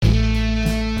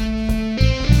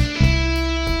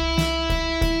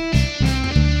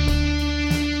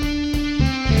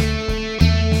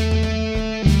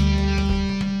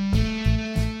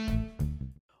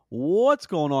What's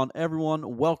going on,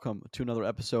 everyone? Welcome to another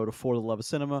episode of For the Love of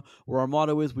Cinema, where our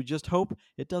motto is we just hope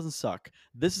it doesn't suck.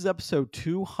 This is episode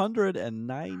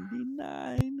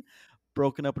 299,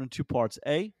 broken up into two parts,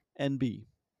 A and B.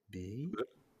 B.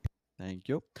 Thank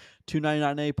you.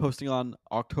 299A posting on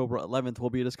October 11th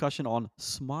will be a discussion on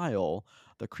Smile,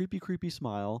 the creepy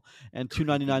smile, and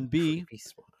 299B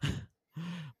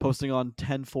posting on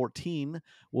 10/14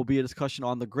 will be a discussion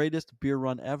on the greatest beer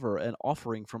run ever, an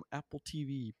offering from Apple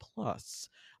TV Plus.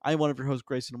 I'm one of your hosts,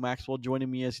 Grayson Maxwell.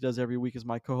 Joining me as he does every week is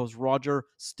my co-host Roger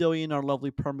Stillion, our lovely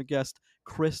perma guest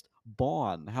Chris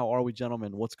Bond. How are we,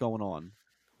 gentlemen? What's going on?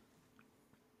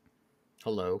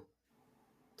 Hello,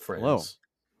 friends. Hello.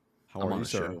 How I'm are on you, the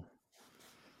sir?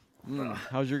 show.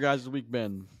 How's your guys' week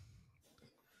been?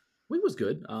 Week was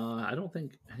good. I don't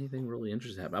think anything really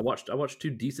interesting happened. I watched two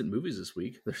decent movies this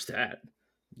week. There's that.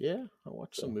 Yeah, I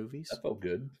watched some movies. That felt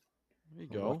good. There you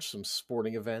I go. watched some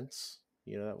sporting events.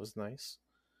 That was nice.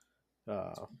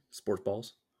 Sports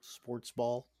balls. Sports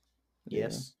ball. Yeah.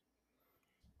 Yes.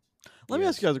 Let me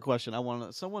ask you guys a question.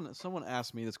 Someone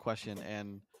asked me this question,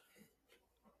 and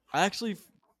I actually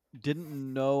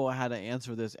didn't know how to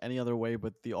answer this any other way,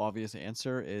 but the obvious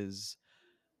answer is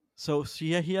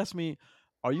he asked me,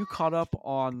 "Are you caught up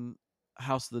on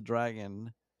House of the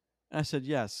Dragon?" And I said,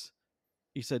 "Yes."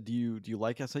 He said, "Do you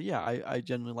like it?" I said, "Yeah, I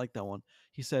genuinely like that one."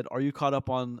 He said, "Are you caught up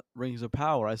on Rings of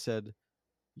Power?" I said,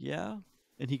 "Yeah."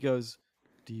 And he goes,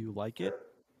 "Do you like it?"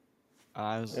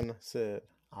 I was And I said,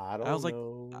 I don't was like,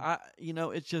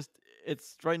 know.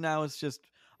 it's right now. It's just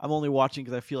I'm only watching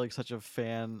because I feel like such a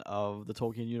fan of the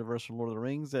Tolkien universe from Lord of the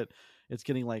Rings that it's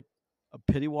getting like a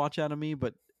pity watch out of me.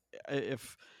 But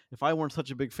if I weren't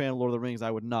such a big fan of Lord of the Rings, I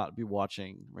would not be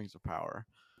watching Rings of Power.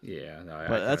 Yeah, no,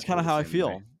 But that's kind of how I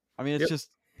feel. I mean, it's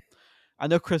just I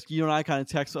know, Chris, you and I kind of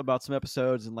text about some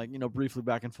episodes and briefly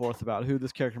back and forth about who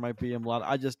this character might be and blah.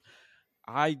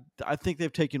 I think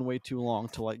they've taken way too long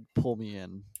to pull me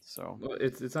in. So Well,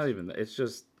 it's not even. It's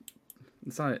just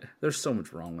it's not. There's so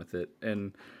much wrong with it,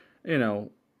 and I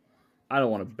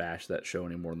don't want to bash that show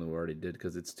any more than we already did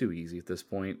because it's too easy at this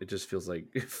point. It just feels like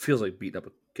beating up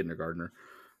a kindergartner.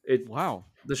 wow,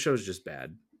 The show's just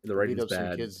bad. The Beat writing's up some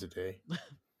bad. kids today.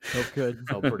 felt good.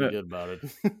 Felt pretty good about it.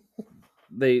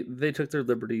 They took their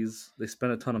liberties. They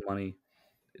spent a ton of money.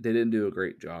 They didn't do a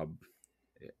great job.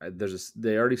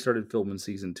 They already started filming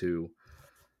season 2.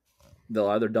 They'll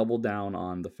either double down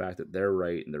on the fact that they're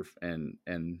right and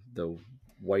the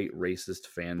white racist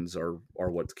fans are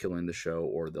what's killing the show,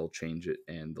 or they'll change it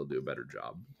and they'll do a better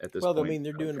job. At this point, I mean,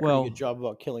 they're doing a care. pretty good job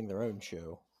about killing their own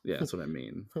show. Yeah, that's what I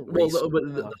mean. Race-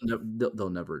 but they'll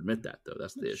never admit that though.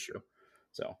 That's the issue.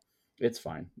 So it's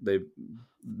fine. They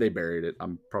buried it.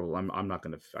 I'm not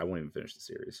gonna. I won't even finish the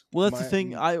series. Well, that's the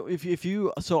thing.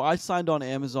 I signed on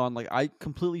Amazon. Like I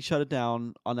completely shut it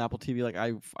down on Apple TV. Like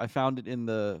I found it in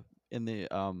the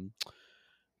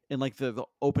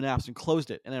open apps and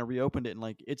closed it, and I reopened it,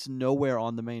 and it's nowhere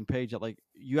on the main page. That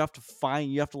you have to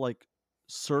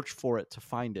search for it to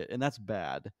find it, and that's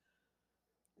bad.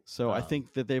 So I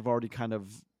think that they've already kind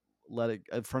of let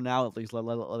it, for now at least,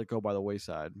 let it go by the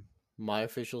wayside. My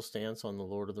official stance on the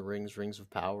Lord of the Rings, Rings of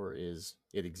Power, is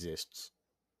it exists.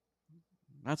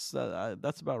 That's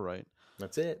about right.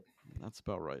 That's it. That's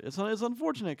about right. It's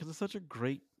unfortunate because it's such a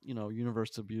great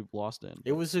universe to be lost in.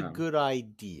 It was a good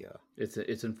idea.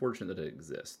 It's unfortunate that it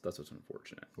exists. That's what's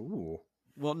unfortunate. Ooh.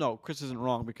 Well, no, Chris isn't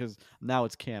wrong because now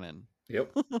it's canon.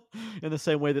 Yep. In the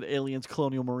same way that Aliens: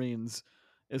 Colonial Marines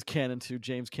is canon to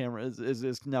James Cameron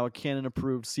is now a canon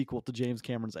approved sequel to James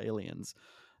Cameron's Aliens.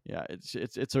 Yeah,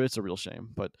 it's a real shame.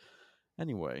 But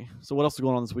anyway, so what else is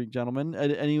going on this week, gentlemen?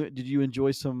 Did you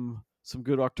enjoy some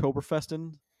good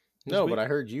Oktoberfestin? No, but I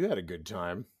heard you had a good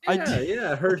time. I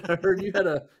heard you had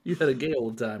a gay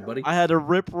old time, buddy. I had a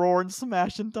rip roaring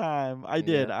smashing time. I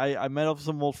did. Yeah. I met up with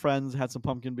some old friends, had some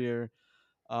pumpkin beer,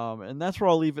 and that's where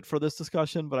I'll leave it for this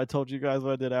discussion. But I told you guys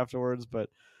what I did afterwards. But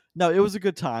no, it was a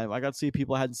good time. I got to see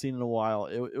people I hadn't seen in a while.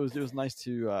 It was nice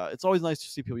to. It's always nice to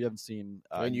see people you haven't seen.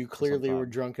 And you for some clearly were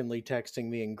time. drunkenly texting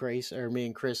me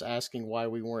and Chris asking why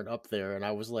we weren't up there, and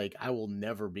I was like, I will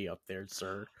never be up there,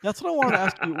 sir. That's what I wanted to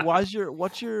ask you.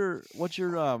 What's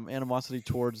your animosity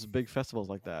towards big festivals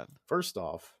like that? First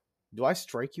off, do I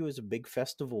strike you as a big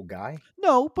festival guy?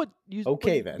 No, but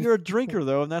Okay, then. You're a drinker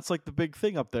though, and that's like the big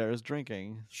thing up there is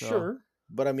drinking. So. Sure,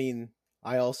 but I mean,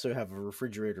 I also have a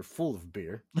refrigerator full of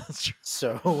beer, That's true.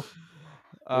 so which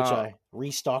I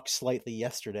restocked slightly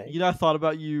yesterday. I thought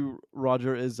about you,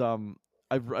 Roger. Is I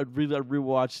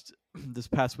rewatched this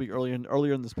past week.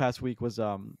 Earlier in this past week was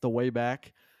The Way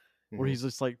Back, where he's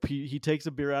just he takes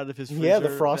a beer out of his freezer. Yeah, the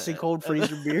frosty cold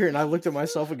freezer beer, and I looked at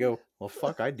myself and go, "Well,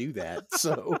 fuck, I do that."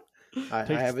 So I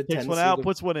have a takes one tendency out, to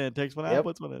puts one in. Takes one out, Yep.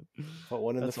 puts one in. put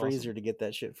one in That's the awesome. freezer to get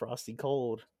that shit frosty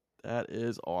cold. That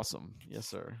is awesome. Yes,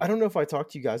 sir. I don't know if I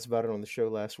talked to you guys about it on the show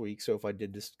last week, so if I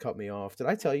did, just cut me off. Did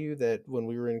I tell you that when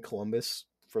we were in Columbus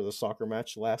for the soccer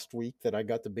match last week that I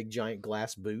got the big giant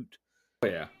glass boot?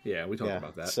 Oh, yeah, we talked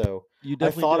about that. So You I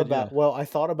definitely thought did, about yeah. I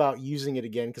thought about using it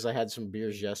again because I had some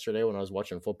beers yesterday when I was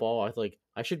watching football. I was like,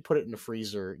 I should put it in the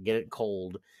freezer, get it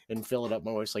cold, and fill it up.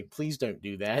 My wife's like, please don't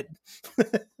do that.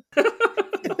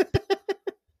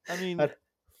 I mean,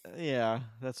 yeah,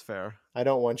 that's fair. I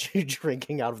don't want you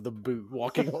drinking out of the boot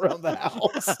walking around the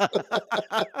house.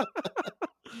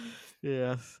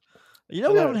 Yes. You know,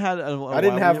 And we I- haven't had. I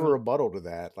didn't have a rebuttal to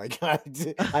that. Like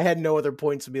I had no other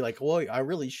points to be like, well, I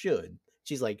really should.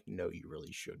 She's like, no, you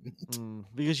really shouldn't.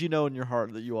 Because you know in your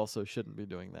heart that you also shouldn't be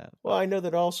doing that. Well, I know that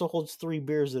it also holds 3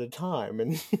 beers at a time,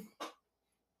 and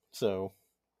so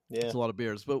yeah. It's a lot of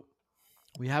beers, but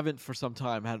we haven't for some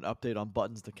time had an update on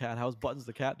Buttons the cat. How's Buttons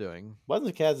the cat doing? Buttons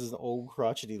the cat is an old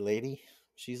crotchety lady.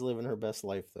 She's living her best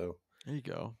life though. There you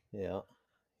go. Yeah.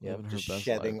 Yeah, Living her just best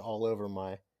shedding life. all over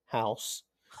my house.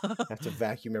 I have to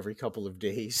vacuum every couple of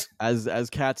days. As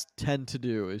cats tend to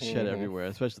do, is shed Mhm. everywhere,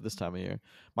 especially this time of year.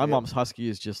 My Yep. mom's husky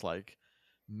is just like,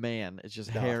 man, it's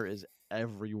just Nah. hair is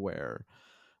everywhere.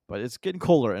 But it's getting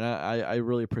colder, and I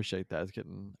really appreciate that. It's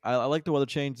getting. I like the weather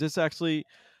change. This actually,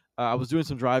 I was doing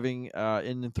some driving in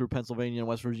and through Pennsylvania and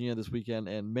West Virginia this weekend,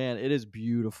 and man, it is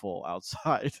beautiful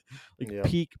outside. Like Yeah.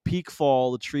 peak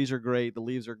fall. The trees are great. The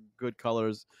leaves are good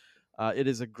colors. It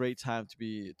is a great time to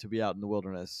be out in the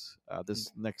wilderness.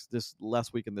 This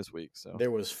last week and this week. So There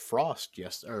was frost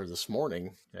this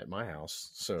morning at my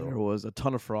house. there So was a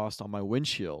ton of frost on my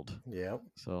windshield. yeah.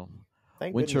 So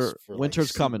Thank Winter- goodness for winter's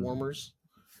seat coming. warmers.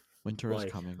 winter is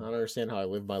Like, coming. I don't understand how I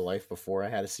lived my life before I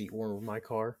had a seat warmer in my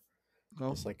car. Well,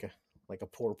 Just like a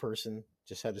poor person,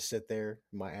 just had to sit there,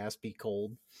 my ass be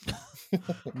cold.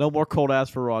 no more cold ass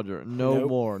for Roger. No Nope.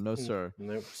 more. No sir.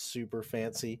 Nope, super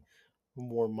fancy.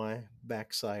 Warm my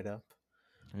backside up.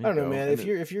 There I don't you know, go. man. And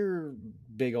If you're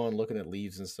big on looking at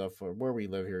leaves and stuff, where we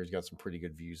live here has got some pretty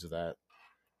good views of that.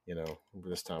 You know,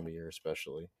 this time of year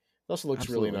especially. It also looks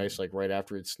really Absolutely. nice, like right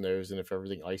after it snows, and if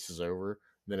everything ices over,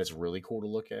 then it's really cool to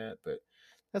look at. But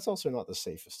that's also not the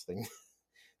safest thing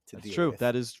to That's deal true. with.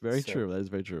 That is very So- true. That is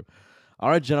very true. All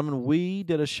right, gentlemen, we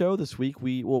did a show this week.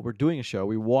 We're doing a show.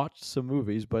 We watched some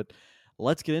movies, but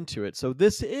let's get into it. So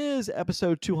this is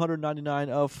episode 299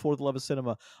 of For the Love of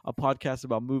Cinema, a podcast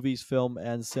about movies, film,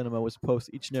 and cinema, which posts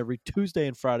each and every Tuesday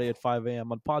and Friday at 5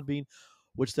 a.m. on Podbean,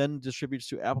 which then distributes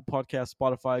to Apple Podcasts,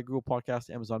 Spotify, Google Podcasts,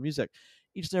 Amazon Music.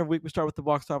 Each and every week, we start with the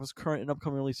box office, current and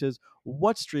upcoming releases,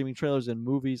 what's streaming trailers, and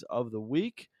movies of the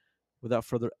week. Without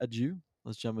further ado,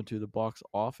 let's jump into the box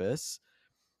office.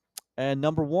 And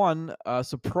number one,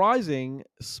 surprising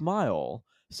Smile,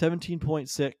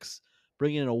 17.6,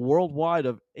 bringing in a worldwide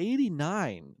of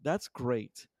 89. That's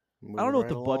great. I don't know what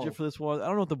the budget for this was. I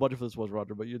don't know what the budget for this was,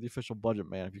 Roger, but you're the official budget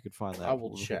man. If you could find that, I will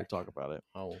before we check. talk about it.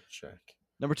 I will check.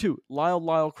 Number two,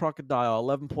 Lyle Crocodile,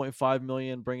 11.5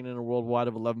 million, bringing in a worldwide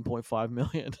of 11.5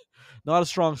 million. Not a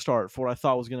strong start for what I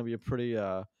thought was going to be a pretty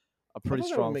I pretty thought that would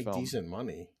strong make film. decent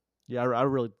money. Yeah, I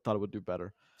really thought it would do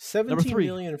better. 17 three.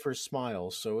 million for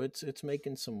Smiles, so it's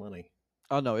making some money.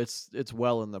 Oh no, it's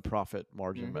well in the profit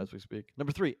margin Mhm. as we speak.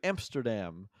 Number three,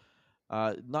 Amsterdam,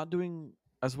 not doing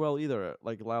as well either.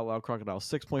 Like Lyle Crocodile,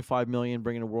 6.5 million,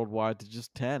 bringing it worldwide to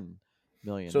just 10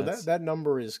 million. So That's- that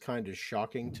number is kind of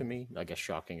shocking to me. I guess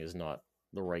shocking is not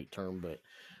the right term, but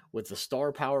with the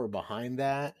star power behind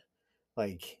that,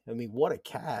 like, I mean, what a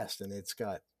cast, and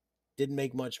didn't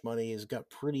make much money. It's got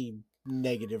pretty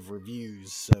negative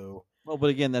reviews. So well,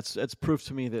 but again, that's proof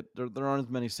to me that there aren't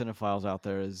as many cinephiles out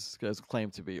there as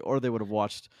claimed to be, or they would have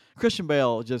watched Christian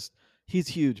Bale. He's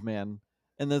huge, man,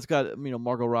 and there's got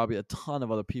Margot Robbie, a ton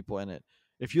of other people in it.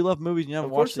 If you love movies and you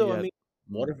haven't of course, watched it though, yet, I mean,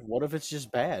 what if it's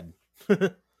just bad?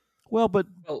 well, but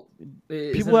Well,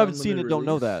 people who haven't seen it don't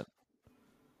know that.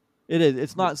 It is.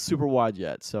 It's not super wide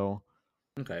yet, so.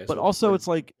 Okay, But so also, it's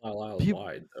like Lyle peop-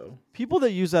 wide though. people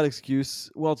that use that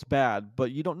excuse. Well, it's bad,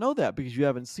 but you don't know that because you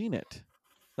haven't seen it.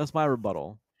 That's my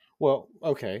rebuttal. Well,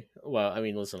 okay. Well, I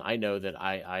mean, listen, I know that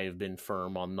I have been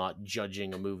firm on not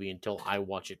judging a movie until I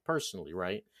watch it personally,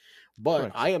 right? But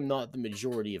Correct. I am not the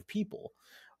majority of people.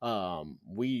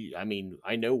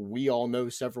 I know we all know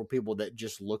several people that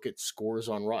just look at scores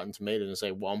on Rotten Tomatoes and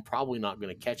say, well, I'm probably not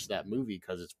going to catch that movie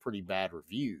because it's pretty bad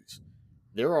reviews.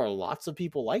 There are lots of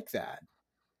people like that.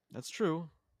 That's true.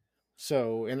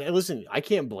 So, and listen, I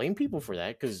can't blame people for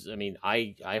that because, I mean,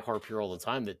 I harp here all the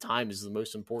time that time is the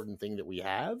most important thing that we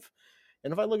have.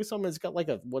 And if I look at someone that's got like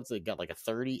a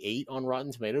 38 on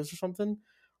Rotten Tomatoes or something,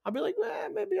 I'll be like,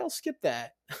 maybe I'll skip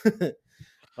that.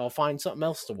 I'll find something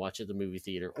else to watch at the movie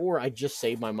theater, or I just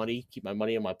save my money, keep my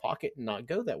money in my pocket, and not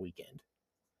go that weekend.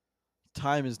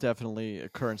 Time is definitely a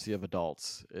currency of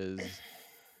adults.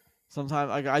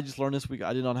 Sometimes I just learned this week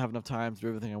I did not have enough time to do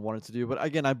everything I wanted to do. But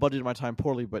again, I budgeted my time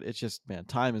poorly. But it's just, man,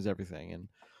 time is everything. And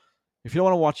if you don't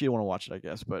want to watch it, you don't want to watch it, I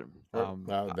guess. But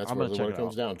That's I'm really gonna check what it it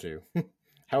comes out. down to.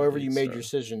 However, you Indeed, made sir. your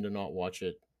decision to not watch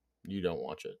it, you don't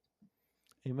watch it.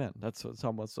 Amen. That's kind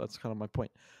of my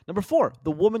point. Number 4,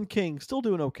 The Woman King, still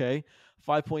doing okay.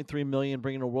 5.3 million,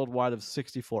 bringing a worldwide of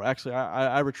 64. Actually,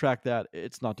 I retract that.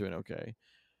 It's not doing okay.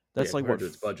 That's like compared what? to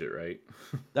its budget, right?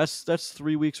 That's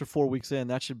 3 weeks or 4 weeks in.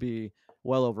 That should be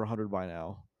well over 100 by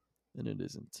now, and it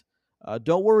isn't.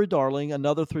 Don't Worry, Darling,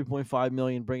 another 3.5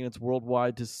 million, bringing its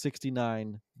worldwide to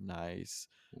 69. Nice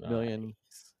million.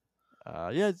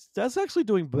 Yeah, that's actually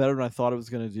doing better than I thought it was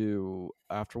going to do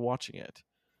after watching it.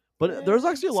 But there's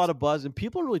actually a lot of buzz, and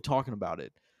people are really talking about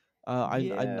it. I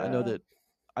know Yeah. that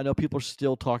I know people are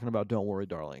still talking about Don't Worry,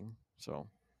 Darling. So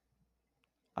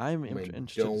I'm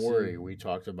interested don't to worry, see. we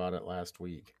talked about it last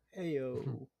week. Hey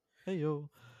yo. Hey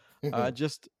yo,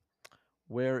 just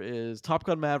where is Top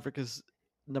Gun Maverick is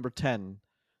number 10.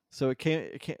 So it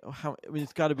can't. How? I mean,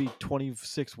 it's got to be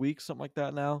 26 weeks, something like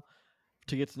that now,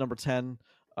 to get to number 10.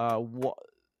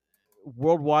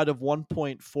 Worldwide of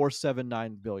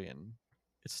 1.479 billion.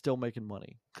 It's still making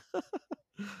money. I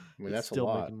mean, It's that's a still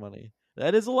lot. making money.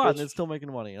 That is a lot, and Which- it's still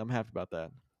making money. I'm happy about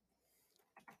that.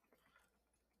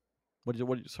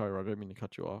 Sorry, Roger, I didn't mean to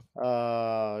cut you off.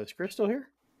 Is Chris still here?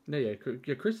 Yeah.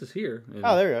 Chris is here.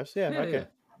 Oh, there he goes. Yeah, Yeah, okay.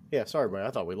 Yeah, sorry, buddy.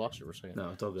 I thought we lost you for a second. No,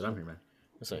 it's all good. I'm here, man.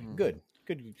 I say, good.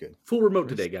 Full remote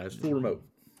today, guys. Full remote.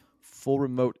 Full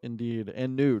remote indeed,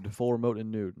 and nude. Full remote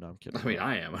and nude. No, I'm kidding. I mean,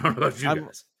 I am. I don't know about you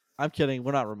guys. I'm kidding.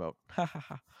 We're not remote.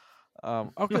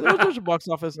 Okay, there's your box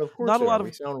office. Of course, Not a lot we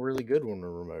of sound really good when we're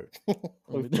remote.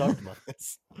 We've talked about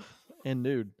this. and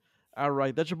nude. All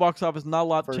right, that's your box office. Not a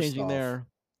lot First changing off, there.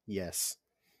 Yes.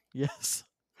 Yes,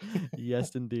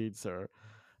 yes, indeed, sir.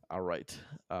 All right,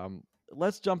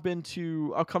 let's jump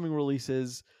into upcoming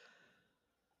releases.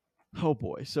 Oh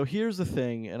boy! So here's the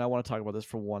thing, and I want to talk about this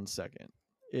for 1 second.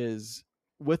 Is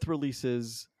with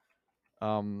releases,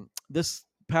 this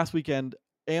past weekend,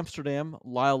 Amsterdam,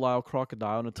 Lyle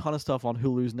Crocodile, and a ton of stuff on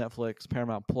Hulu's, Netflix,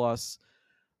 Paramount Plus.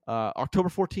 October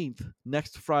 14th,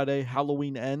 next Friday,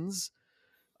 Halloween Ends.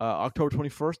 October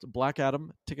 21st, Black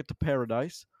Adam, Ticket to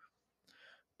Paradise.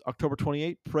 October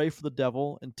 28th, Pray for the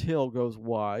Devil, Until Goes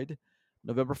Wide.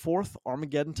 November 4th,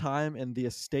 Armageddon Time and The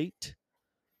Estate.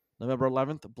 November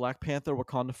 11th, Black Panther,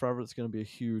 Wakanda Forever. It's going to be a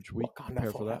huge week.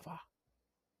 Prepare for that.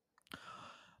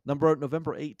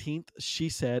 November 18th, She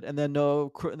Said, and then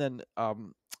November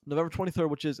 23rd,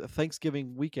 which is a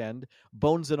Thanksgiving weekend,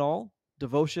 Bones and All,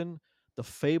 Devotion, The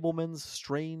Fableman's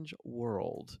Strange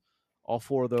World. All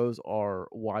 4 of those are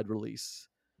wide release.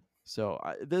 So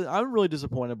I'm really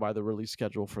disappointed by the release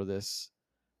schedule for this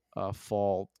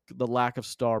fall. The lack of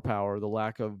star power, the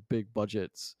lack of big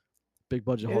budget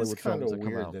Hollywood films that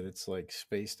come out. That it's like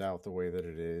spaced out the way that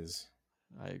it is.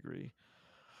 I agree.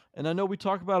 And I know we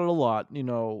talk about it a lot,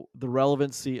 the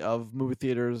relevancy of movie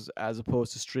theaters as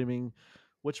opposed to streaming,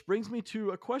 which brings me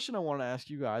to a question I want to ask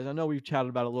you guys. I know we've chatted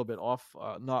about it a little bit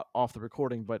not off the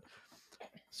recording, but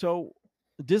so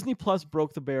Disney Plus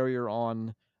broke the barrier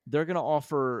on they're going to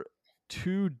offer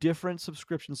 2 different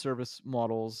subscription service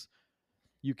models.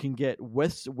 You can get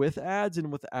with ads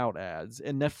and without ads,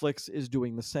 and Netflix is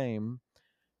doing the same.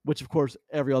 Which, of course,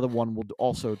 every other one will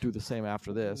also do the same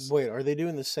after this. Wait, are they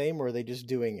doing the same or are they just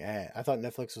doing ads? I thought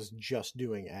Netflix was just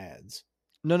doing ads.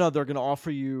 No, they're going to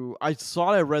offer you. I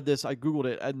read this, I Googled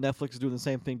it, and Netflix is doing the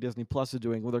same thing Disney Plus is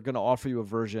doing, where they're going to offer you a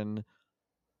version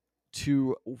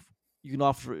you can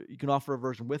offer a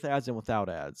version with ads and without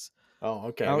ads. Oh,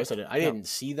 okay. I guess I didn't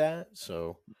see that.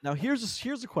 So now here's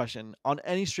a question on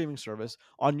any streaming service,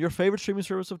 on your favorite streaming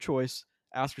service of choice.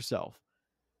 Ask yourself,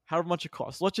 how much it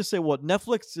costs. Let's just say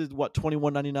Netflix is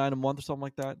 $21.99 a month or something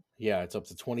like that. Yeah, it's up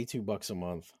to $22 a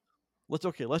month.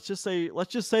 Let's just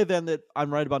say then that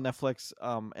I'm right about Netflix,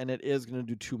 and it is going to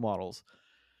do 2 models.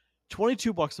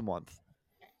 $22 a month.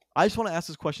 I just want to ask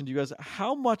this question to you guys: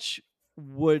 how much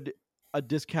would a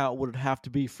discount would it have to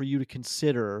be for you to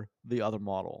consider the other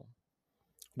model?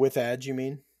 With ads, you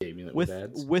mean? Yeah, you mean like with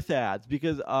ads? With ads,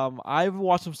 because I've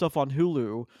watched some stuff on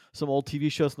Hulu, some old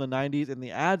TV shows from the 90s, and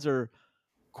the ads are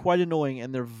quite annoying,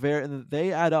 and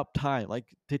they add up time. Like,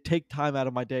 they take time out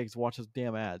of my day to watch those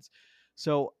damn ads.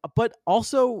 So, but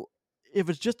also, if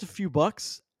it's just a few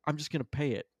bucks, I'm just gonna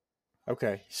pay it.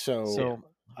 Okay, so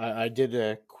I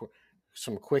did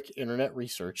some quick internet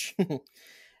research.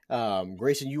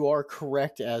 Grayson, you are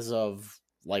correct as of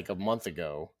like a month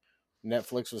ago,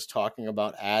 Netflix was talking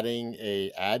about adding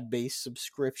a ad-based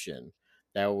subscription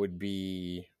that would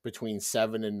be between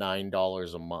 $7 and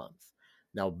 $9 a month.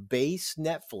 Now, base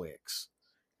Netflix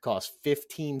costs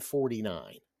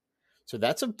 $15.49, so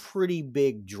that's a pretty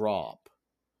big drop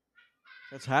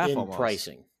That's half in almost.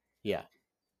 pricing. Yeah.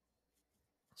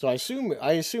 So I assume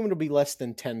it'll be less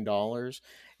than $10,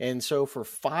 and so for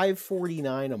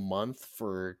 $5.49 a month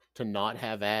to not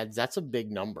have ads, that's a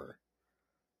big number.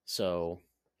 So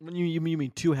When you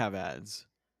mean to have ads?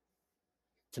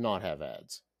 to not have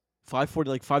ads, $5.40,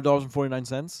 like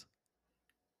 $5.49.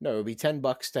 no, it'd be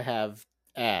 $10 to have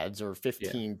ads, or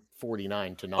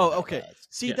 $15.49 to not. Oh, have okay. ads.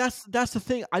 See, Yeah. that's the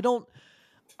thing.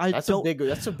 That's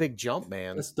a big jump,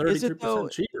 man. That's Is it 33% though?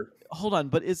 cheaper. Hold on,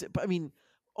 but is it? But I mean,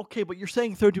 okay, but you're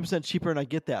saying 30% cheaper, and I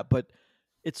get that, but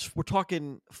we're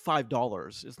talking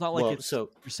 $5. It's not like Well, it's so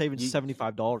you're saving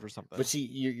 $75 or something. But see,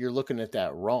 you're looking at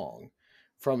that wrong.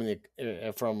 From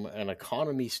an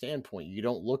economy standpoint, you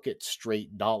don't look at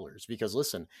straight dollars, because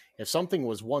listen, if something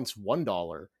was once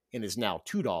 $1 and is now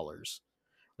 $2,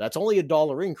 that's only a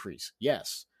dollar increase.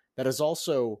 Yes, that is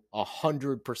also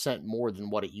 100% more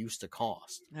than what it used to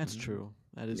cost, That's true.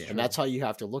 That is Yeah. true. and that's how you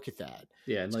have to look at that.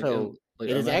 Yeah, and So like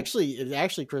it is imagine-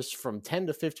 actually, Chris, from 10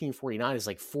 to 15.49 is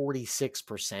like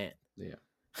 46%. Yeah.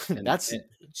 That's and-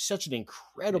 such an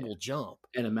incredible jump.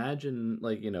 And imagine,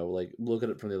 like, like look at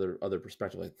it from the other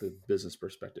perspective, like the business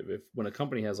perspective. If when a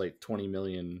company has like 20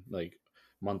 million like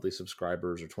monthly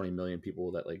subscribers, or 20 million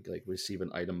people that like receive an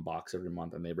item box every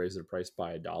month, and they raise their price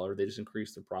by $1, they just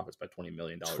increase their profits by $20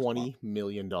 million. $20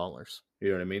 million. You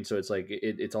know what I mean? So it's like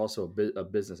it's also a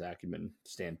business acumen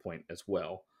standpoint as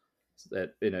well.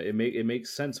 That it makes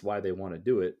sense why they want to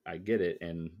do it. I get it,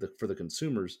 and for the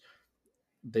consumers,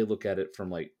 they look at it from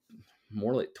like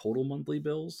more like total monthly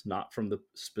bills, not from the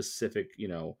specific,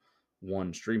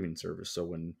 one streaming service. So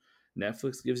when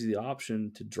Netflix gives you the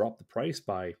option to drop the price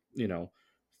by, $5,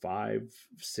 $6,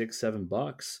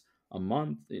 $7 a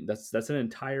month, that's an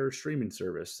entire streaming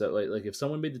service. So like if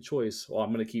someone made the choice, well,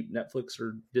 I'm going to keep Netflix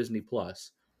or Disney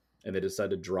Plus, and they decide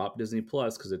to drop Disney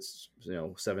Plus because it's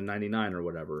 $7.99 or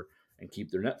whatever, and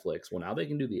keep their Netflix. Well, now they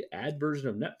can do the ad version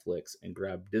of Netflix and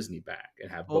grab Disney back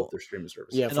and have both their streaming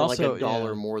services. Yeah, And for also, like $1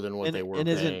 yeah. more than what they were and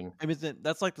paying.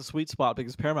 that's like the sweet spot,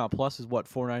 because Paramount Plus is what,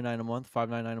 $4.99 a month,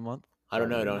 $5.99 a month. I don't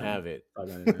know. I don't have it.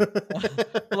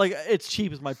 But like, it's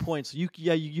cheap is my point. So you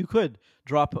could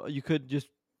drop,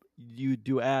 you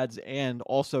do ads and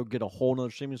also get a whole nother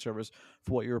streaming service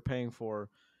for what you were paying for.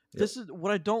 Yep. This is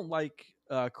what I don't like,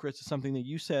 Chris, is something that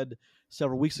you said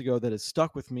several weeks ago that has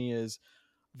stuck with me is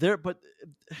they're going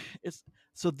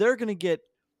to get,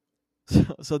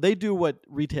 so they do what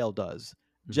retail does,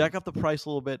 jack up the price a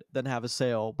little bit, then have a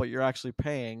sale, but you're actually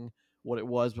paying what it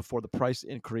was before the price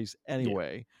increase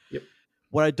anyway. Yep.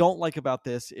 What I don't like about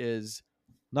this is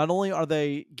not only are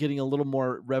they getting a little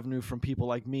more revenue from people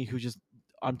like me who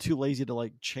I'm too lazy to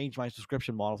like change my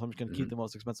subscription model, so I'm just going to keep the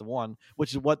most expensive one,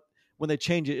 which is what, when they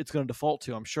change it, it's going to default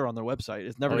to, I'm sure, on their website.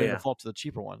 It's never going to default to the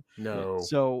cheaper one. No.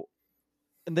 So,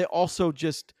 and they also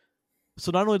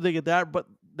so not only do they get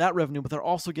that revenue, but they're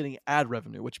also getting ad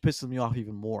revenue, which pisses me off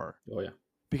even more. Oh yeah,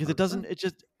 because it doesn't. It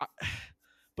just.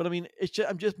 But I mean, it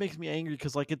just makes me angry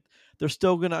because they're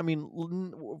still gonna. I mean,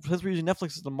 since we're using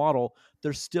Netflix as the model,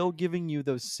 they're still giving you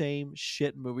those same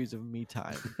shit movies of me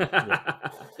time.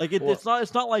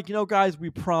 It's not like, guys, we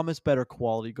promise better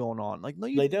quality going on. Like, no,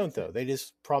 they don't though. They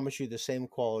just promise you the same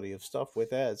quality of stuff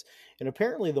with ads. And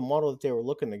apparently, the model that they were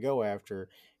looking to go after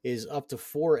is up to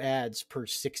 4 ads per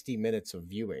 60 minutes of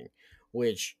viewing,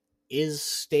 which is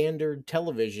standard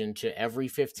television. To every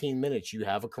 15 minutes, you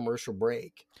have a commercial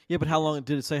break. Yeah, but how long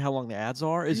did it say? How long the ads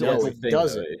are? Is No, it? it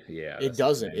doesn't. Yeah, it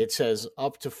doesn't. It says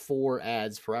up to 4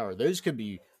 ads per hour. Those could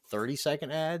be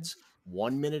 30-second ads,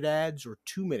 1-minute ads, or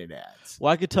 2-minute ads.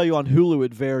 Well, I could tell you on Hulu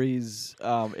it varies.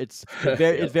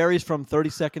 It varies from 30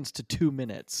 seconds to 2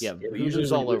 minutes. Yeah,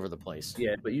 Hulu's all over the place.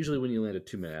 Yeah, but usually when you land a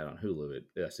 2-minute ad on Hulu,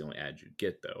 that's the only ad you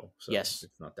get though. So yes,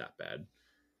 it's not that bad.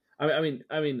 I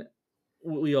mean,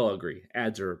 we all agree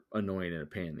ads are annoying and a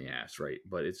pain in the ass, right?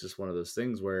 But it's just one of those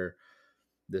things where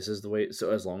this is the way.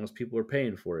 So as long as people are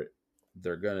paying for it,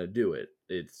 they're gonna do it.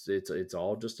 It's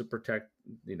all just to protect,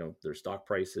 their stock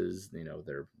prices,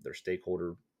 their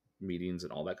stakeholder meetings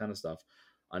and all that kind of stuff,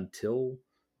 until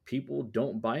people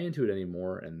don't buy into it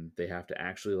anymore and they have to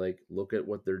actually look at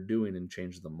what they're doing and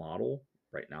change the model.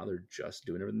 Right now, they're just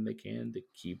doing everything they can to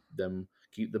keep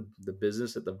the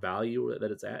business at the value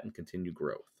that it's at and continue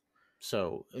growth.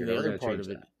 So the other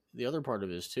part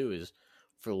of it is too is,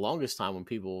 for the longest time when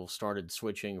people started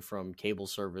switching from cable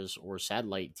service or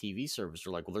satellite TV service,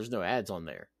 they're like, well, there's no ads on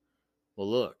there. Well,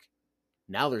 look,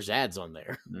 now there's ads on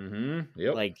there. Mm-hmm.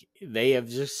 Yep. Like they have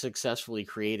just successfully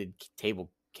created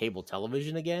cable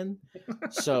television again.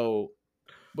 So,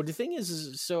 but the thing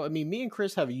is so I mean, me and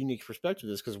Chris have a unique perspective of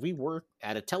this because we work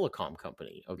at a telecom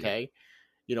company. Okay,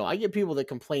 you know, I get people that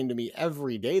complain to me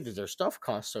every day that their stuff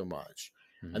costs so much.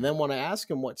 Mhm. And then when I ask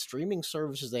them what streaming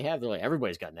services they have, they're like,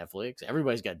 everybody's got Netflix,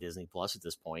 everybody's got Disney Plus at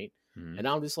this point. Mhm. And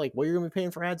I'm just like, well, you're gonna be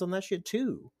paying for ads on that shit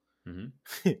too. Mhm.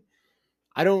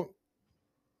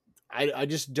 I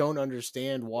just don't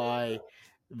understand why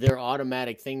their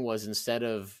automatic thing was instead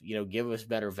of, you know, give us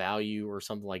better value or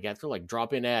something like that. They're like,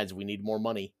 drop in ads, we need more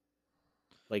money.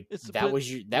 Like that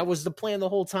was the plan the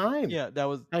whole time. Yeah, that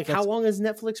was like how long has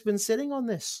Netflix been sitting on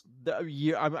this? The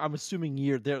year. I'm assuming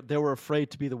year. They were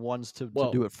afraid to be the ones to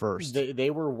do it first. They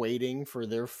were waiting for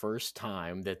their first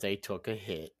time that they took a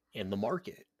hit in the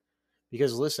market.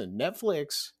 Because listen,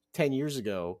 Netflix 10 years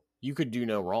ago, you could do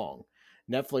no wrong.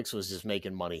 Netflix was just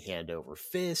making money hand over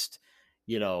fist.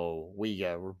 You know,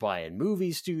 we're buying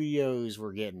movie studios,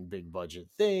 we're getting big budget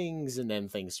things, and then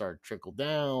things start to trickle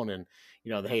down. And,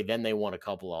 you know, hey, then they won a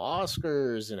couple of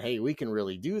Oscars, and hey, we can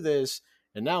really do this.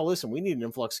 And now, listen, we need an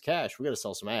influx of cash. We got to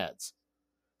sell some ads.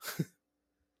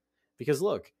 Because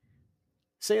look,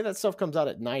 say that stuff comes out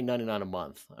at $9.99 a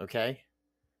month, okay?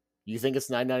 You think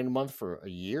it's $9.99 a month for a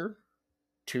year,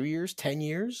 2 years, 10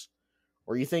 years?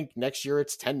 Or you think next year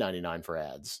it's $10.99 for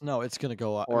ads? No, it's going to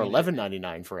go up. Or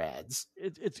 $11.99 for ads.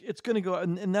 It's going to go,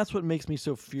 and that's what makes me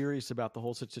so furious about the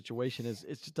whole situation. Is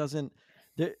it just doesn't,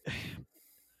 it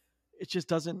just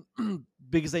doesn't,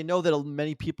 because they know that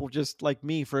many people just like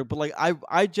me but like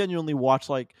I genuinely watch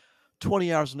like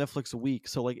 20 hours of Netflix a week.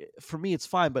 So like for me it's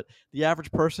fine, but the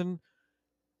average person,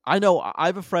 I know I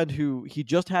have a friend who he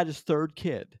just had his third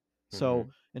kid. So,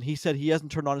 and he said he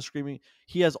hasn't turned on his streaming.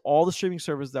 He has all the streaming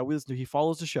services that we listen to. He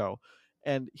follows the show,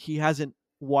 and he hasn't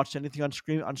watched anything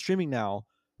on streaming now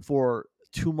for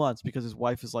 2 months because his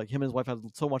wife is like, him and his wife have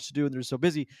so much to do and they're so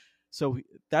busy. So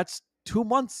that's 2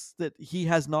 months that he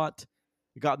has not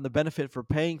gotten the benefit for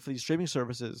paying for these streaming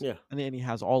services. Yeah. And he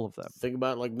has all of them. Think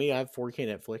about it like me. I have 4K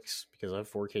Netflix because I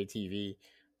have 4K TV.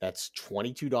 That's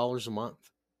 $22 a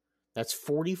month. That's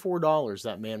 $44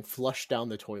 that man flushed down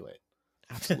the toilet.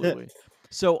 Absolutely.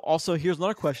 So also here's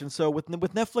another question. So with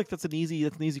Netflix, that's an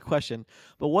easy question.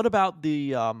 But what about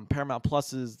the Paramount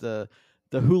Pluses, the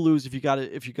Hulus? If you got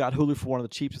Hulu for one of the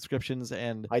cheap subscriptions,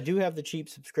 and I do have the cheap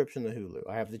subscription to Hulu.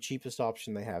 I have the cheapest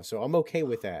option they have, so I'm okay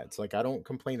with ads. Like I don't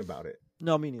complain about it.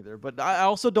 No, me neither. But I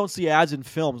also don't see ads in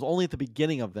films. Only at the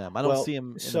beginning of them. I don't see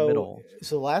them in the middle.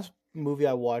 So the last movie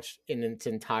I watched in its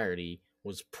entirety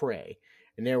was Prey,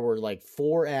 and there were like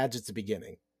 4 ads at the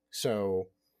beginning. So,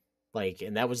 like,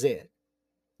 and that was it.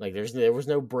 Like there was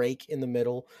no break in the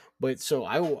middle. But so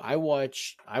I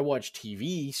watch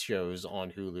TV shows on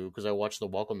Hulu because I watch the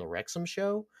Welcome to Wrexham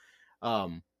show.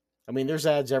 I mean, there's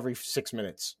ads every 6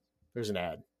 minutes. There's an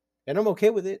ad, and I'm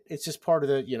okay with it. It's just part of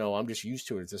the, you know, I'm just used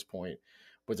to it at this point.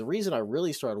 But the reason I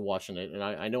really started watching it, and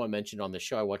I know I mentioned on the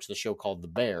show, I watched the show called The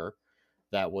Bear,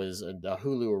 that was a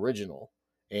Hulu original,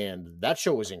 and that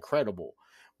show was incredible.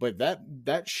 But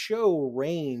that show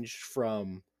ranged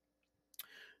from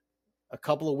a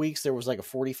couple of weeks there was like a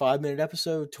 45-minute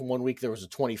episode to 1 week there was a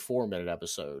 24-minute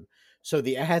episode. So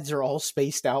the ads are all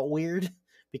spaced out weird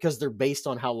because they're based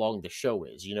on how long the show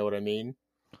is. You know what I mean?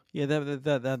 Yeah,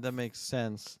 that makes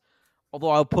sense. Although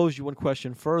I'll pose you one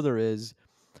question further is,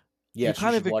 yes,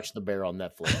 you should watch The Bear on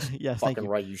Netflix. Yes, fucking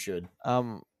right, you should.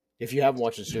 If you haven't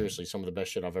watched it, seriously, some of the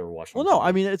best shit I've ever watched. Well, no,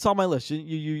 I mean it's on my list.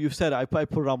 You've said I put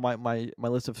it on my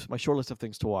list of my short list of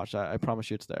things to watch. I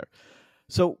promise you it's there.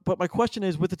 So, but my question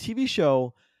is, with the TV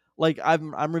show, like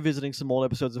I'm revisiting some old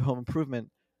episodes of Home Improvement.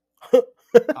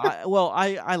 That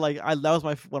was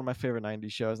one of my favorite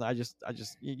 '90s shows, and I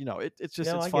just you know it's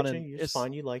fun and it's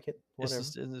fine. You like it. Whatever.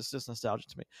 It's just nostalgic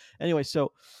to me. Anyway,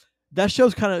 so that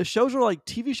shows are like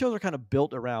TV shows are kind of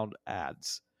built around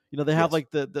ads. You know, they have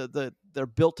like they're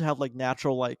built to have like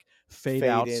natural like fade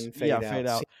outs, fade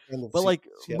out. But like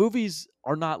movies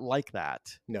are not like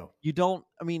that. No, you don't.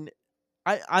 I mean,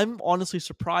 I'm honestly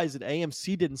surprised that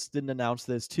AMC didn't announce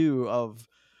this too. Of,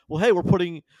 well, hey, we're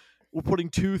putting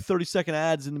 2 30-second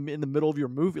ads in the middle of your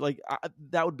movie. Like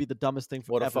that would be the dumbest thing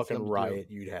for what a fucking riot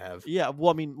you'd have. Yeah, well,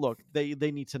 I mean, look, they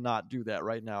need to not do that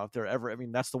right now if they're ever. I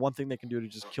mean, that's the one thing they can do to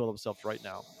just kill themselves right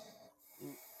now.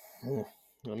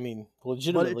 I mean,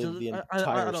 legitimately, the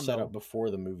entire setup before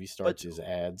the movie starts is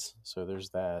ads. So there's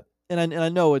that. And I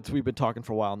know we've been talking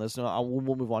for a while on this, and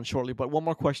we'll move on shortly. But one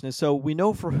more question is: so we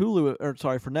know for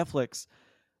Netflix,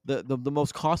 the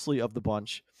most costly of the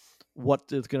bunch what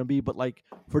it's going to be, but like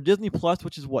for Disney Plus,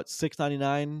 which is what,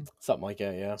 $6.99, Something like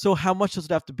that, yeah. so how much does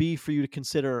it have to be for you to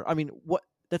consider? I mean, what,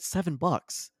 that's $7.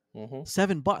 Mm-hmm.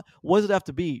 $7. What does it have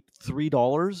to be?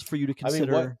 $3 for you to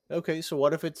consider? I mean, what? Okay, so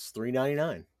what if it's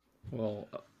 $3.99? Well,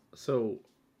 so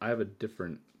I have a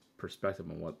different perspective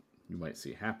on what you might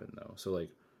see happen, though. So, like,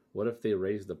 what if they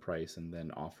raise the price and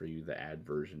then offer you the ad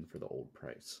version for the old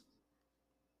price?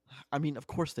 I mean, of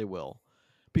course they will,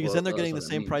 because Well, then they're that's getting the what I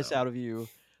same mean, price though. out of you.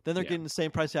 Then they're Yeah. getting the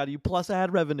same price out of you plus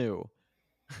ad revenue.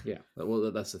 Yeah,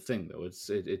 well, that's the thing, though.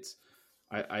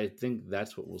 I think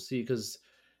that's what we'll see, because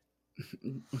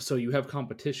so you have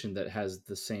competition that has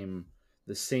the same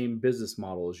business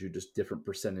model as you, just different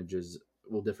percentages,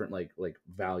 well, different like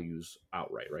values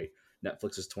outright, right?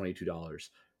 Netflix is $22,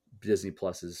 Disney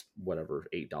Plus is whatever,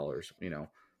 $8. You know,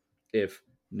 if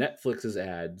Netflix's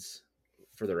ads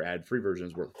for their ad-free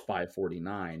versions were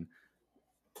 $5.49,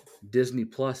 Disney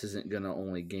Plus isn't going to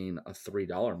only gain a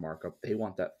 $3 markup. They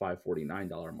want that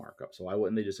 $5.49 markup. So why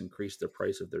wouldn't they just increase the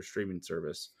price of their streaming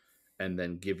service and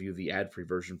then give you the ad-free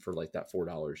version for like that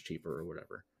 $4 cheaper or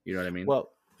whatever? You know what I mean?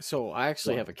 Well, so I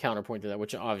actually Well- have a counterpoint to that,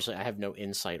 which obviously I have no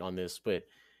insight on this, but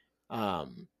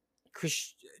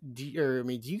Chris, do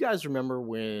you guys remember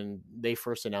when they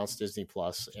first announced Disney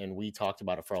Plus and we talked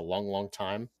about it for a long, long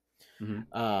time?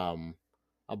 Mhm.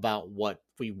 About what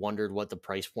we wondered what the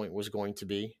price point was going to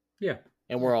be. Yeah.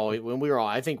 And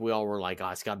I think we all were like, oh,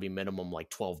 it's got to be minimum like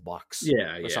 $12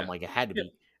 Yeah. or Yeah. something like it had to Yeah.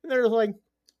 be. And they're like,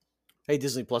 hey,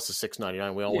 Disney Plus is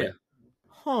 $6.99. We all went,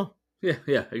 huh? Yeah.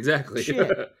 Yeah. Exactly.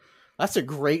 Shit. That's a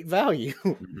great value.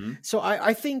 Mhm. So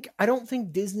I don't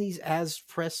think Disney's as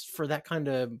pressed for that kind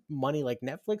of money like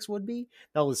Netflix would be.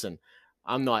 Now listen,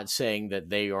 I'm not saying that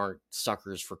they aren't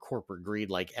suckers for corporate greed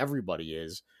like everybody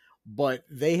is, but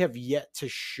they have yet to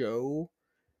show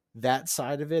that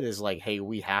side of it as like, hey,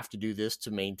 we have to do this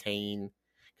to maintain.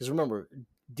 Because remember,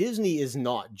 Disney is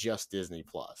not just Disney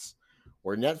Plus,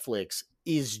 or Netflix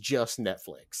is just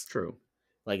Netflix. True.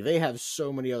 Like they have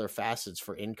so many other facets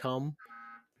for income.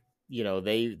 You know,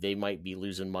 they might be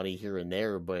losing money here and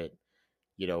there, but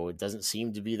you know, it doesn't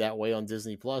seem to be that way on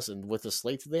Disney Plus. And with the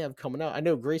slate that they have coming out, I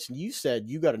know, Grayson, you said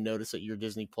you got to notice that your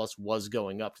Disney Plus was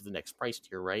going up to the next price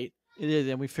tier, right? It is,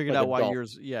 and we figured Like out why adult.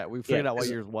 yours. Yeah, we figured out why 'cause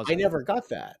yours I wasn't. never got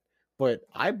that, but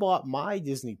I bought my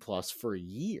Disney Plus for a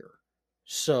year,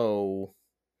 so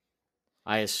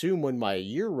I assume when my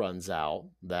year runs out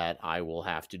that I will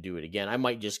have to do it again. I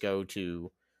might just go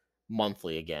to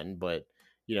monthly again, but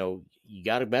you know, you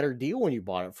got a better deal when you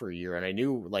bought it for a year. And I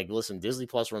knew, like, listen, Disney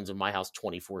Plus runs in my house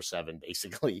 24/7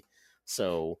 basically,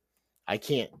 so I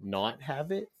can't not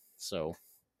have it. So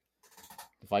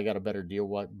if I got a better deal,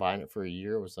 buying it for a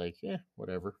year, it was like, yeah,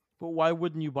 whatever. But why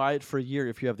wouldn't you buy it for a year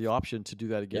if you have the option to do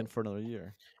that again for another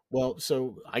year? Well,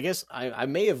 so I guess I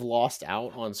may have lost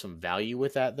out on some value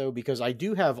with that, though, because I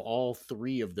do have all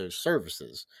three of those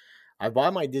services. I buy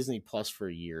my Disney Plus for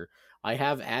a year. I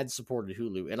have ad-supported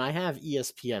Hulu, and I have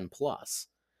ESPN Plus.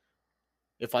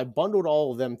 If I bundled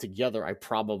all of them together, I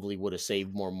probably would have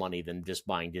saved more money than just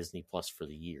buying Disney Plus for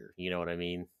the year. You know what I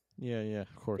mean? Yeah, of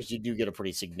Because course. you do get a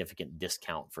pretty significant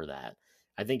discount for that.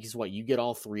 I think it's what you get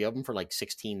all three of them for like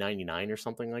 $16.99 or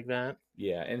something like that.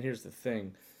 Yeah, and here's the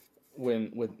thing: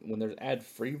 when there's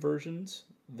ad-free versions,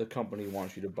 the company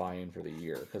wants you to buy in for the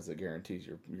year because it guarantees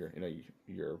your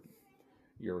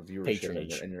viewership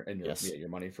Patronage. and your Yes. your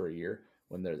money for a year.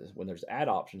 When there's ad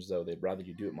options, though, they'd rather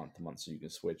you do it month to month so you can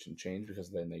switch and change, because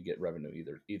then they get revenue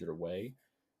either way,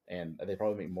 and they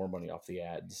probably make more money off the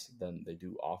ads than they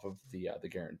do off of the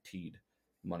guaranteed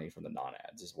money from the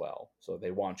non-ads as well. So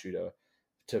they want you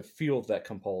to feel that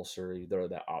compulsory, or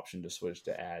that option to switch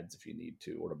to ads if you need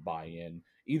to, or to buy in.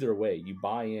 Either way, you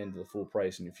buy into the full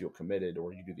price and you feel committed,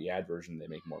 or you do the ad version, they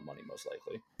make more money most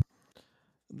likely.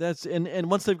 That's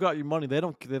and once they've got your money, they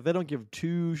don't give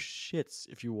two shits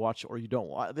if you watch or you don't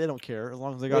watch. They don't care as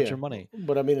long as they got Yeah. your money.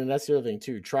 But I mean, and that's the other thing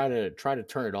too. Try to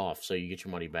turn it off so you get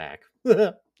your money back.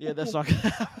 Yeah, that's not gonna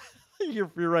happen. You're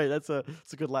right. That's a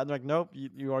good line. Like, nope,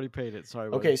 you already paid it. Sorry.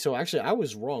 buddy. Okay, so actually, I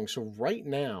was wrong. So right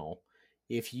now,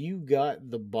 if you got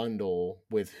the bundle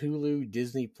with Hulu,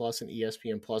 Disney Plus, and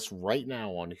ESPN Plus right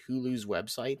now on Hulu's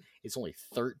website, it's only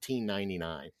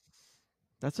 $13.99.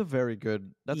 That's a very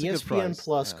good. That's a good ESPN price.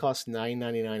 Plus Yeah. costs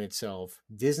 $9.99 itself.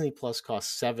 Disney Plus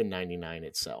costs $7.99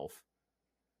 itself.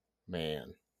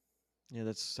 Man, Yeah,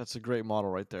 that's a great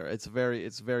model right there. It's very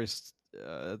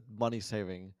money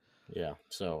saving. yeah.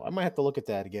 So I might have to look at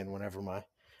that again whenever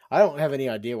I don't have any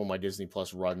idea when my Disney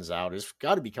Plus runs out. It's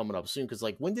got to be coming up soon because,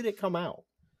 like, when did it come out?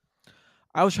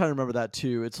 I was trying to remember that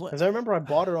too. It's like, Because I remember I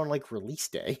bought it on like release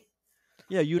day.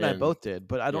 yeah, you and I and- both did,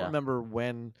 but I don't yeah. remember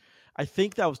when. I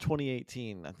think that was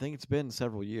 2018. I think it's been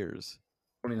several years.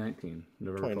 2019,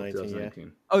 November 12th, 2019, yeah.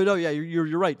 2019. Oh no, yeah,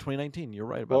 you're right. 2019. You're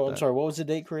right about Well, that. I'm sorry. What was the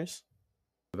date, Chris?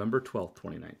 November 12th,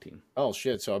 2019. Oh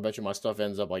shit! So I bet you my stuff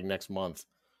ends up like next month.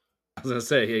 I was gonna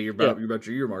say, hey, you're about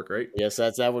your year mark, right? Yes,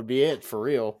 that would be it for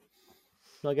real.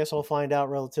 I guess I'll find out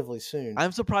relatively soon.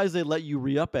 I'm surprised they let you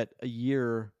re-up at a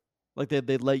year. Like they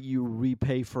let you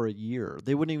repay for a year.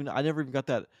 They wouldn't even. I never even got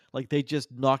that. Like they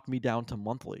just knocked me down to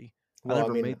monthly. Well, I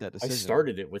never made that I decision.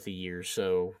 started it with a year,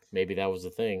 so maybe that was the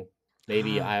thing.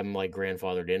 Maybe I'm like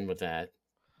grandfathered in with that.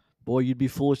 Boy, you'd be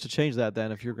foolish to change that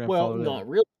then if you're grandfathered Well, in. not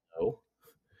really though,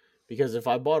 because if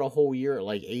I bought a whole year at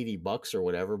like $80 or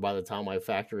whatever, by the time I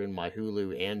factor in my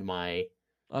Hulu and my,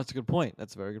 Oh, that's a good point.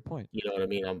 That's a very good point. you know what I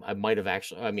mean? I might have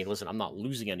actually. I mean, listen, I'm not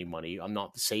losing any money. I'm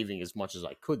not saving as much as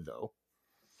I could though.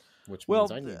 Which Well,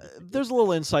 means I need to there's a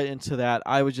little insight into that.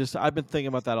 I've been thinking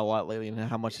about that a lot lately and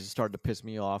how much it's started to piss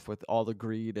me off with all the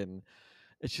greed, and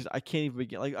it's just I can't even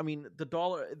begin. Like, I mean, the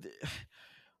dollar.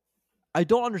 I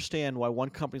don't understand why one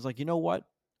company's like, you know what,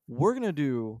 we're gonna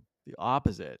do the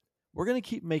opposite. We're gonna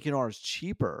keep making ours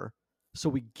cheaper, so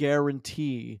we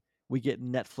guarantee we get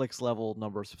Netflix level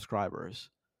number of subscribers.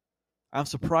 I'm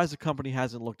surprised the company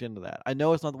hasn't looked into that. I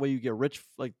know it's not the way you get rich,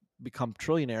 like become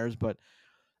trillionaires, but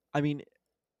I mean,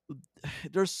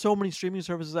 there's so many streaming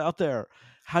services out there.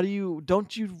 How do you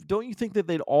don't you think that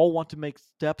they'd all want to make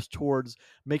steps towards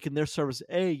making their service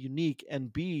A, unique,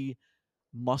 and B,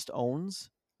 must owns?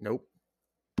 Nope.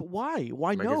 But why?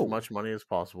 Why Make no? as much money as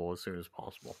possible as soon as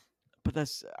possible. But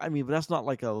but that's not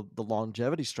like the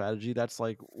longevity strategy. That's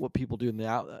like what people do in the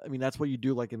out. I mean, that's what you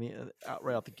do like in the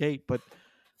right out the gate. But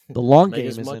the long Make game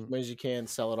as much isn't. money as you can,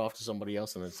 sell it off to somebody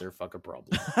else, and it's their fucking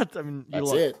problem. I mean,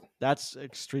 That's it. That's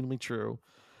extremely true.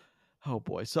 Oh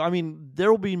boy. So I mean, there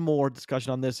will be more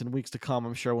discussion on this in weeks to come,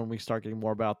 I'm sure, when we start getting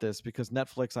more about this, because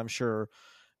Netflix, I'm sure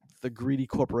the greedy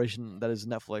corporation that is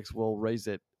Netflix will raise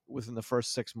it within the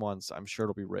first 6 months. I'm sure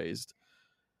it'll be raised.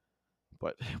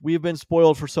 But we have been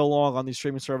spoiled for so long on these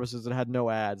streaming services that had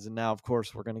no ads, and now of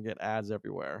course we're going to get ads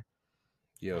everywhere.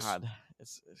 Yes. God,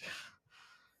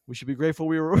 we should be grateful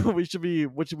we should be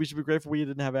grateful we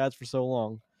didn't have ads for so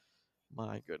long.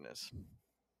 My goodness.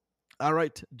 All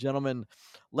right, gentlemen,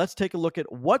 let's take a look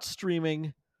at what's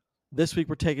streaming this week.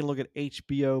 We're taking a look at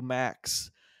HBO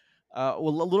Max. Well,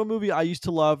 a little movie I used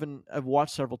to love and I've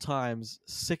watched several times,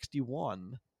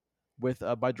 61, with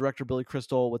by director Billy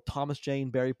Crystal, with Thomas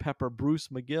Jane, Barry Pepper, Bruce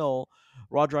McGill.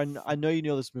 Roger, I know you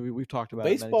know this movie. We've talked about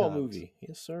Baseball it many times. movie.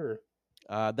 Yes, sir.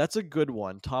 That's a good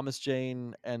one. Thomas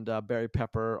Jane and Barry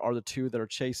Pepper are the two that are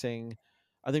chasing.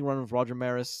 I think running with Roger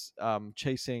Maris,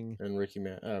 chasing And Mickey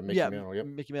Mantle. Yep.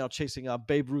 Mickey Mantle chasing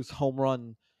Babe Ruth's home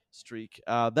run streak.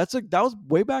 That was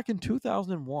way back in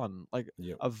 2001. Like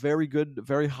a very good,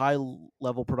 very high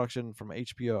level production from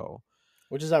HBO.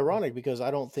 Which is ironic because I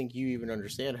don't think you even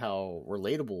understand how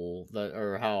relatable that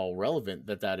or how relevant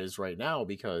that is right now,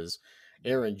 because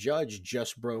Aaron Judge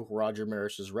just broke Roger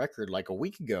Maris's record like a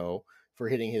week ago for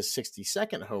hitting his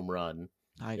 62nd home run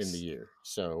in the year.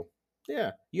 So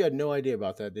yeah, you had no idea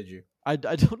about that, did you? I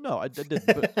don't know. I didn't.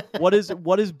 But what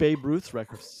is Babe Ruth's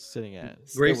record sitting at?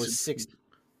 It was 60.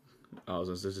 I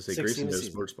was going to say Grayson knows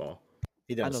sports ball.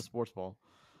 He does. I know sports ball.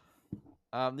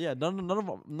 Yeah, none of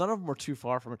them were too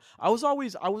far from it. I was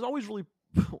always really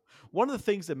one of the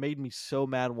things that made me so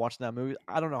mad watching that movie.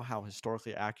 I don't know how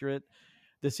historically accurate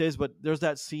this is, but there's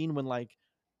that scene when like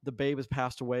the babe has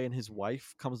passed away and his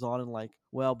wife comes on and like,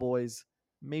 well, boys,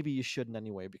 maybe you shouldn't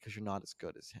anyway because you're not as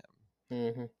good as him.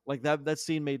 Mm-hmm. Like that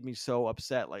scene made me so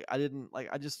upset. Like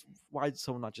why did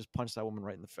someone not just punch that woman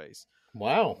right in the face?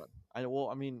 Wow. I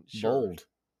mean, sure. Bold.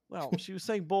 Well, she was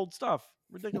saying bold stuff.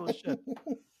 Ridiculous shit.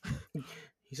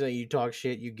 He's saying you talk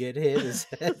shit, you get hit.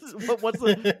 what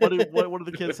do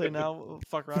the kids say now?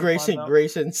 Fuck around.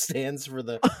 Grayson stands for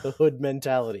the hood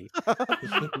mentality.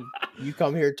 You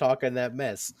come here talking that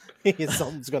mess,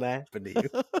 something's gonna happen to you.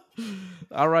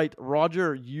 All right,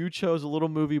 Roger, you chose a little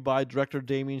movie by director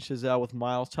Damien Chazelle with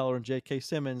Miles Teller and J.K.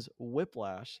 Simmons,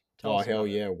 Whiplash. Oh hell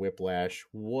yeah, Whiplash!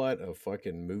 What a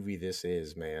fucking movie this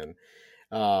is, man.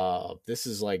 This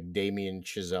is like Damien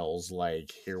Chazelle's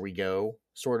like here we go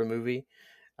sort of movie.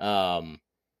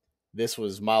 This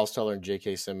was Miles Teller and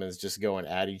J.K. Simmons just going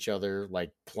at each other,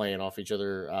 like playing off each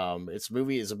other. Its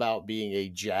movie is about being a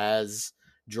jazz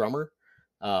drummer,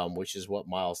 which is what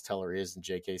Miles Teller is, and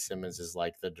J.K. Simmons is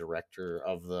like the director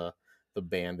of the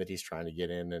band that he's trying to get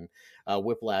in. And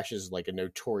Whiplash is like a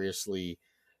notoriously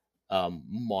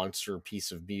monster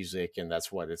piece of music, and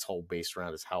that's what it's whole based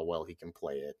around, is how well he can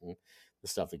play it and the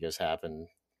stuff that goes happen.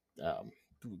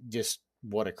 Just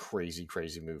what a crazy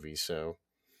movie. So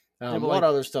Yeah, A but, lot like, of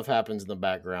other stuff happens in the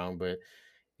background, but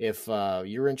if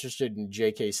you're interested in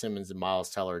J.K. Simmons and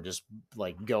Miles Teller just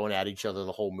like going at each other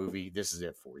the whole movie, this is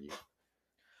it for you.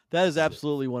 that is This is it.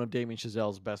 absolutely one of Damien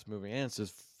Chazelle's best movie, and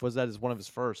that is one of his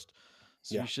first.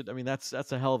 So Yeah. you should. I mean, that's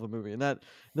a hell of a movie. And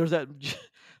there's that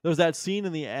there's that scene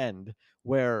in the end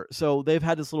where so they've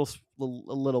had this little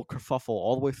kerfuffle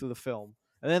all the way through the film,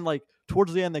 and then like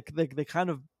towards the end they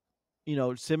kind of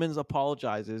Simmons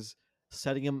apologizes,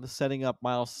 setting up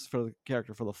Miles for the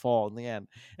character for the fall in the end,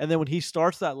 and then when he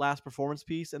starts that last performance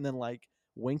piece and then like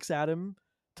winks at him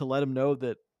to let him know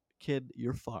that kid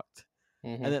you're fucked.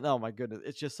 Mhm. And then, oh my goodness,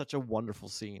 it's just such a wonderful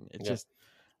scene. It's Yeah. just,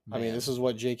 I mean, man. this is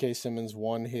what J.K. Simmons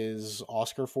won his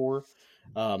Oscar for.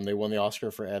 They won the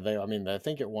Oscar for. I mean, I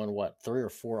think it won what 3 or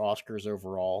 4 Oscars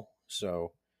overall.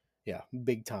 So, yeah,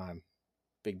 big time,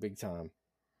 big time.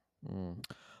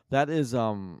 That is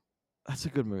that's a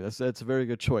good movie. That's a very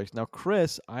good choice. Now,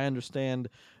 Chris, I understand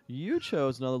you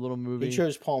chose another little movie. He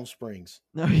chose Palm Springs.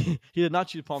 No, he did not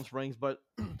choose Palm Springs, but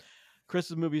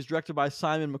Chris's movie is directed by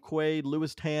Simon McQuaid,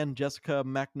 Louis Tan, Jessica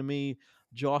McNamee,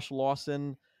 Josh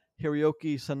Lawson,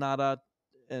 Hiroyuki Sanada,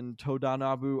 and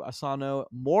Todanabu Asano.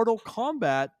 Mortal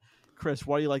Kombat. Chris,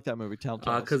 why do you like that movie? Tell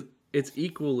us. Because it's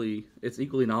equally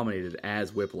nominated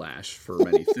as Whiplash for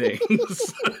many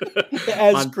things,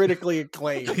 As critically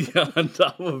acclaimed. Yeah, on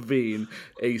top of being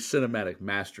a cinematic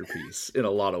masterpiece in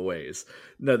a lot of ways.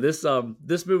 No, this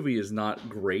movie is not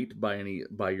great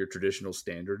by your traditional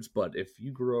standards, but if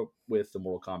you grew up with the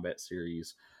Mortal Kombat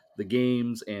series, the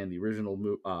games and the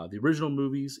original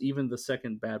movies, even the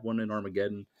second bad one in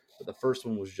Armageddon, but the first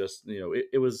one was just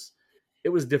it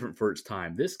was different for its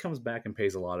time. This comes back and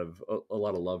pays a lot of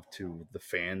love to the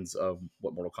fans of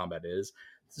what Mortal Kombat is.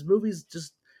 This movie's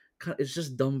just it's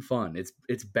just dumb fun.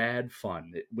 It's bad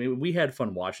fun. We had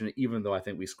fun watching it, even though I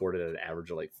think we scored it at an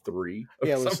average of like 3 or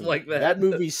something listen, like that. That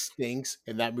movie stinks,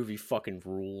 and that movie fucking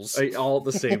rules. All at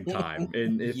the same time.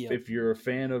 And Yep. if you're a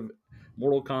fan of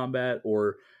Mortal Kombat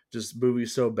or just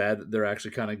movies so bad that they're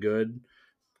actually kind of good,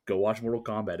 go watch Mortal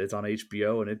Kombat. It's on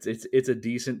HBO, and it's a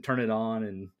decent. Turn it on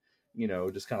and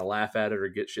just kind of laugh at it or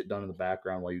get shit done in the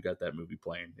background while you got that movie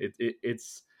playing.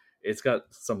 It's got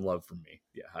some love from me.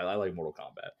 Yeah, I like Mortal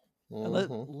Kombat.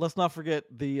 And let's not forget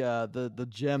the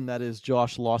gem that is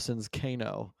Josh Lawson's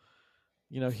Kano.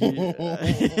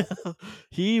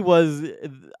 He was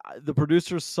the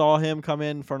producers saw him come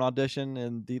in for an audition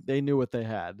and they knew what they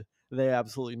had. They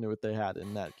absolutely knew what they had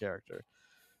in that character.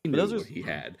 He knew what he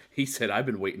had. He said, "I've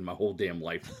been waiting my whole damn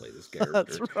life to play this character."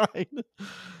 That's right.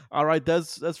 All right,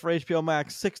 that's for HBO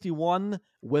Max. 61,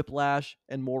 Whiplash,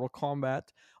 and Mortal Kombat,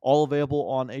 all available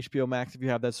on HBO Max if you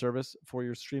have that service for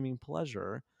your streaming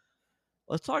pleasure.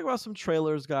 Let's talk about some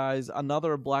trailers, guys.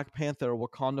 Another Black Panther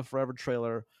Wakanda Forever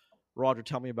trailer. Roger,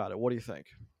 tell me about it. What do you think?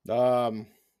 I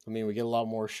mean, we get a lot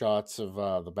more shots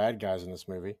of the bad guys in this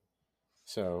movie,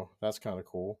 so that's kind of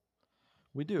cool.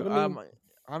 We do. I mean,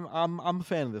 I'm a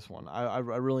fan of this one. I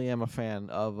really am a fan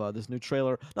of this new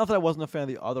trailer. Not that I wasn't a fan of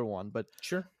the other one, but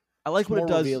sure. I like It's what more it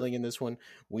does. revealing in this one.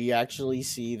 We actually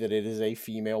see that it is a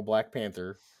female Black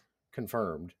Panther,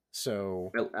 confirmed.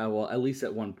 So, well, at least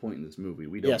at one point in this movie,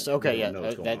 we don't. yes, okay, we don't know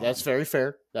what's going that's on. very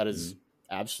fair. That is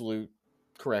absolute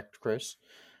correct, Chris.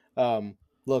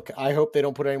 Look, I hope they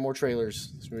don't put any more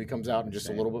trailers. This movie comes out in just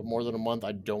a little bit more than a month.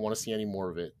 I don't want to see any more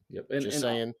of it. Yep, Just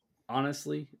saying.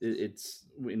 Honestly, it's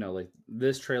like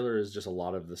this trailer is just a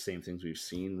lot of the same things we've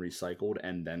seen recycled,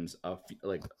 and then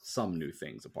like some new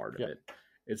things a part of it.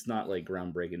 It's not like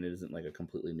groundbreaking. It isn't like a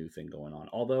completely new thing going on.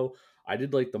 Although I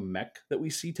did like the mech that we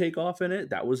see take off in it.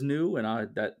 That was new, and I'm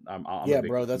yeah,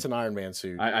 bro, that's an Iron Man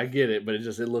suit. I get it, but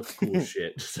it looks cool as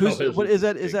shit. What is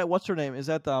that? Is that what's her name? Is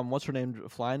that what's her name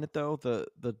flying it though?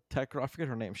 The tech girl. I forget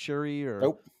her name. Shuri or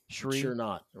Nope. Shuri? Sure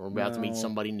not. We're about to meet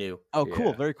somebody new. Oh,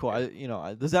 cool. Yeah. Very cool.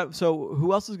 Does that? So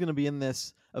who else is going to be in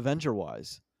this Avenger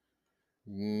wise?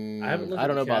 I haven't looked I at don't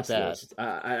the know about cast that. list.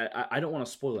 I don't want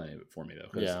to spoil any of it for me though,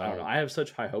 because Yeah, I don't know. I have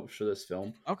such high hopes for this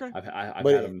film. Okay. I've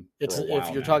But had them. It's for a while if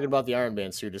you're now. talking about the Iron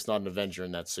Man suit, it's not an Avenger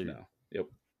in that suit. No. Yep.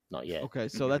 Not yet. Okay.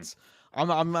 So that's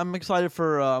I'm excited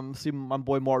for see my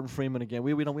boy Martin Freeman again.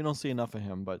 We don't see enough of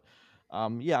him, but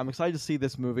yeah, I'm excited to see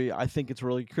this movie. I think it's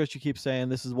really Chris. You keep saying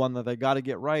this is one that they got to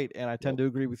get right, and I tend to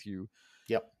agree with you.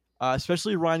 Yep.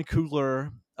 Especially Ryan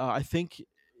Coogler. I think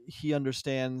he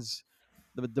understands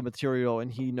the material and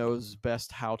he knows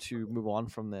best how to move on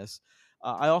from this.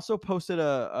 I also posted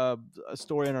a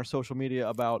story on our social media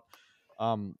about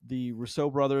the Rousseau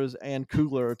brothers and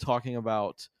Coogler talking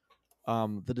about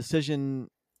the decision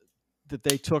that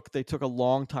they took. They took a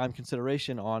long time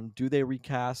consideration on do they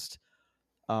recast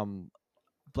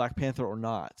Black Panther or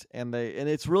not. And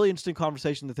it's really interesting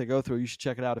conversation that they go through. You should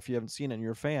check it out if you haven't seen it and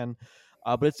you're a fan.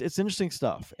 But it's interesting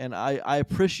stuff, and I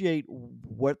appreciate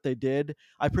what they did.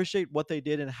 I appreciate what they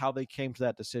did and how they came to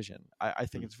that decision. I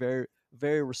think it's very,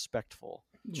 very respectful.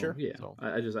 Sure. Yeah. So-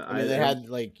 I mean, they had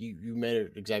like you made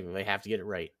it exactly. They have to get it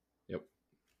right. Yep.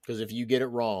 Because if you get it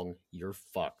wrong, you're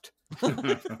fucked.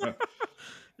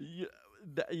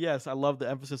 Yes, I love the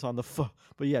emphasis on the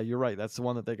but yeah, you're right. That's the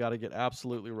one that they got to get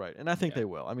absolutely right, and I think they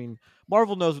will. I mean,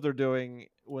 Marvel knows what they're doing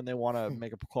when they want to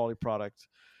make a quality product,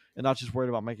 and not just worried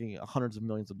about making hundreds of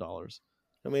millions of dollars.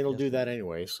 I mean, it'll Yes, do that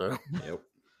anyway. So Yep.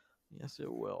 Yes,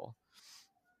 it will.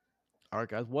 All right,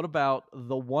 guys. What about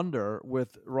The Wonder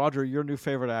with Roger, your new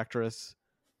favorite actress?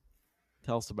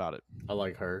 Tell us about it. I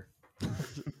like her.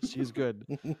 She's good.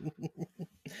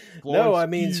 No, I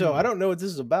Florence mean, so Pugh. I don't know what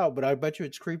this is about, but I bet you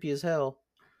it's creepy as hell.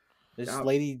 Yeah.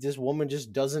 This woman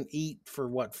just doesn't eat for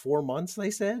what, 4 months?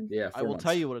 They said. Yeah. I will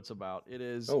tell you what it's about. It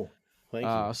is Oh, thank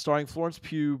you. starring Florence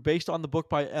Pugh, based on the book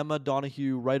by Emma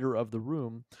Donoghue, writer of The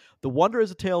Room. The Wonder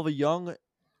is a tale of a young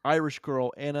Irish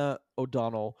girl, Anna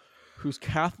O'Donnell, whose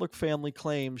Catholic family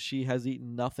claims she has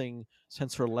eaten nothing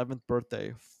since her 11th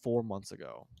birthday 4 months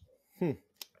ago.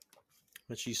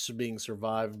 But she's being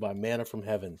survived by manna from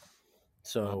heaven.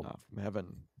 So, Manna from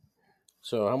heaven.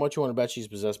 so how much you want to bet she's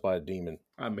possessed by a demon?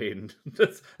 I mean,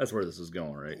 that's where this is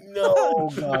going, right? No,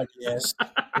 God, yes.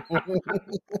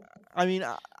 I mean,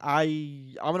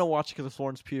 I'm gonna watch it because of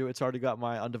Florence Pugh. It's already got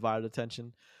my undivided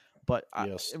attention. But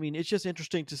Yes. I mean, it's just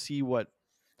interesting to see what.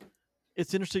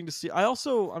 It's interesting to see. I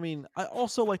also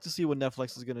like to see what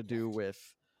Netflix is gonna do with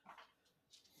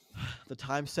the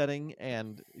time setting,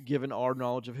 and given our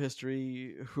knowledge of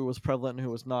history, who was prevalent and who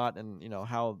was not, and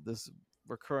how this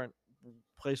recurrent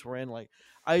place we're in. Like,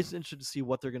 I was interested to see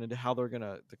what they're gonna do, how they're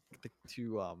gonna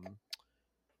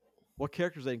what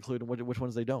characters they include and which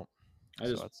ones they don't. I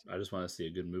So just want to see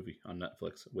a good movie on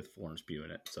Netflix with Florence Pugh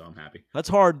in it, so I'm happy. that's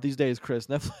hard these days, Chris.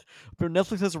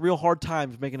 Netflix has a real hard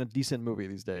time making a decent movie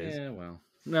these days. Yeah, well,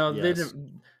 no, they Yes.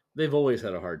 didn't. They've always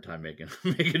had a hard time making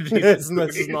decent This is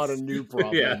movies. not a new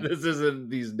problem. Yeah, this isn't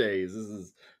these days. This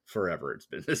is forever. It's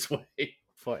been this way.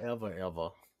 Forever,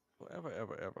 ever. Ever.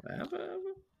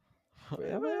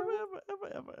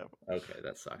 Okay,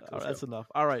 that sucked. All right, that's Let's enough.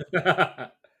 All right,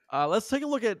 go. let's take a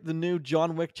look at the new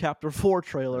John Wick Chapter 4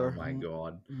 trailer. Oh my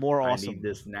god! More I awesome. need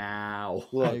this now.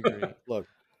 I agree. Look,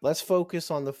 let's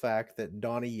focus on the fact that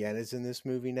Donnie Yen is in this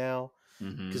movie now.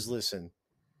 Mhm. Because listen,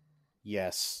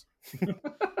 yes.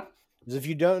 Because if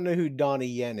you don't know who Donnie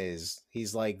Yen is,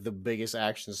 he's like the biggest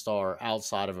action star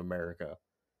outside of America.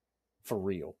 For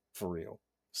real.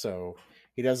 So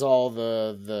he does all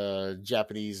the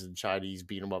Japanese and Chinese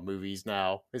beat 'em up movies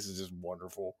now. This is just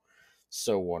wonderful.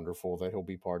 So wonderful that he'll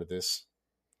be part of this.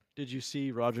 Did you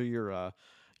see, Roger,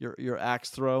 your axe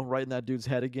throw right in that dude's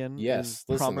head again? Yes, is listen,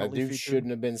 that prominently dude featured?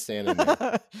 shouldn't have been standing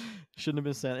there. Shouldn't have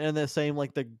been sent. And the same,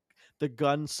 like the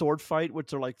gun sword fight,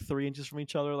 which are like 3 inches from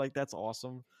each other. Like, that's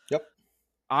awesome. Yep.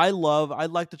 I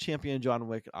like the champion John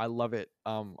Wick. I love it.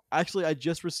 Actually,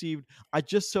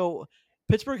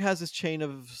 Pittsburgh has this chain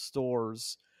of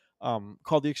stores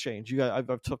called The Exchange. You guys,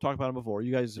 I've talked about them before.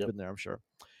 You guys have Yep. been there, I'm sure.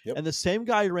 Yep. And the same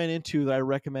guy I ran into that I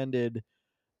recommended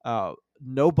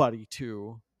Nobody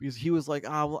to, because he was like,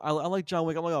 I like John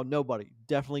Wick. I'm like, oh, Nobody.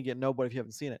 Definitely get Nobody if you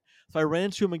haven't seen it. So I ran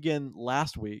into him again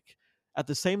last week at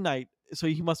the same night. So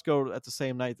he must go at the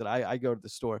same night that I go to the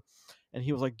store. And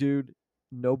he was like, dude,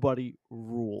 Nobody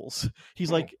rules.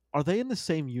 He's like, are they in the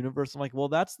same universe? I'm like, well,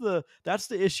 that's the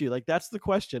issue. Like, that's the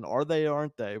question. Are they or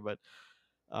aren't they? But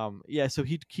yeah, so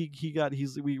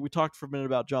we talked for a minute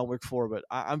about John Wick 4, but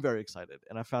I'm very excited.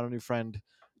 And I found a new friend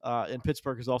in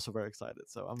Pittsburgh who's also very excited.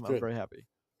 So I'm very happy.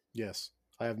 Yes.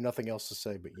 I have nothing else to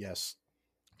say, but yes.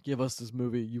 Give us this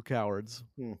movie, you cowards.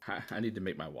 I need to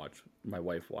make my wife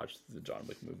watch the John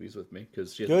Wick movies with me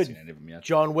because she hasn't Good. seen any of them yet.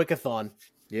 John Wickathon.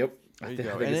 Yep. There I you think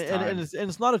go. it's time. And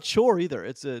it's not a chore either.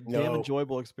 It's a damn No.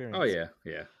 enjoyable experience. Oh yeah.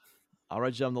 All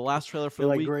right, Jim. The last trailer for Be the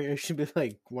like, week. great. It should be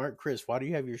like, Mark, Chris, why do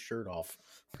you have your shirt off?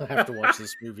 I have to watch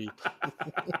this movie.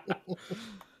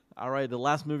 All right, the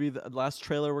last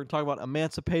trailer we're talking about,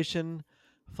 Emancipation.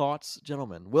 Thoughts,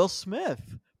 gentlemen? Will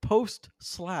Smith post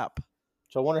slap,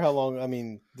 So I wonder how long. I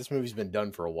mean, this movie's been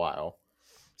done for a while.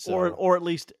 So, or at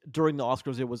least during the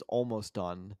Oscars, it was almost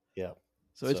done. yeah.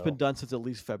 So it's been So- done since at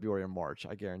least February or March.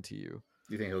 I guarantee you.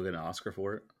 Do you think he'll get an Oscar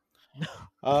for it?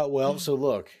 Well, so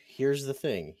look, here's the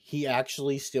thing. He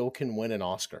actually still can win an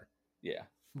Oscar. Yeah.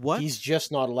 What? He's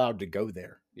just not allowed to go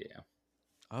there. Yeah.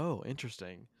 Oh,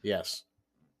 interesting. Yes.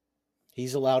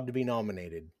 He's allowed to be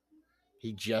nominated.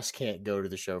 He just can't go to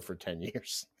the show for 10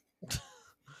 years.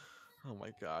 Oh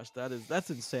my gosh, that's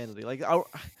insanity. Like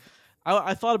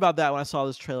I thought about that when I saw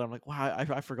this trailer. I'm like, wow,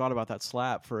 I forgot about that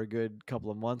slap for a good couple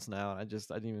of months now. I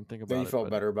didn't even think Then you about it. felt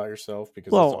But better about yourself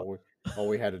because that's well, all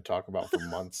we had to talk about for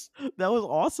months. that was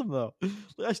awesome though.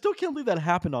 I still can't believe that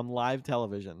happened on live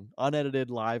television, unedited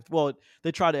live. Well,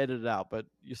 they tried to edit it out, but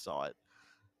you saw it.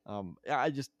 I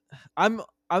just I'm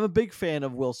a big fan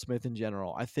of Will Smith in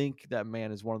general. I think that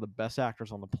man is one of the best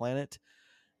actors on the planet.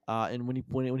 And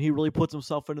when he really puts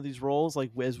himself into these roles,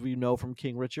 like as we know from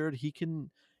King Richard, he can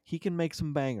make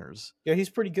some bangers. Yeah, he's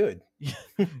pretty good.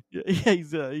 Yeah,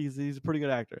 he's a pretty good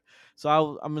actor.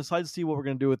 So I'm excited to see what we're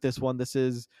gonna do with this one. This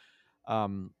is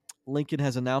Lincoln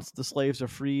has announced the slaves are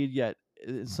freed, yet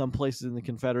in some places in the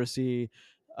Confederacy,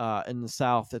 in the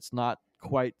South, it's not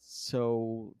quite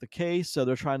so the case. So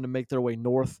they're trying to make their way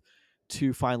north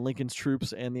to find Lincoln's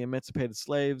troops and the emancipated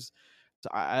slaves. So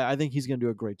I think he's going to do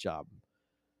a great job.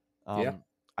 Yeah.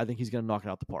 I think he's going to knock it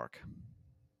out the park.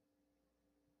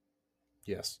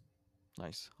 Yes.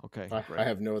 Nice. Okay. I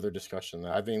have no other discussion.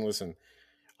 I think, listen,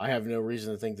 I have no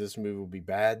reason to think this movie will be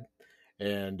bad.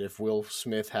 And if Will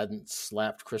Smith hadn't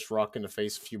slapped Chris Rock in the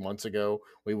face a few months ago,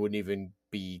 we wouldn't even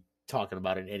be talking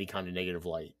about it in any kind of negative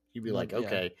light. You'd be like,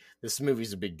 okay, this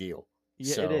movie's a big deal.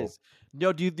 Yeah, so, it is.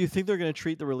 No, do you think they're going to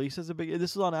treat the release as a big?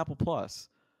 This is on Apple Plus,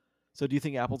 so do you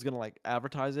think Apple's going to like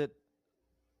advertise it?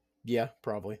 Yeah,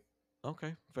 probably.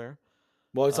 Okay, fair.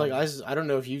 Well, it's like I don't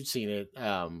know if you've seen it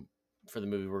for the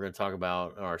movie we're going to talk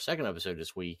about in our second episode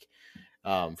this week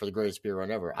for the greatest speed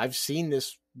run ever. I've seen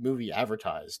this movie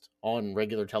advertised on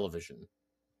regular television,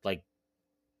 like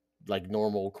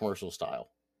normal commercial style.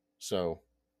 So,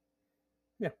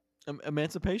 yeah.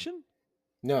 Emancipation?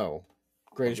 No,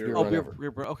 greatest speed run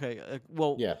ever. Okay.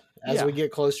 Well, yeah. As we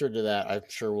get closer to that, I'm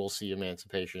sure we'll see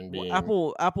Emancipation being.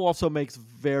 Well, Apple also makes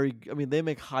they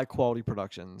make high quality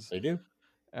productions. They do.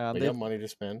 They got money to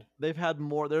spend. They've had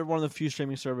more. They're one of the few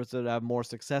streaming services that have more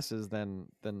successes than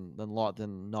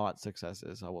not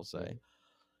successes. I will say.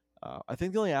 I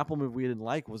think the only Apple movie we didn't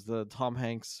like was the Tom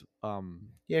Hanks. Yeah,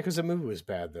 because the movie was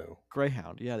bad though.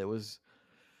 Greyhound. Yeah, it was.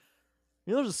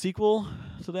 You know, there's a sequel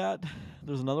to that.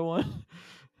 There's another one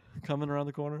coming around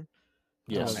the corner.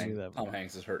 Yes, Tom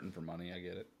Hanks is hurting for money. I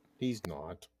get it. He's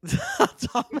not.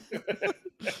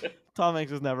 Tom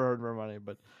Hanks has never heard for money,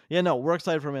 but yeah, no, we're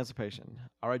excited for Emancipation.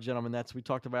 All right, gentlemen, we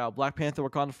talked about Black Panther: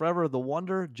 Wakanda Forever, The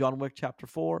Wonder, John Wick Chapter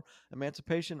 4,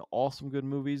 Emancipation, all some good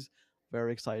movies.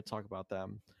 Very excited to talk about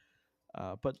them.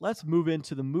 But let's move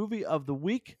into the movie of the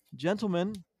week,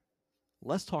 gentlemen.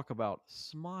 Let's talk about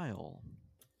Smile.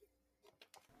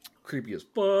 Creepy as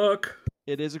fuck.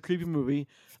 It is a creepy movie.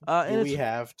 And we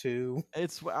have to.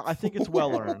 I think it's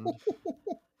well earned.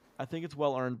 I think it's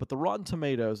well earned, but the Rotten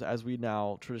Tomatoes, as we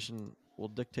now tradition will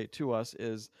dictate to us,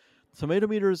 is tomato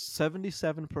meter is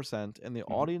 77%, and the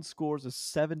audience scores is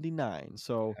 79.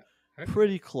 So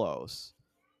pretty close.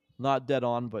 Not dead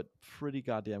on, but pretty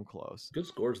goddamn close. Good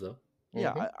scores though.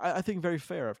 Yeah, I think very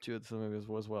fair of two of the movies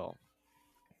as well.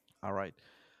 All right.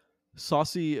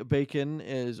 Saucy Bacon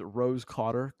is Rose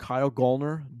Cotter, Kyle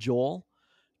Gallner, Joel,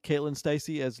 Caitlin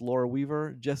Stacey as Laura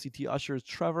Weaver, Jesse T. Usher as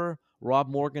Trevor, Rob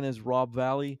Morgan as Rob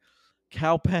Valley,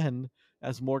 Cal Penn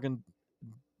as Morgan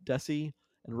Desi,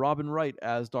 and Robin Wright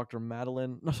as Dr.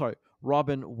 Robin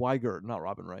Weigert, not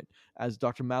Robin Wright, as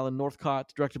Dr. Madeline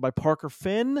Northcott, directed by Parker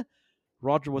Finn.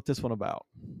 Roger, what's this one about?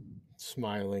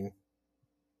 Smiling.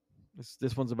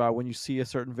 This one's about when you see a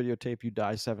certain videotape, you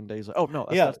die 7 days. Oh no!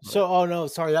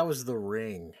 Sorry, that was The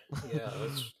Ring. Yeah,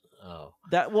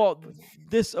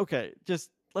 Just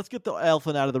let's get the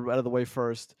elephant out of the way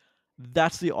first.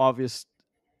 That's the obvious.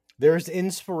 There's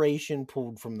inspiration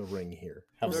pulled from The Ring here.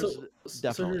 Definitely.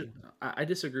 So I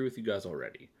disagree with you guys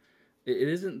already. It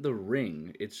isn't The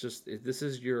Ring. It's just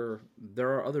there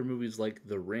are other movies like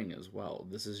The Ring as well.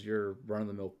 This is your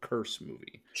run-of-the-mill curse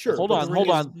movie. Sure. Hold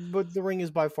on. But The Ring is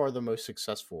by far the most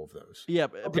successful of those. Yeah,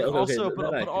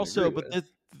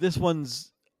 this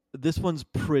one's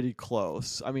pretty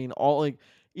close. I mean,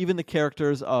 even the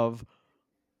characters of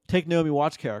take Naomi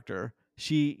Watts' character.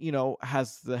 She,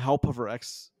 has the help of her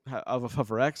ex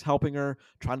helping her,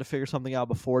 trying to figure something out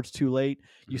before it's too late.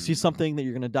 You see something that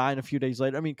you're going to die in a few days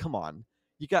later. I mean, come on.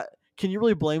 Can you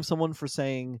really blame someone for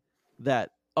saying that,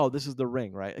 oh, this is The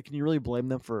Ring, right? Can you really blame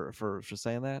them for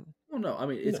saying that? Well, no. I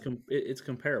mean, it's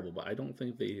comparable, but I don't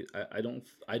think we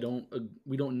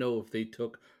don't know if they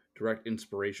took direct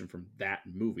inspiration from that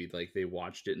movie. Like they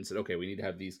watched it and said, okay, we need to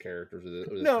have these characters or this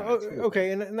No, kind of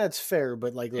okay, and that's fair,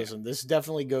 but like, Yeah. listen, this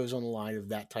definitely goes on the line of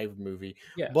that type of movie.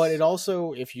 Yes. But it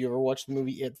also, if you ever watch the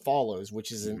movie It Follows,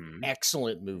 which is an Mhm.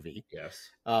 excellent movie, Yes.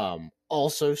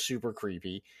 also super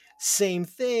creepy. Same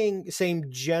thing, same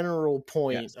general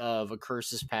point Yes. of a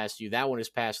curse is passed you. That one is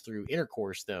passed through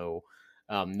intercourse, though,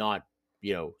 not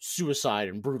suicide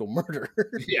and brutal murder.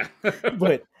 Yeah.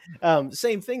 But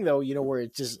same thing though, where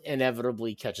it just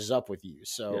inevitably catches up with you.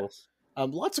 So Yes.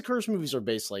 lots of curse movies are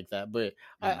based like that. But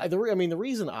the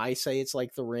reason I say it's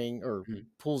like The Ring or Mhm.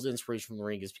 pulls inspiration from The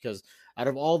Ring is because out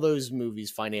of all those movies,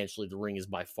 financially, The Ring is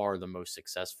by far the most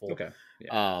successful. Okay.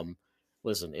 Yeah.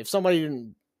 Listen, if somebody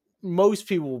didn't, most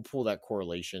people will pull that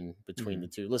correlation between Mhm. the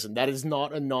two. Listen, that is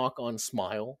not a knock on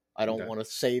Smile. I don't Okay. want to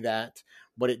say that,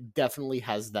 but it definitely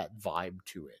has that vibe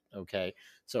to it. Okay.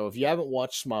 So if you haven't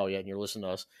watched Smile yet and you're listening to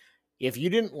us, if you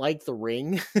didn't like The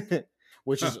Ring,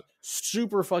 which is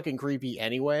super fucking creepy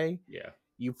anyway, Yeah.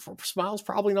 Smile's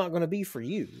probably not going to be for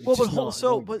you. It's Well, but just not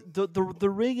so, going to but the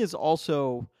Ring is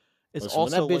also Listen,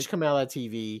 when that bitch like, come out of that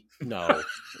TV, no,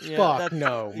 yeah, fuck that's,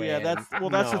 no, yeah, man. that's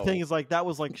that's the No. thing is like that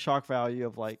was like shock value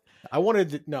of like, I wanted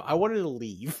to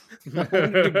leave. I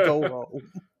wanted to go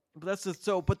home. but that's just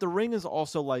so. But the Ring is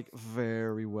also like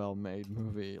very well made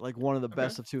movie, like one of the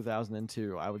best of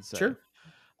 2002, I would say. Sure.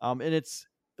 And it's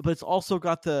also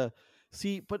got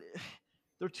but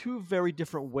they're two very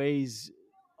different ways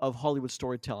of Hollywood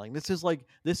storytelling. This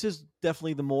is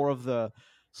definitely the more of the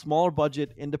smaller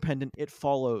budget, independent, It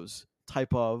Follows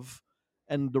type of,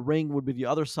 and The Ring would be the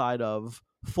other side of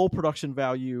full production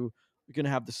value. You're gonna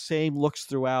have the same looks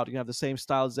throughout. You're gonna have the same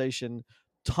stylization,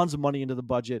 tons of money into the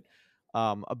budget,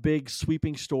 a big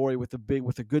sweeping story with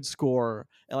a good score,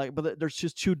 and but there's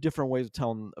just two different ways of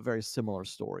telling a very similar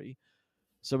story.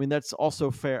 So I mean that's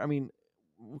also fair. I mean,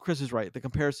 Chris is right. The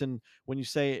comparison when you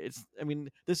say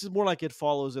this is more like It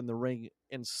Follows in The Ring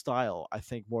in style, I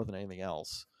think, more than anything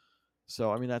else. So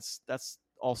I mean that's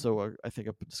also I think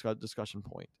a discussion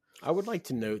point. I would like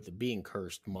to note that being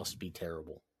cursed must be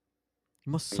terrible. It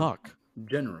must suck,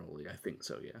 Generally, I think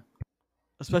so. Yeah.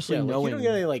 especially Yeah, like knowing you don't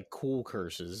get any like cool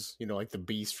curses, like the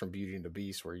Beast from Beauty and the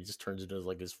Beast, where he just turns into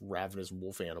like this ravenous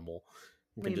wolf animal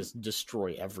and can just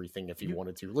destroy everything if he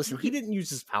wanted to. Listen, he didn't use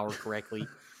his power correctly.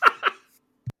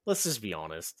 Let's just be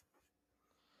honest.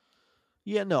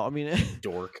 Yeah, no, I mean,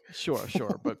 Dork. sure,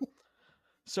 but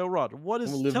so Rod, what I'm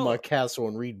is gonna live in my castle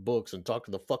and read books and talk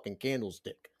to the fucking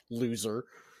candlestick, loser.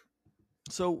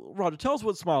 So Rod, tell us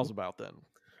what Smile's about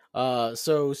then.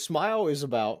 So Smile is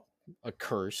about a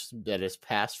curse that is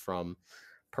passed from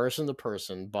person to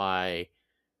person by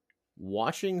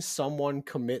watching someone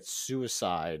commit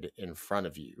suicide in front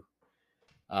of you.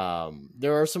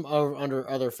 There are some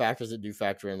other factors that do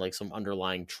factor in, like some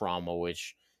underlying trauma,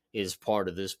 which is part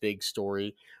of this big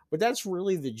story. But that's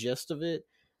really the gist of it.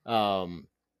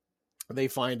 They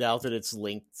find out that it's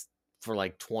linked for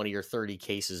like 20 or 30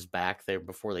 cases back there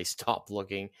before they stopped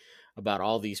looking, about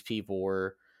all these people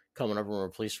were coming up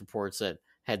with police reports that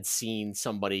had seen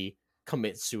somebody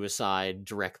commit suicide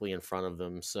directly in front of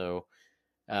them. So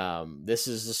this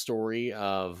is the story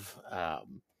of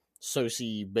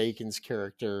Sosie Bacon's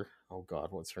character. Oh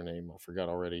God, what's her name? I forgot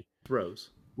already.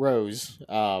 Rose,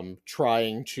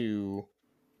 trying to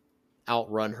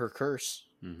outrun her curse,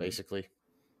 Mhm. basically.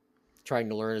 Trying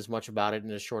to learn as much about it in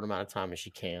as short amount of time as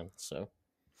she can. So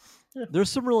yeah.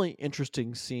 There's some really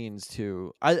interesting scenes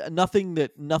too. Nothing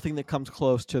that comes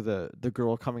close to the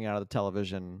girl coming out of the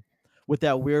television with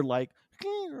that weird like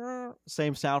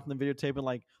same sound from the videotape and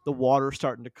like the water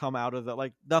starting to come out of the,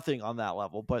 like nothing on that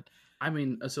level, but I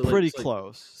mean, so pretty like,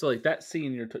 close. So like that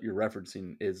scene you're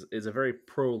referencing is a very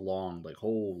prolonged, like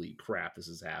holy crap, this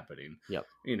is happening. Yep.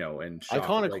 And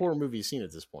iconic horror movie scene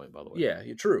at this point, by the way. Yeah,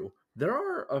 true. There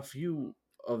are a few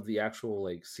of the actual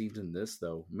like scenes in this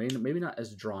though, maybe not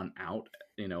as drawn out,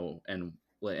 and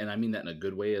I mean that in a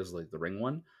good way as like the Ring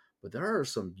one, but there are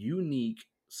some unique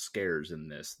scares in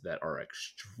this that are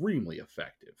extremely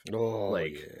effective. Oh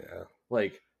yeah.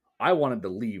 Like I wanted to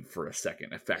leave for a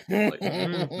second, effective.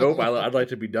 Like, nope, I'd like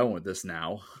to be done with this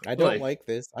now. I don't like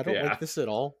this. I don't like this at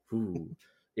all. Ooh.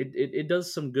 It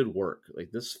does some good work.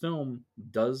 Like this film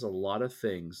does a lot of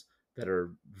things that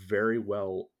are very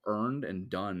well earned and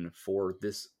done for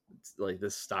this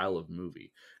style of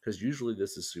movie. Because usually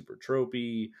this is super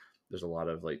tropey. There's a lot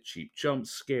of like cheap jump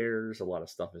scares. A lot of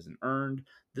stuff isn't earned.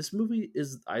 This movie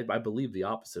is, I believe, the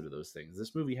opposite of those things.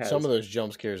 This movie has some of those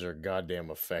jump scares are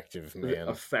goddamn effective, man.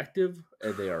 Effective,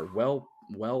 and they are well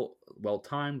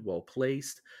timed, well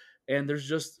placed, and there's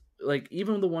just like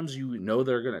even the ones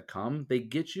they're gonna come, they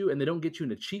get you, and they don't get you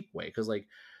in a cheap way because like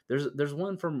There's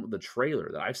one from the trailer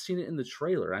that I've seen it in the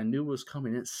trailer. I knew was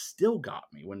coming. It still got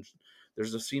me when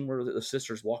there's a scene where the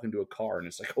sisters walk into a car and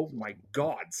it's like, oh my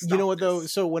god, You know what stop though?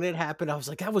 this. So when it happened, I was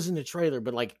like, that was in the trailer,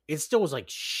 but like it still was like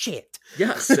shit.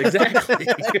 Yes, exactly.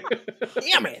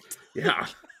 Damn it. Yeah,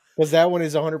 Because that one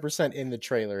is 100% in the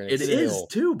trailer, and it it's is still,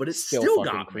 too, but it still fucking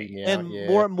got creeped me. me out. And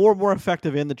Yeah. more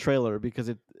effective in the trailer because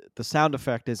the sound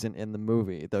effect isn't in the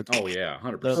movie. Oh yeah,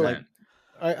 They're like- 100%.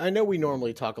 I know we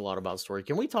normally talk a lot about story.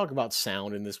 Can we talk about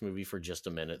sound in this movie for just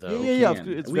a minute though? Yeah.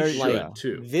 Can. It's We very should, yeah.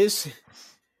 too.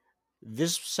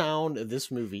 This sound of this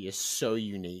movie is so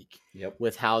unique Yep.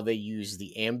 with how they use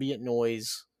the ambient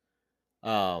noise,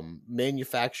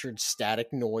 manufactured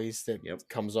static noise that Yep.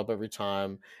 comes up every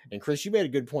time. And Chris, you made a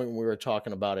good point when we were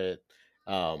talking about it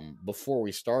before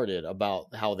we started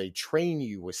about how they train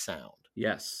you with sound.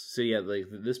 Yes. So yeah, like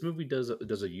this movie does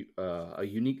a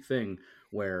unique thing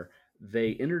where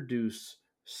they introduce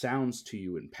sounds to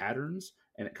you in patterns,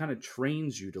 and it kind of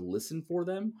trains you to listen for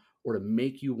them or to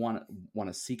make you want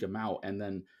to seek them out, and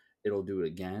then it'll do it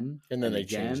again, And then they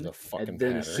again, change the fucking and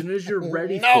then pattern. as soon as you're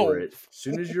ready No! for it, as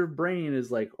soon as your brain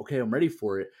is like, okay, I'm ready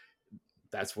for it,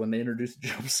 that's when they introduce a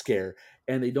jump scare.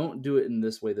 And they don't do it in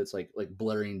this way that's like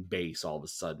blaring bass all of a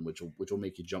sudden, which will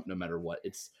make you jump no matter what.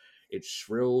 It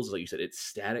shrills, like you said, it's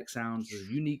static sounds. There's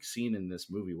a unique scene in this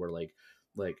movie where like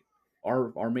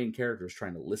our main character is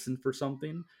trying to listen for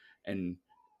something, and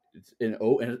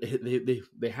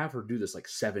they have her do this like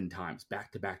 7 times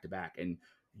back to back to back, and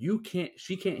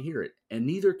she can't hear it, and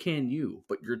neither can you,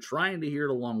 but you're trying to hear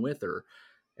it along with her.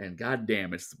 And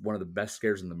goddamn, it's one of the best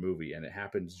scares in the movie, and it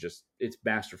happens it's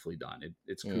masterfully done.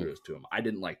 It's kudos to him. I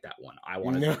didn't like that one. I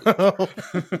wanted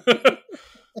to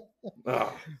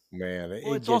Ugh. Man,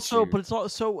 Well, it's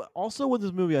also what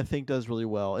this movie I think does really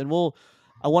well, and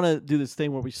I want to do this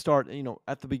thing where we start,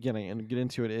 at the beginning and get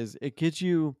into it. Is it gives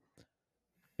you?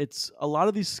 It's a lot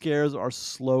of these scares are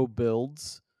slow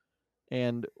builds,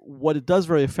 and what it does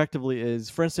very effectively is,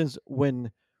 for instance,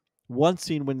 when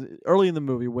early in the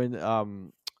movie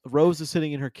when Rose is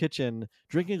sitting in her kitchen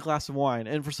drinking a glass of wine,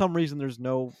 and for some reason there's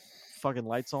no fucking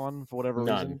lights on for whatever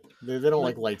none. reason. They don't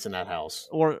like lights in that house.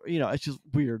 Or it's just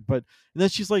weird. But and then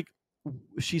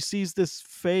she sees this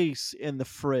face in the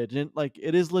fridge, and like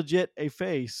it is legit a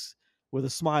face with a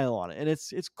smile on it, and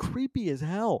it's creepy as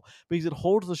hell because it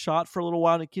holds the shot for a little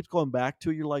while and it keeps going back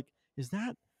to it. You're like,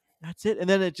 that's it? And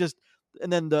then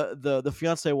the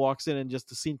fiance walks in and just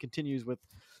the scene continues with,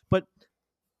 but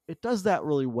it does that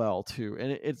really well too,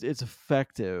 and it's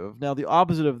effective. Now the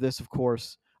opposite of this, of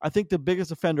course, I think the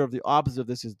biggest offender of the opposite of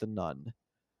this is The Nun.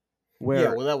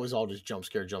 Yeah, well, that was all just jump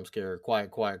scare, quiet,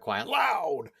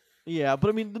 loud. Yeah, but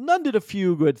I mean, The Nun did a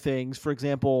few good things. For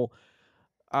example,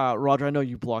 Roger, I know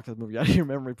you blocked that movie out of your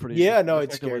memory pretty. Yeah, no, it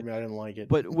effectively. scared me. I didn't like it.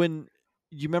 But when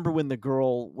you remember when the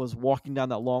girl was walking down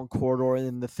that long corridor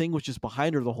and the thing was just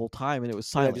behind her the whole time and it was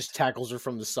silent. Just tackles her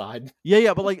from the side.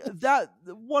 Yeah, but like that,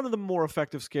 one of the more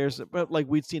effective scares, but like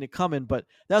we'd seen it coming, but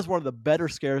that's one of the better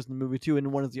scares in the movie too,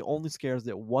 and one of the only scares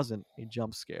that wasn't a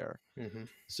jump scare. Mm-hmm.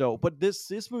 So, but this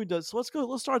movie does. So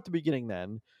let's start at the beginning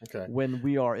then. Okay. When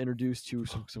we are introduced to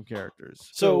some characters.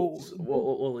 So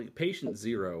like Patient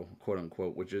Zero, quote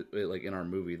unquote, which is like in our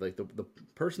movie, like the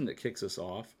person that kicks us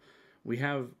off, we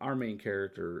have our main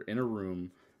character in a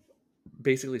room,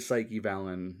 basically psych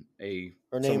evaling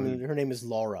her name is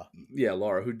Laura. Yeah,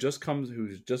 Laura, who just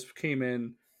came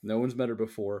in. No one's met her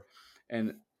before,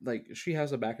 and like she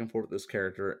has a back and forth with this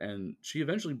character, and she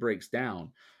eventually breaks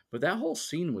down. But that whole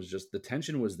scene was just, the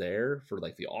tension was there for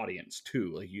like the audience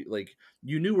too. Like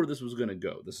you knew where this was gonna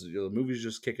go. The movie's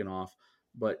just kicking off.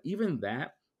 But even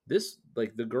that,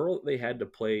 like the girl they had to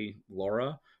play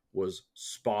Laura was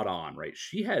spot on, right?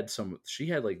 She had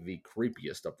like the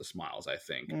creepiest of the smiles, I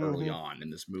think, early on in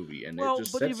this movie, and it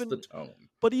just sets the tone.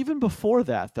 But even before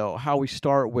that, though, how we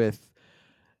start with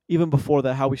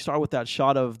that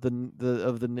shot of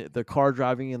the car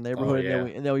driving in the neighborhood,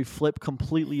 and then we flip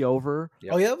completely over.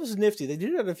 Yep. Oh yeah, that was nifty. They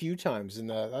did that a few times,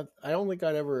 and I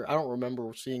don't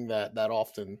remember seeing that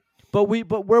often. But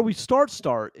where we start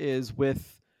is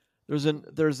with.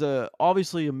 There's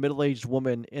obviously a middle-aged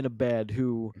woman in a bed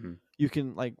who you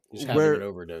can like having an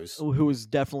overdose, who is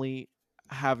definitely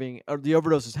having, or the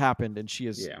overdose has happened and she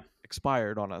is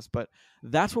expired on us. But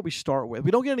that's what we start with.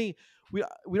 We don't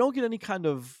get any kind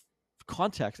of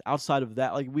context outside of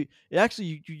that. Like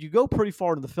you go pretty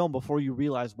far in the film before you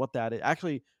realize what that is.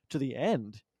 Actually, to the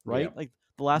end, right? Yeah. Like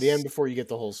the end before you get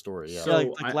the whole story. Yeah,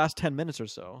 so like last 10 minutes or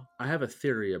so. I have a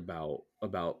theory about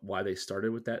why they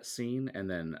started with that scene, and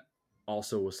then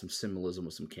also with some symbolism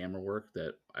with some camera work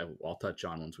that I'll touch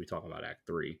on once we talk about Act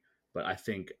 3. But I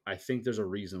think there's a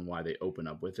reason why they open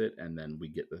up with it, and then we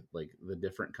get the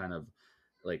different kind of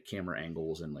like camera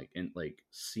angles and like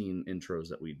scene intros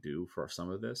that we do for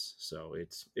some of this. So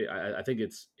I think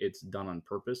it's done on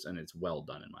purpose, and it's well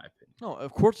done in my opinion. No,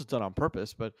 of course it's done on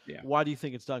purpose, but Yeah. why do you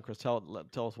think it's done, Chris? Tell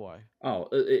us why. Oh,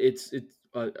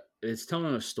 it's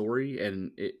telling a story,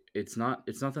 and it's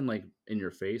nothing like in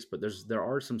your face, but there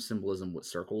are some symbolism with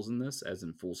circles in this, as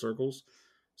in full circles.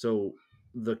 So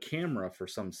the camera for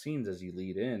some scenes as you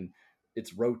lead in,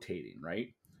 it's rotating,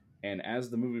 right? And as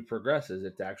the movie progresses,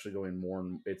 it's actually going more,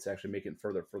 and it's actually making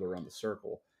further around the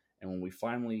circle. And when we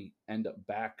finally end up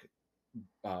back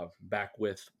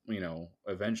with,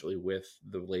 eventually with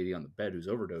the lady on the bed who's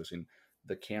overdosing,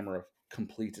 the camera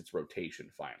completes its rotation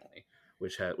finally,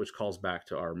 which calls back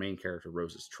to our main character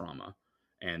Rose's trauma.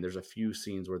 And there's a few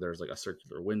scenes where there's like a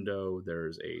circular window,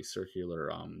 there's a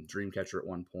circular dream catcher at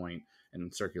one point,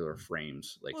 and circular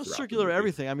frames circular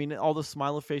everything. I mean, all the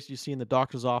smiley face you see in the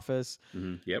doctor's office.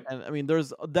 Mm-hmm. Yep. And I mean,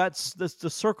 the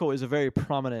circle is a very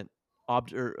prominent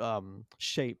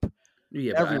shape.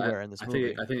 Yeah, everywhere in this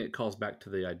movie. I think it calls back to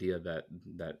the idea that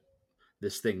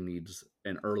this thing needs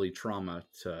an early trauma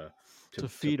to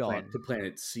plant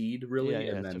its seed, really,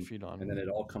 and then to feed on. And then it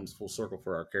all comes full circle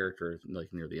for our character,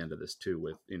 like near the end of this too,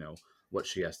 with what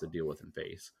she has to deal with and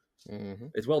face. Mm-hmm.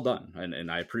 It's well done,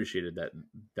 and I appreciated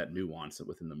that nuance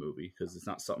within the movie, because it's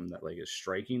not something that like is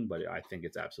striking, but I think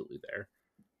it's absolutely there.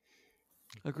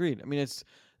 Agreed. I mean,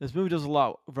 this movie does a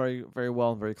lot very, very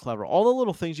well and very clever. All the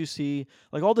little things you see,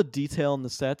 like all the detail in the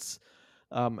sets,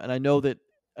 and I know that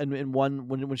in one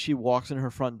when she walks in her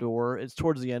front door, it's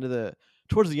towards the end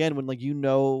when like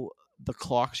the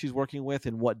clock she's working with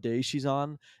and what day she's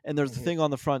on, and there's the thing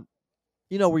on the front,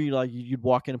 where you like you'd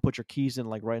walk in and put your keys in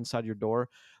like right inside your door.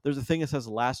 There's a thing that says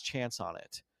 "Last Chance" on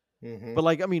it, but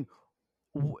like I mean.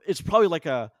 It's probably like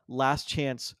a last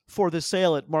chance for this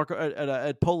sale at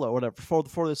Polo or whatever, for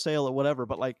the sale or whatever.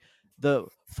 But like the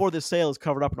for this sale is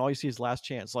covered up and all you see is last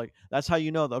chance. Like that's how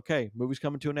you know that, okay, movie's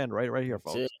coming to an end right here,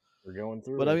 folks. We're going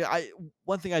through. But I mean,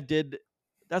 one thing I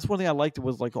liked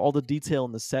was like all the detail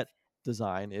in the set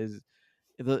design is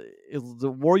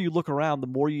the more you look around, the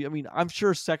more you. I mean, I'm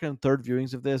sure second and third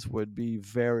viewings of this would be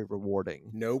very rewarding.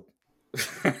 Nope.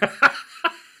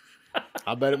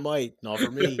 I bet it might. Not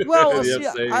for me. Well,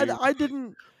 I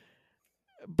didn't.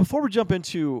 Before we jump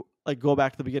into like go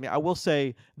back to the beginning, I will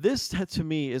say this to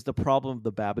me is the problem of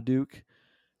the Babadook.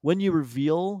 When you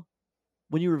reveal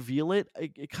it,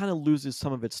 it kind of loses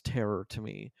some of its terror to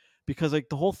me, because like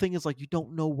the whole thing is like you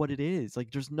don't know what it is. Like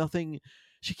there's nothing.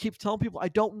 She keeps telling people, I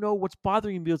don't know what's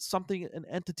bothering me. It's something, an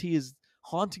entity is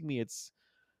haunting me.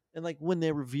 And like when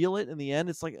they reveal it in the end,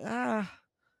 it's like I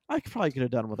probably could have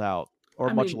done without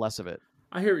or much less of it.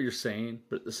 I hear what you're saying,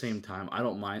 but at the same time, I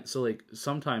don't mind. So like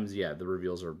sometimes, yeah, the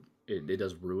reveals it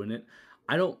does ruin it.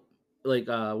 I don't like.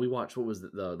 We watched, what was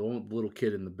the one with the little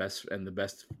kid and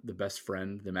the best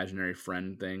friend, the imaginary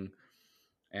friend thing,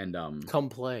 and come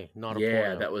play, not a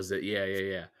yeah, that was it.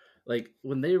 Yeah. Like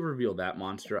when they reveal that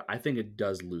monster, I think it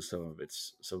does lose some of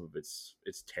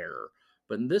its terror.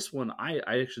 But in this one, I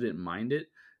actually didn't mind it.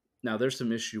 Now there's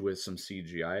some issue with some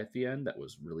CGI at the end that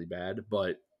was really bad,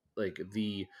 but like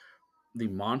the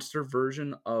monster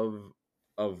version of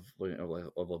a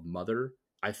mother,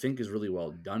 I think, is really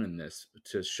well done in this,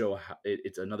 to show how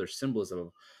it's another symbolism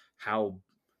of how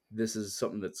this is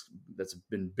something that's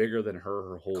been bigger than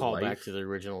her whole life. Call back to the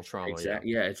original trauma.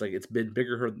 Exactly. Yeah, it's like it's been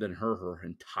bigger than her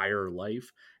entire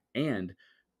life, and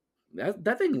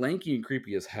that thing lanky and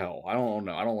creepy as hell. I don't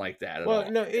know. I don't like that at all.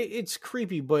 No, it's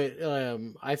creepy, but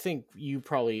I think you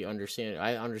probably understand.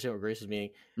 I understand what Grace is meaning.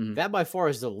 Mm-hmm. That by far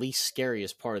is the least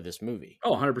scariest part of this movie.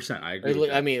 Oh, 100%. I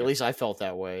agree. I mean, at least I felt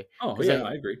that way. Oh, yeah,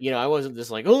 I agree. I wasn't just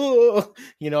like, oh,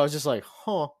 I was just like,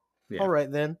 huh, yeah. All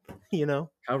right then,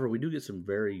 However, we do get some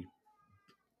very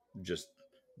just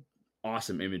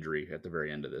awesome imagery at the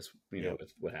very end of this,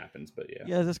 with what happens. But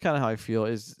yeah, that's kind of how I feel.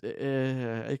 Is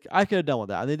I could have done with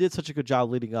that, and they did such a good job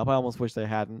leading up. I almost wish they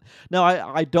hadn't. Now,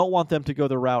 I don't want them to go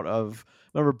the route of,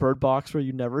 remember Bird Box, where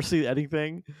you never see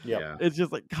anything. Yeah, it's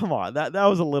just like, come on, that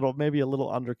was maybe a little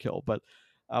underkill. But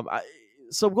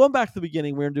so going back to the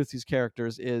beginning, we're introduced these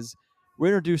characters. We're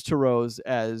introduced to Rose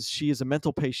as she is a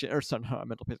mental patient, or not a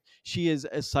mental patient. She is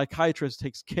a psychiatrist,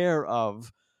 takes care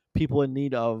of people in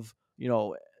need of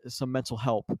some mental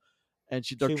help, and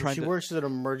she works at an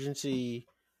emergency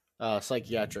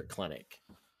psychiatric clinic,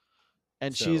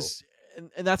 and she's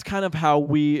and that's kind of how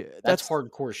that's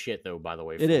hardcore shit, though, by the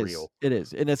way. It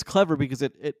is, and it's clever because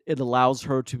it allows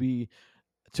her to be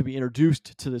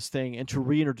introduced to this thing and to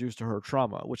reintroduce to her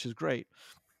trauma, which is great,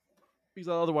 because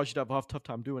otherwise she'd have a tough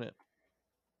time doing it.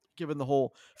 given the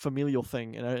whole familial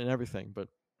thing and everything. But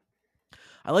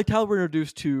I liked how we're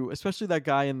introduced to, especially that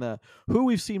guy in the who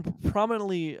we've seen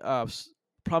prominently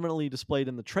displayed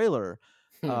in the trailer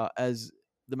as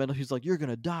the mental. He's like, "You're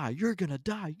gonna die. You're gonna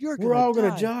die. You're We're gonna all die."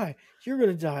 gonna die. You're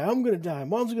gonna die. I'm gonna die.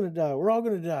 Mom's gonna die. We're all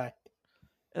gonna die.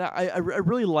 And I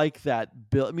really like that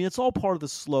build. I mean, it's all part of the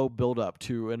slow build up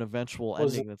to an eventual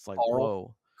Was it ending. That's like, Carl?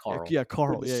 whoa, Carl. yeah,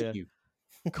 Carl, Good to see you.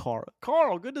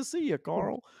 Carl, good to see you,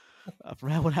 Carl. From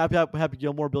Happy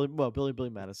Gilmore, Billy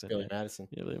Madison, Billy Madison.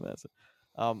 yeah, Billy Madison.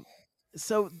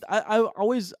 So I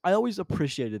always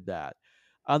appreciated that,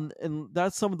 and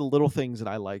that's some of the little things that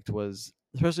I liked was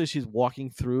especially as she's walking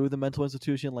through the mental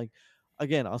institution. Like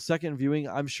again, on second viewing,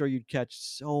 I'm sure you'd catch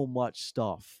so much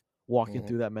stuff walking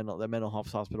through that mental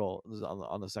health hospital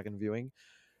on the second viewing.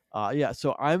 Yeah,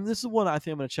 so this is one I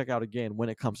think I'm going to check out again when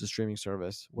it comes to streaming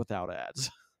service without ads.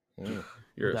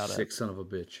 You're Without a sick son of a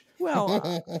bitch.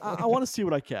 Well, I want to see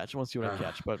what I catch.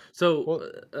 But so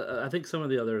I think some of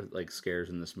the other like scares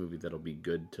in this movie that'll be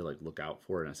good to like look out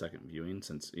for in a second viewing,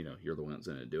 since you're the one that's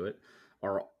going to do it,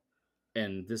 are,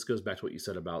 and this goes back to what you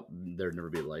said about there never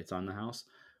be lights on the house.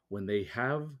 When they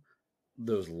have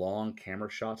those long camera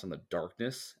shots on the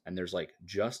darkness, and there's like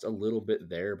just a little bit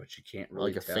there, but you can't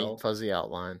really like a tell. faint fuzzy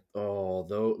outline. Oh,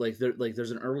 though,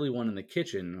 there's an early one in the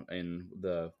kitchen in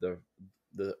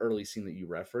the early scene that you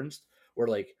referenced, where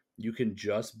like you can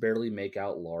just barely make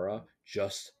out Laura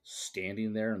just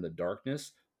standing there in the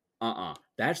darkness.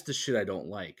 That's the shit I don't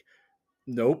like.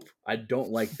 Nope, I don't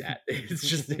like that.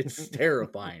 It's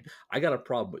terrifying. I got a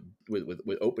problem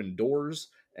with open doors,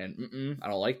 and I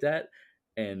don't like that.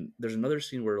 And there's another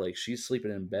scene where like she's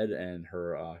sleeping in bed and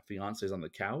her fiance is on the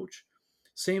couch.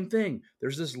 Same thing.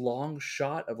 There's this long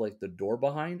shot of like the door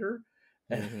behind her,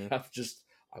 and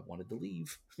I wanted to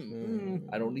leave.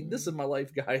 I don't need this in my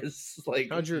life, guys. Like,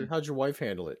 how'd your wife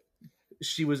handle it?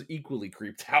 She was equally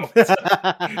creeped out.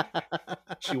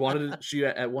 She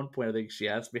at one point, I think she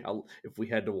asked me if we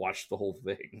had to watch the whole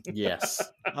thing. Yes.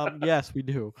 Yes, we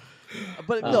do.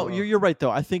 But no, you're right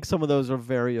though. I think some of those are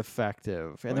very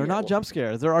effective, and they're not jump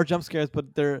scares. There are jump scares,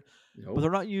 but they're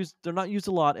not used. They're not used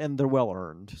a lot, and they're well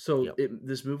earned. So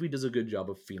this movie does a good job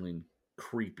of feeling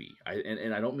creepy.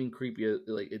 And I don't mean creepy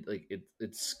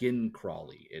it's skin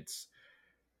crawly. It's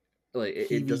like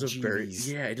it does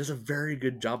a very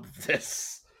good job of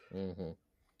this.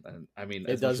 And I mean,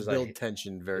 it does build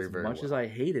tension very very well. As much as I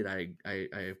hate it,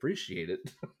 I appreciate it.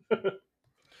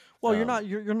 Well,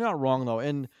 you're not wrong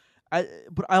though,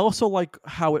 but I also like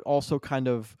how it also kind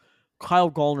of Kyle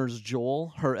Gallner's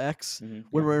Joel, her ex,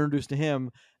 when we're introduced to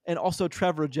him. And also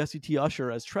Trevor, Jesse T. Usher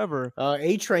as Trevor.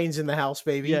 A-Train's in the house,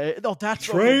 baby. Yeah, no, that's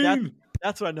Train.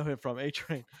 That's what I know him from.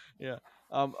 A-Train. Yeah.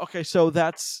 Okay, so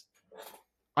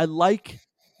I like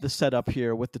the setup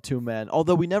here with the two men.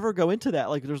 Although we never go into that.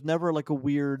 Like, there's never like a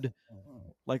weird,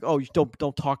 like, oh, you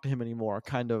don't talk to him anymore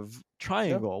kind of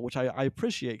triangle, which I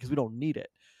appreciate because we don't need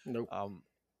it. Nope.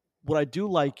 What I do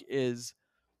like is,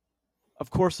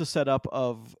 of course, the setup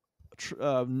of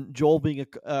Joel being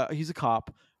he's a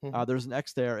cop. There's an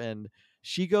ex there, and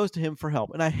she goes to him for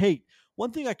help. And I hate one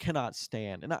thing I cannot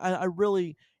stand, and I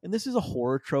really, and this is a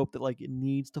horror trope that like it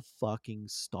needs to fucking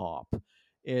stop,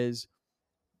 is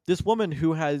this woman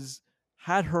who has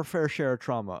had her fair share of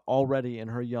trauma already in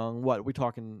her young, what we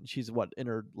talking? She's in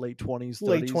her late 20s, 30s?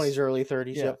 Late 20s, early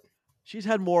 30s. Yeah. Yep. She's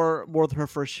had more than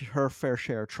her fair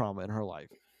share of trauma in her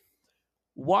life.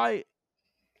 Why,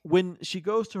 when she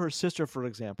goes to her sister, for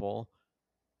example,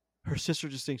 her sister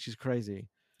just thinks she's crazy.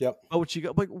 Yep. Oh, would she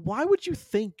go? Like, why wouldn't you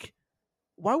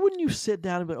sit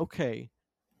down and be okay?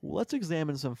 Well, let's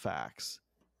examine some facts.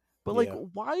 But like,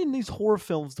 why in these horror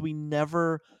films do we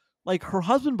never like? Her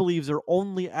husband believes her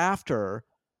only after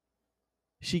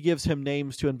she gives him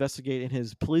names to investigate in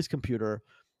his police computer,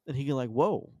 and he can like,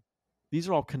 whoa, these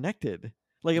are all connected.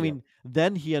 Like, I mean,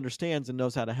 then he understands and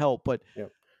knows how to help. But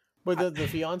But the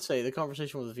fiance, the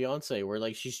conversation with the fiance, where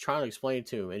like she's trying to explain it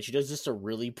to him, and she does just a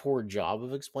really poor job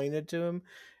of explaining it to him,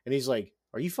 and he's like,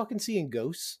 "Are you fucking seeing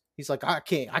ghosts?" He's like, "I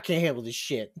can't handle this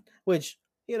shit," which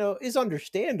is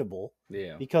understandable,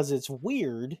 because it's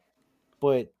weird,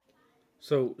 but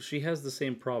so she has the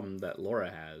same problem that Laura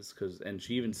has, and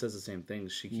she even says the same thing.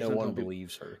 No one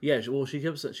believes her. Yeah, well, she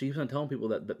keeps on telling people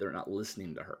that they're not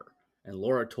listening to her, and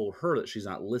Laura told her that she's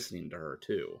not listening to her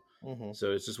too.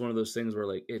 So it's just one of those things where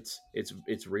like it's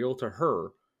real to her,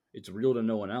 it's real to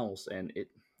no one else, and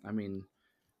it's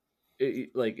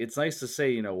nice to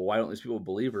say why don't these people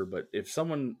believe her, but if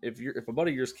a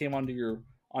buddy of yours came onto your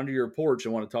onto your porch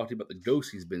and want to talk to you about the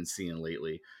ghosts he's been seeing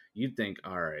lately, you'd think,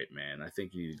 all right, man, I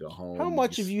think you need to go home. How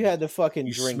much have you had to fucking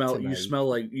drink tonight?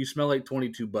 You smell like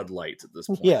 22 Bud Lights at this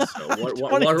point. Yeah. So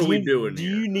what are we doing do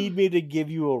here? you need me to give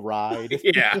you a ride?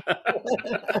 Yeah.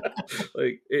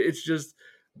 Like, it's just,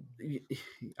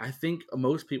 I think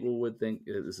most people would think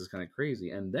this is kind of crazy.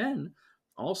 And then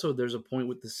also there's a point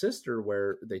with the sister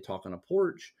where they talk on a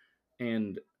porch,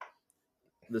 and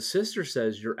the sister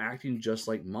says, you're acting just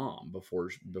like mom before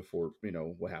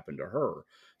what happened to her.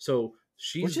 So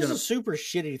Which is a super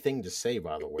shitty thing to say,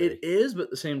 by the way. It is, but at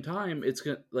the same time, it's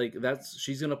gonna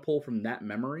she's gonna pull from that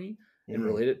memory and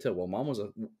relate it to, well, mom was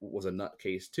a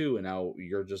nutcase too, and now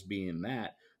you're just being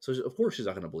that. So of course she's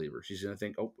not gonna believe her. She's gonna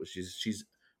think, oh, she's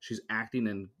acting,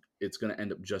 and it's gonna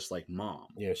end up just like mom.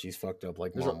 Yeah, she's fucked up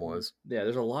like mom was. Yeah,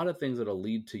 there's a lot of things that'll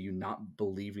lead to you not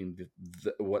believing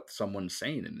what someone's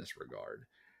saying in this regard.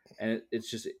 And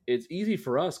it's easy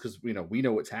for us because we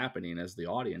know what's happening as the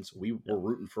audience. We're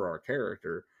rooting for our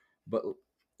character, but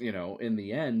in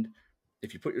the end,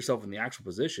 if you put yourself in the actual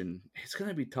position, it's going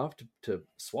to be tough to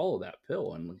swallow that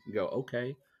pill and go,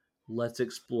 okay, let's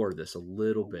explore this a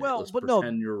little bit. Well, let's but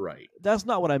pretend you're right. That's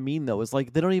not what I mean, though. It's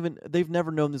like they've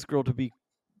never known this girl to be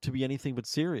anything but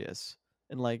serious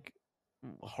and like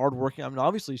hardworking. I mean,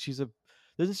 obviously isn't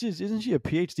she a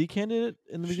PhD candidate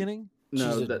in the beginning?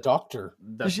 No, she's a doctor.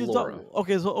 That's Laura.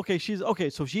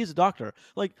 So she's a doctor.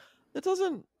 Like,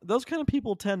 those kind of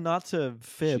people tend not to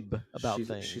fib about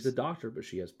things. She's a doctor, but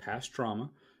she has past trauma.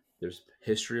 There's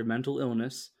history of mental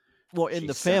illness. Well, in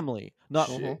the family, not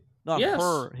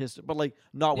her history, but like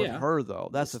not with her though.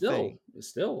 That's the thing.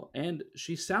 Still, and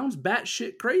she sounds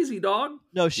batshit crazy, dog.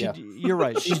 No, you're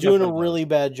right. She's doing a really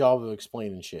bad job of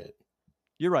explaining shit.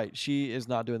 You're right. She is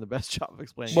not doing the best job of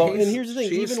explaining. Well, and here's the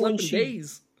thing: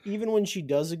 even when she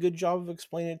does a good job of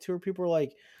explaining it to her, people are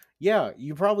like, yeah,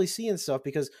 you're probably seeing stuff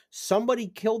because somebody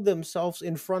killed themselves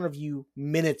in front of you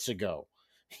minutes ago.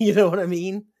 You know what I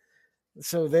mean?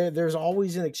 So there's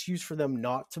always an excuse for them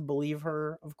not to believe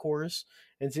her, of course.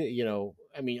 And to,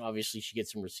 obviously she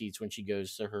gets some receipts when she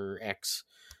goes to her ex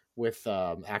with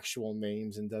actual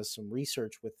names and does some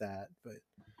research with that. But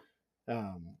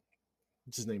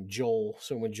what's his name? Joel.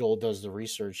 So when Joel does the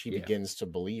research, he begins to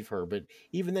believe her. But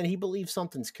even then, he believes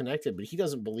something's connected, but he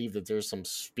doesn't believe that there's some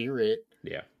spirit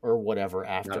or whatever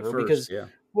after her. Because,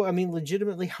 well, I mean,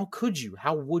 legitimately, how could you?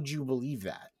 How would you believe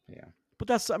that? Yeah. But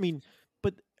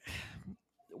but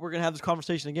we're going to have this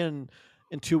conversation again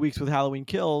in 2 weeks with Halloween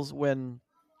Kills when,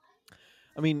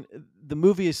 the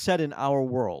movie is set in our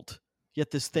world, yet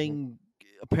this thing,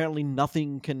 apparently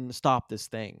nothing can stop this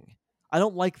thing. I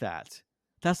don't like that.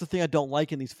 That's the thing I don't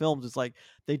like in these films. It's like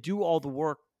they do all the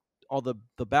work, all the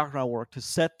background work to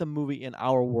set the movie in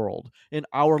our world, in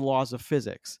our laws of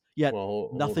physics, yet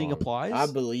nothing applies. I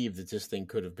believe that this thing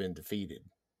could have been defeated.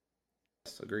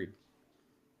 Yes, agreed.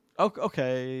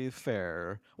 Okay,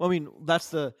 fair. Well, that's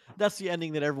the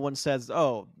ending that everyone says,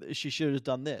 oh, she should have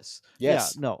done this.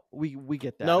 Yes. Yeah, no, we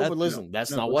get that. No, but listen, that's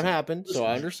not what happened, so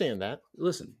I understand that.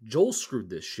 Listen, Joel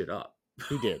screwed this shit up.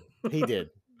 He did.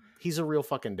 He's a real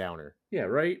fucking downer. Yeah,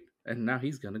 right? And now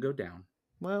he's going to go down.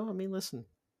 Well, listen.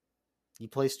 You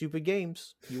play stupid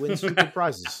games, you win stupid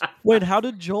prizes. Wait, how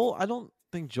did Joel... I don't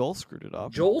think Joel screwed it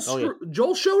up. Joel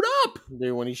showed up!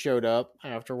 Dude, when he showed up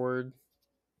afterward...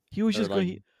 He was just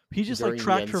going... He just like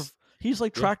tracked her... He's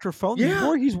like tracked her phone.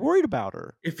 Yeah. He's worried about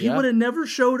her. If he would have never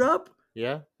showed up...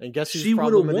 Yeah, and guess whose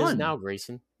problem it is now,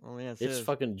 Grayson? Oh, yeah, it's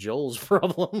fucking Joel's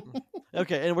problem.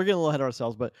 Okay, and we're getting a little ahead of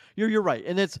ourselves, but you're right.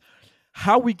 And it's...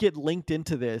 How we get linked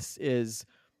into this is,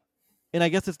 and I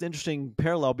guess it's an interesting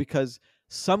parallel because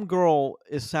some girl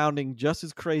is sounding just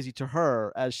as crazy to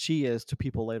her as she is to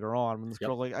people later on. When this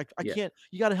girl's like, I can't,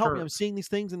 you got to help me. I'm seeing these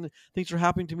things and things are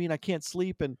happening to me and I can't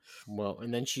sleep. And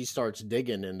and then she starts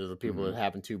digging into the people that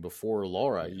happened to before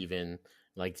Laura even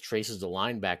like traces the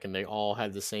line back and they all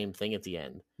had the same thing at the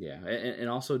end. Yeah. And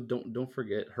also don't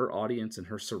forget her audience and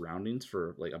her surroundings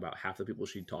for like about half the people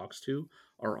she talks to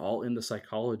are all in the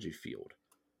psychology field.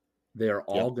 They are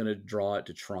all going to draw it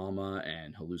to trauma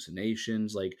and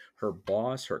hallucinations. Like her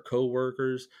boss, her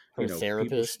coworkers, her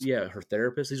therapist. Her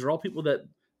therapist. These are all people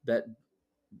that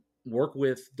work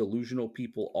with delusional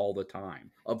people all the time.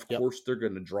 Of course, they're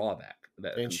going to draw that.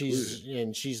 And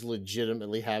she's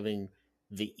legitimately having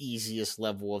the easiest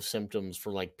level of symptoms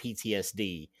for like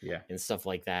PTSD, and stuff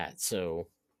like that. So,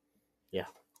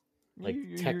 like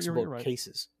textbook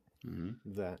cases.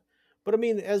 That. But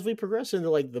as we progress into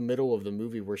like the middle of the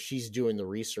movie where she's doing the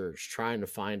research, trying to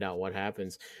find out what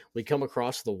happens, we come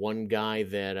across the one guy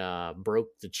that broke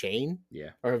the chain. Yeah.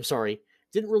 Or I'm sorry,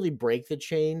 didn't really break the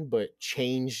chain, but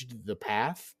changed the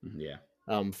path. Yeah.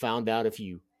 found out if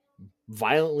you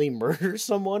violently murder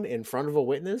someone in front of a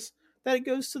witness, that it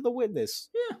goes to the witness.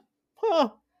 Yeah. Huh.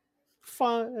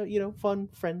 Fun, fun,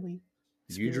 friendly.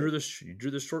 You spirit.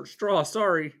 drew the short straw.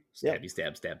 Sorry. Yep. Stabby,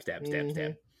 stab, stab, stab, stab, Mhm.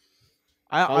 stab.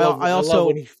 I I also love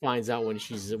when he finds out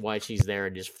why she's there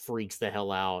and just freaks the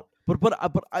hell out.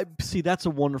 but I see that's a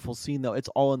wonderful scene though. It's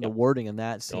all in the Yep. wording in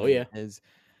that scene. Oh, yeah. Is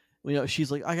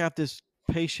she's like, I got this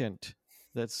patient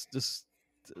that's just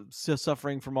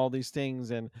suffering from all these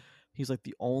things, and he's like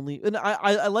the only. And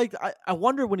I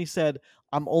wonder when he said,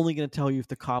 "I'm only going to tell you if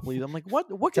the cop leaves." I'm like, what?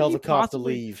 What can Tell he the cop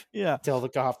possibly? to leave. Yeah, Tell the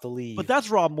cop to leave. but that's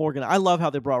Rob Morgan. I love how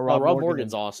they brought Rob Rob Morgan.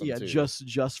 Morgan's in. awesome, Yeah, too.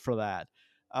 just for that.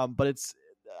 But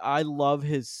I love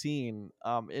his scene.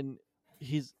 And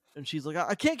she's like,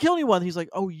 I can't kill anyone. He's like,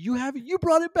 oh, you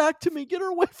brought it back to me. Get her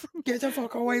away from me. Get the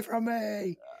fuck away from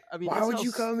me. I mean, Why would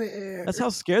you come here? That's how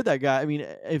scared that guy. I mean,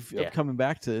 if coming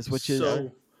back to this, which is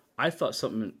so. I thought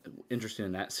something interesting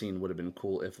in that scene would have been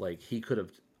cool if like he could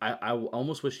have. I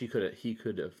almost wish he could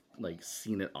have like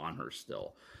seen it on her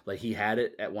still. Like he had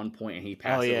it at one point and he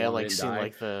passed. Oh yeah, it like seen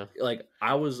like the like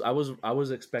I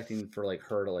was expecting for like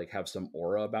her to like have some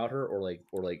aura about her or like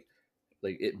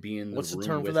it being what's the room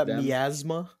term for with that, them.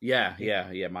 miasma? Yeah,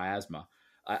 miasma.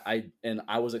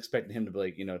 I was expecting him to be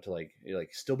like to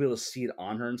like still be able to see it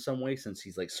on her in some way since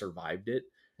he's like survived it.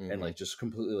 And like just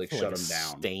completely like shut him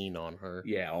down. Stain on her.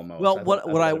 Yeah, almost. Well,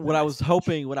 what I was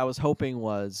hoping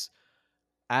was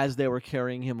as they were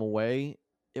carrying him away,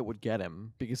 it would get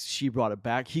him because she brought it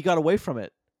back. He got away from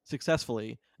it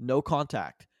successfully, no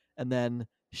contact, and then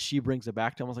she brings it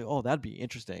back to him. I was like, oh, that'd be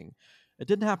interesting. It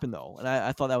didn't happen though, and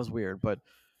I thought that was weird. But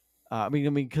I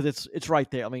mean, because it's right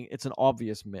there. I mean, it's an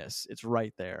obvious miss. It's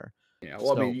right there. Yeah,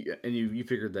 well, I mean, and you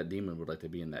figured that demon would like to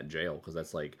be in that jail because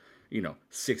that's like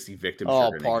 60 victims.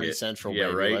 Oh, Party Central, yeah,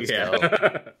 baby. right, Let's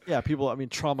go. Yeah, people. I mean,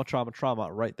 trauma,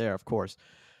 right there, of course.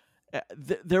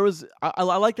 There was. I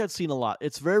like that scene a lot.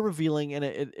 It's very revealing, and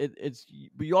it's.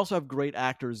 But you also have great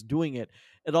actors doing it.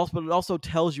 But it also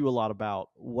tells you a lot about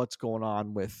what's going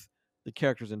on with the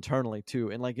characters internally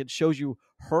too, and like it shows you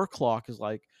her clock is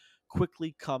like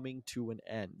quickly coming to an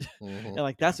end. And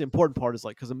like that's the important part is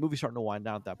like because the movie's starting to wind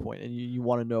down at that point and you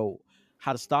want to know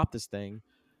how to stop this thing.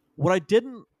 What I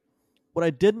didn't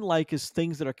like is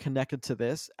things that are connected to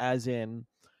this, as in,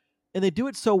 and they do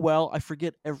it so well, I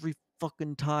forget every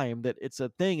fucking time that it's a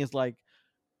thing, is like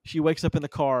she wakes up in the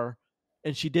car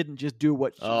and she didn't just do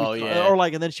what or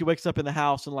like, and then she wakes up in the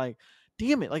house and like,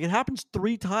 damn it, like it happens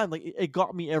 3 times, like it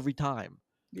got me every time.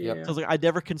 Yeah. So I was like, I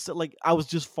never consider, like I was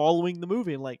just following the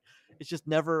movie and like it's just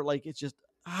never like it's just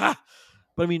But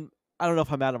I mean, I don't know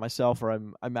if I'm mad at myself or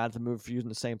I'm mad at the movie for using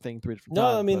the same thing 3 different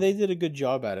times. No, I mean they did a good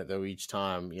job at it though each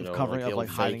time. Covering up, like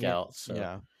hiding out. So.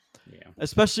 Yeah.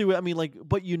 Especially with, I mean, like,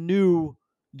 but you knew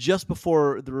just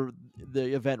before the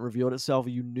event revealed itself,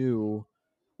 you knew,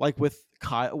 like with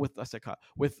Joel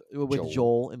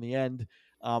in the end,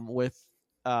 with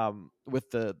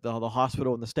the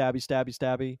hospital and the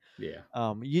stabby.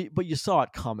 Yeah. But you saw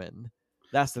it coming.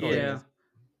 That's the thing. Yeah.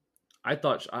 I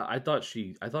thought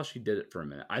she did it for a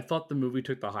minute. I thought the movie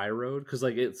took the high road because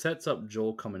like it sets up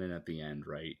Joel coming in at the end,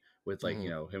 right? With like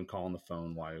him calling the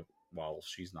phone while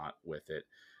she's not with it.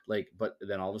 Like, but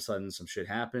then all of a sudden some shit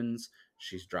happens.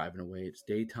 She's driving away. It's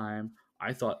daytime.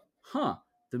 I thought,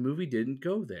 the movie didn't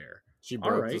go there. She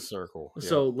broke the circle.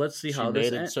 So let's see how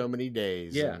this ends. So many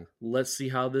days. Yeah. Let's see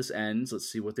how this ends. Let's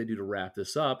see what they do to wrap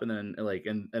this up. And then like,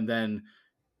 and then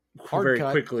very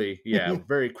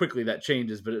quickly that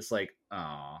changes, but it's like,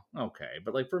 oh, okay.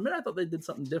 But like for a minute, I thought they did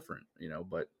something different,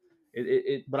 but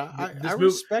but I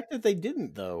respect that they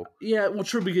didn't though. Yeah, well,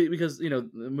 true, because a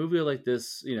movie like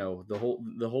this,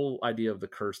 the whole idea of the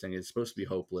curse thing is supposed to be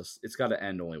hopeless. It's got to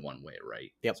end only one way,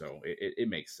 right? Yep. So it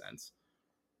makes sense.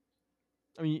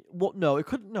 I mean, well, no, it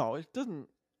couldn't. No, it doesn't.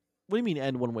 What do you mean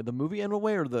end one way? The movie end one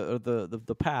way, or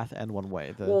the path end one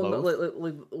way?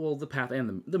 The path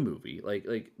and the movie.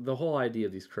 Like the whole idea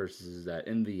of these curses is that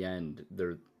in the end,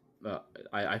 they're.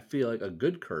 I feel like a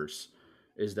good curse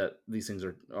is that these things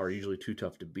are usually too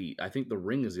tough to beat. I think the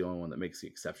ring is the only one that makes the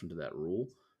exception to that rule.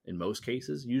 In most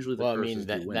cases, usually the curses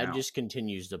do win out. Just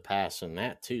continues to pass in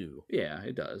that too. Yeah,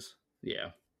 it does.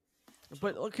 Yeah.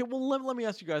 But okay, well, let me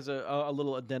ask you guys a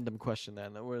little addendum question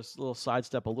then. We're a little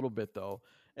sidestep a little bit though.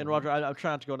 And Roger, I'm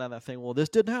trying to go down that thing. Well, this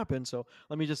didn't happen, so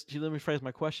let me phrase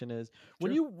my question: is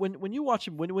when you watch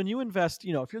when you invest,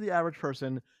 if you're the average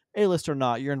person, A-list or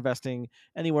not, you're investing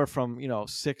anywhere from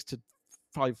 $6 to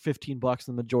probably $15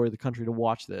 in the majority of the country to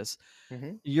watch this.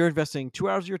 Mm-hmm. You're investing 2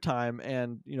 hours of your time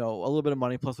and a little bit of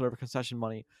money plus whatever concession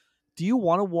money. Do you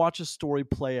want to watch a story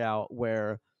play out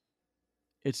where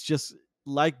it's just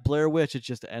like Blair Witch, it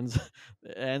just ends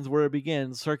it ends where it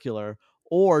begins, circular?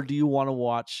 Or do you want to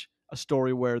watch a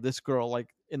story where this girl, like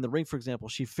in The Ring, for example,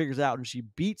 she figures out and she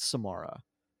beats Samara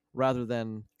rather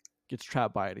than gets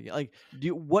trapped by it again? Like,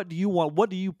 what do you want? What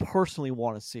do you personally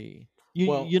want to see?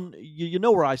 Well, You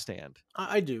know where I stand.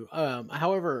 I do.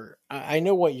 However, I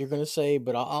know what you're going to say,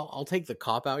 but I'll take the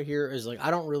cop out here. Is like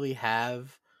I don't really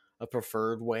have a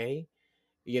preferred way.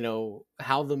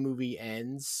 How the movie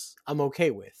ends, I'm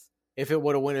okay with. If it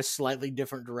would have went a slightly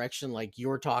different direction, like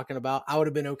you're talking about, I would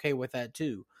have been okay with that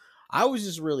too. I was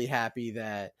just really happy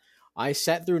that I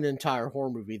sat through an entire horror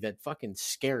movie that fucking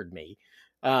scared me,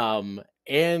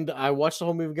 and I watched the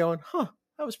whole movie going, "Huh,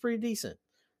 that was pretty decent."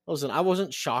 Listen, I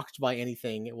wasn't shocked by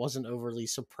anything. It wasn't overly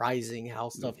surprising how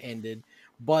stuff ended,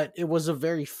 but it was a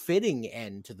very fitting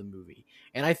end to the movie.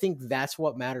 And I think that's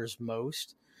what matters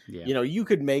most. Yeah. You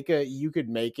could make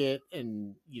it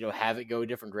and have it go a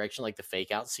different direction, like the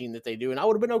fake out scene that they do, and I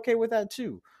would have been okay with that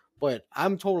too. But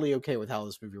I'm totally okay with how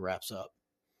this movie wraps up.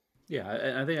 Yeah,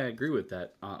 I think I agree with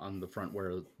that on the front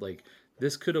where like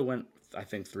this could have went I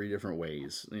think 3 different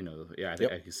ways. Yeah, I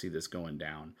think Yep. I could see this going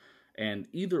down. And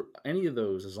either any of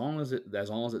those, as long as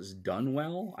it's done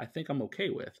well, I think I'm okay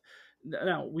with.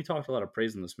 Now we talked a lot of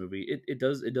praise in this movie. It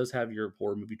does have your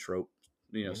horror movie trope,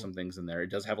 Mhm. some things in there. It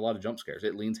does have a lot of jump scares.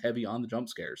 It leans heavy on the jump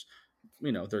scares.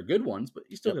 They're good ones, but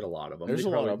you still Yep. get a lot of them. There's They a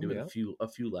lot probably of them. do Yeah, a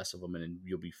few less of them, and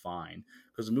you'll be fine.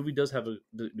 Because the movie does have do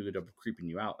a good job of creeping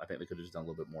you out. I think they could have just done a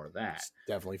little bit more of that. it's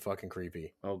definitely fucking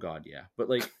creepy. Oh God, yeah. But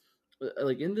like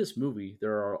in this movie,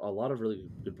 there are a lot of really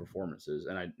good performances.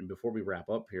 And before we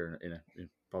wrap up here in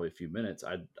probably a few minutes,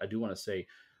 I do want to say,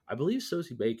 I believe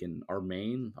Sosie Bacon, our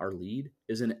lead,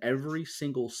 is in every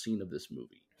single scene of this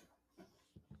movie.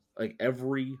 Like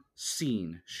every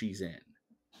scene she's in.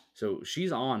 So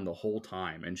she's on the whole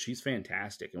time, and she's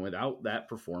fantastic. And without that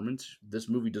performance, this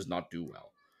movie does not do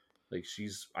well. Like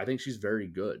I think she's very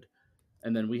good.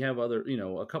 And then we have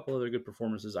a couple other good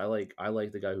performances. I like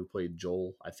the guy who played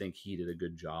Joel. I think he did a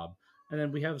good job. And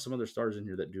then we have some other stars in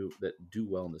here that do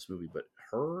well in this movie. But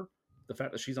the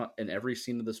fact that she's on in every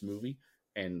scene of this movie,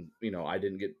 and I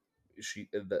didn't get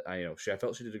I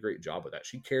felt she did a great job with that.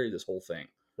 She carried this whole thing.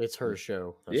 It's her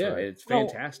show. That's Yeah, right. it's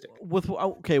fantastic. With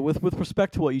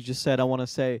respect to what you just said, I want to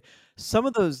say some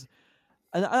of those.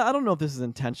 And I don't know if this is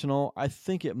intentional. I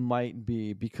think it might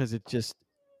be because it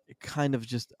kind of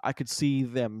just I could see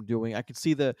them doing. I could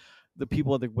see the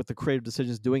people with the creative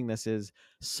decisions doing this. Is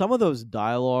some of those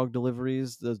dialogue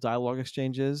deliveries, those dialogue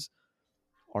exchanges,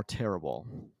 are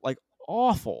terrible, like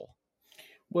awful,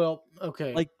 Well,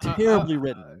 okay. like terribly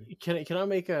written. Can I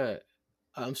make a?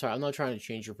 I'm sorry, I'm not trying to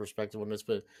change your perspective on this,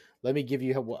 but let me give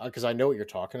you because I know what you're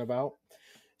talking about.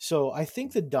 So I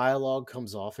think the dialogue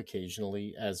comes off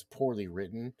occasionally as poorly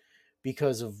written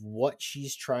because of what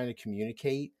she's trying to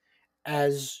communicate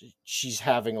as she's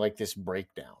having like this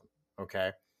breakdown.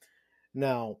 Okay.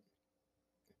 Now,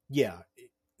 yeah,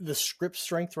 the script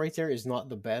strength right there is not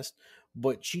the best,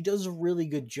 but she does a really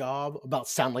good job about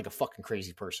sound like a fucking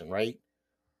crazy person, right?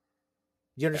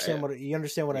 You understand what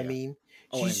I Yeah. mean?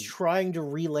 Oh, She's and- trying to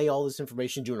relay all this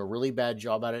information, doing a really bad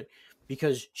job at it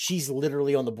because she's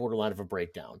literally on the borderline of a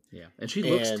breakdown. Yeah, and she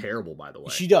looks And terrible, by the way.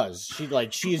 She does.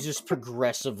 She is just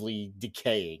progressively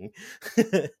decaying.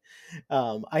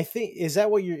 I think is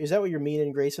that what you're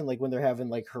meaning, Grayson? Like when they're having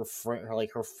like her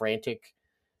frantic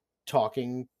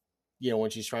talking, when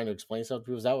she's trying to explain stuff to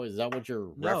people. Is that what you're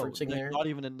referencing like, there? not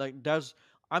even in like does.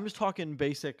 I'm just talking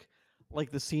basic,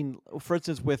 like the scene, for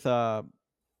instance, with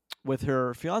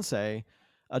her fiance,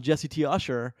 Jesse T.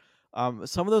 Usher.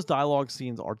 Some of those dialogue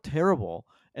scenes are terrible,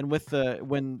 and with the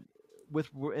when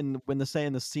the say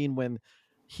in the scene when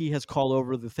he has called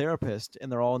over the therapist and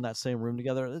they're all in that same room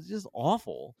together, it's just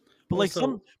awful. But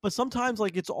but sometimes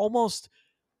like it's almost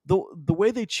the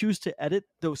way they choose to edit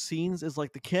those scenes is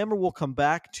like the camera will come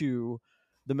back to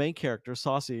the main character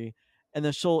Saucy, and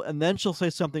then she'll say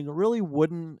something really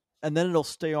wooden, and then it'll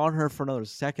stay on her for another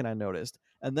second. I noticed,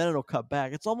 and then it'll cut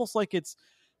back. It's almost like it's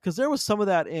because there was some of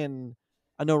that in.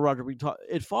 I know, Roger.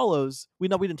 It follows. We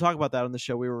didn't talk about that on the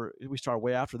show. We started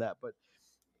way after that, but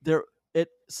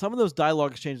some of those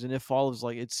dialogue exchanges and It Follows,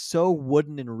 like it's so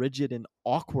wooden and rigid and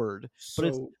awkward.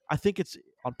 But I think it's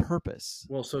on purpose.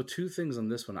 Well, so 2 things on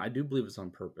this one. I do believe it's on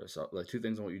purpose. Like 2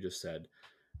 things on what you just said.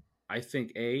 I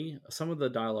think some of the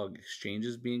dialogue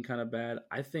exchanges being kind of bad.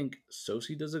 I think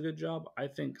Sosie does a good job. I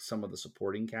think some of the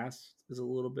supporting cast is a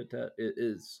little bit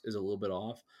is a little bit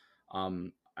off.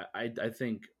 I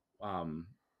think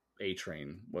A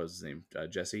Train was his name,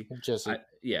 Jesse. Jesse.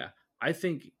 I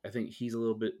think he's a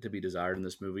little bit to be desired in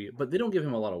this movie, but they don't give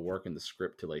him a lot of work in the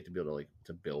script to be able to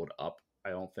to build up. I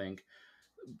don't think.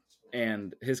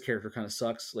 and his character kind of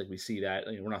sucks. Like we see that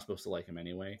we're not supposed to like him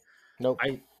anyway. Nope.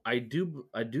 I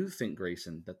do think,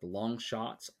 Grayson, that the long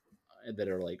shots that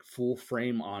are like full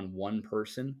frame on one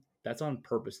person, that's on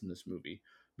purpose in this movie,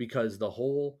 because the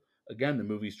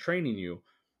movie's training you.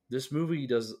 This movie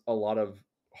does a lot of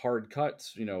hard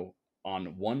cuts,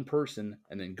 on one person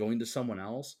and then going to someone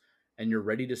else, and you're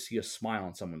ready to see a smile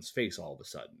on someone's face all of a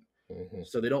sudden. Mm-hmm.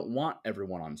 So they don't want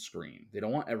everyone on screen. They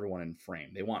don't want everyone in frame.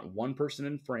 They want one person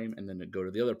in frame and then to go to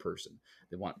the other person.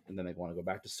 They want to go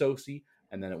back to Sosie,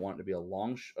 and then it want to be a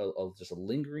long, just a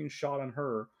lingering shot on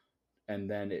her, and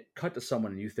then it cut to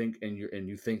someone, and you think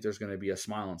there's going to be a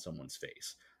smile on someone's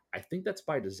face. I think that's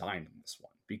by design in this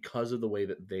one, because of the way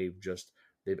that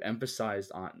they've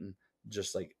emphasized on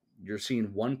just like you're seeing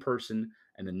one person,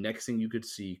 and the next thing you could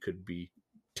see could be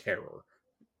terror.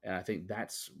 And I think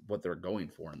that's what they're going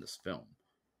for in this film.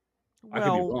 I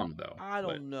could be wrong, though. I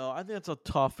don't know. I think that's a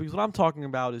tough, because what I'm talking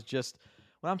about is just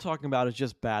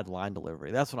bad line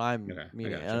delivery. That's what I'm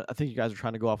meaning. I think you guys are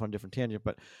trying to go off on a different tangent,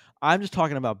 but I'm just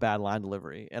talking about bad line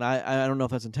delivery. And I don't know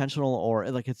if that's intentional, or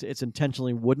like it's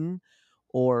intentionally wooden,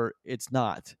 or it's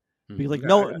not. Because like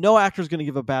no actor is going to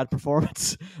give a bad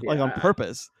performance like on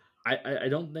purpose. I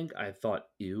don't think I thought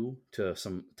ew to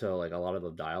like a lot of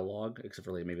the dialogue, except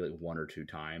for like maybe like one or two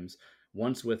times.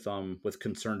 Once with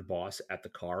concerned boss at the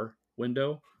car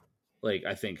window, like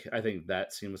I think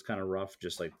that scene was kind of rough,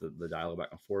 just like the dialogue back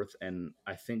and forth. And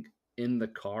I think in the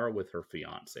car with her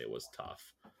fiance was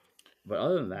tough. But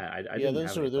other than that, I didn't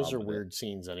have any those are problem with weird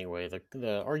scenes anyway.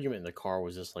 The argument in the car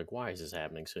was just like, why is this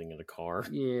happening sitting in a car?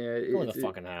 Yeah, go in the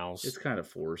fucking house. It's kind of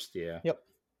forced, yeah. Yep.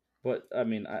 But I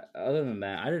mean, other than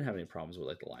that, I didn't have any problems with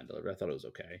like the line delivery. I thought it was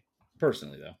okay,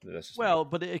 personally, though. That's just me.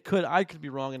 But I could be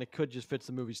wrong, and it could just fits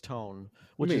the movie's tone,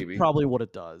 which Maybe. is probably what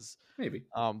it does. Maybe.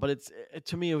 But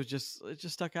to me, it just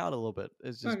stuck out a little bit.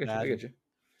 It's just bad. I get you.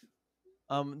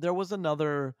 There was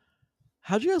another.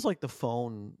 How'd you guys like the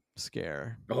phone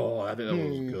scare? Oh, I think that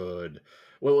was good.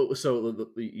 Well, so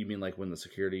you mean like when the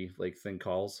security thing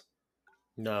calls?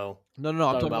 No. I'm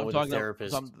talking about the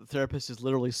therapist. The therapist is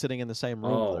literally sitting in the same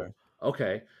room. Oh,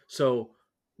 okay. So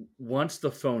once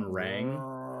the phone rang,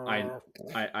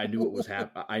 I knew what was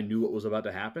I knew what was about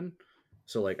to happen.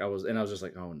 So I was just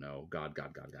like, oh no, God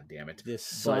damn it, this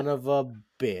son of a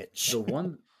bitch. So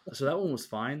that one was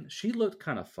fine. She looked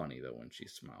kind of funny though when she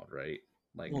smiled, right?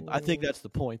 I think that's the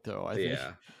point, though.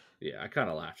 I kind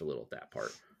of laughed a little at that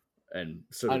part. And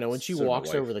so I know when she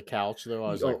walks over the couch, though,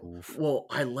 I was like, oof. Well,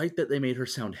 I like that they made her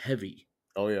sound heavy.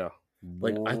 Oh yeah,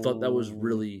 I thought that was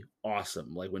really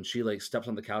awesome. Like when she steps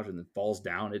on the couch and then falls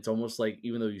down, it's almost like,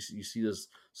 even though you see this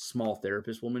small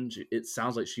therapist woman, it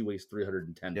sounds like she weighs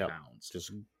 310 pounds.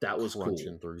 Just that was crunching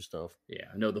cool. through stuff. Yeah,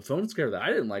 no, the phone scare that I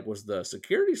didn't like was the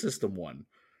security system one.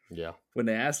 Yeah, when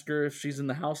they ask her if she's in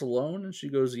the house alone, and she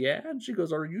goes, "Yeah," and she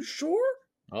goes, "Are you sure?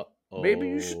 Maybe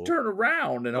you should turn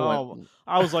around." And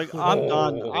I was like, "I'm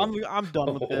done. I'm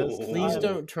done with this. Please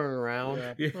don't turn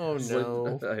around." Yeah. Oh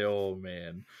no! Oh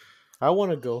man, I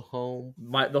want to go home.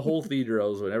 The whole theater, I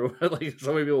was when everyone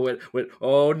so many people went,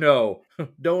 "Oh no,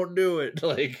 don't do it!"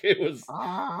 It was.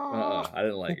 I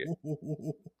didn't like it.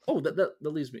 Oh, that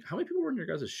leaves me. How many people were in your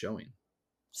guys' showing?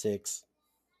 6.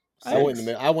 I went in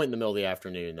the middle of the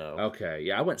afternoon, though. Okay,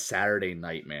 yeah, I went Saturday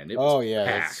night, man. It was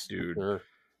packed, dude. Sure.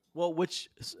 Well, which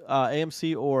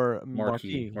AMC or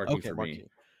Marquee? Marquee for me.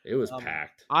 It was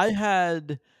packed. I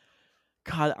had,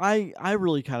 God, I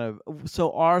really kind of. So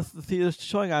the theater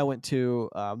showing I went to,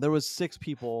 there was 6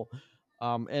 people,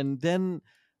 and then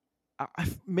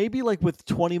maybe with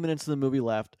 20 minutes of the movie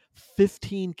left,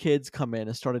 15 kids come in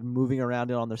and started moving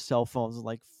around on their cell phones and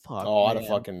fuck. Oh, I'd have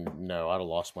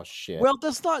lost my shit. Well,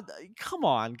 that's not. Come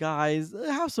on, guys,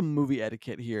 have some movie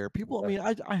etiquette here. People, I mean,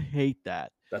 I hate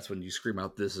that. That's when you scream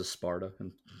out, "This is Sparta,"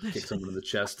 and kick someone in the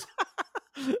chest.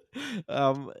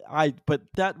 But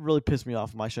that really pissed me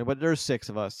off in my show. But there's 6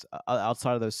 of us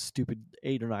outside of those stupid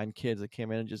 8 or 9 kids that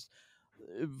came in and just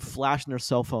flashing their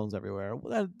cell phones everywhere.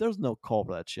 There's no call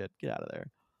for that shit. Get out of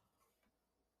there.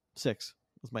 6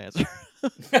 was my answer.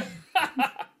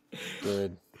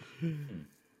 Good.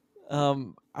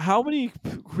 How many,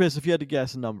 Chris? If you had to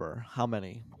guess a number, how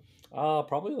many?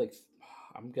 Probably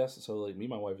I'm guessing. So me and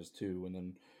my wife is 2, and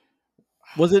then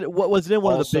was it in one of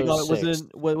the big?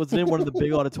 Was it in one of the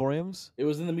big auditoriums? It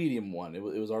was in the medium one. It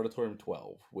was Auditorium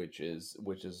 12, which is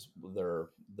the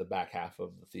back half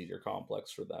of the theater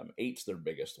complex for them. 8's their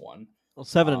biggest one. Well,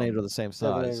 7 and 8 are the same size.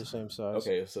 7 and 8 are the same size.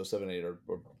 Okay, so 7 and 8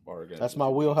 are again. That's my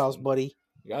wheelhouse, buddy.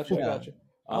 Gotcha. I gotcha.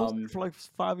 I was there for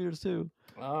 5 years too.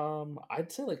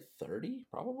 I'd say 30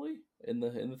 probably in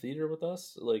the theater with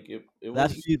us. It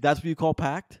that's what you call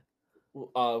packed.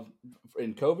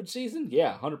 In COVID season,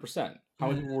 yeah, 100%. How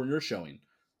many people were in your showing?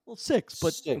 Well, 6,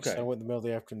 but 6. okay. I went in the middle of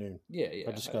the afternoon. Yeah,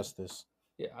 I discussed this.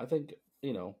 Yeah, I think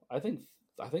I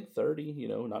think 30.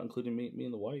 Not including me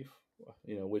and the wife.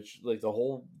 Which like the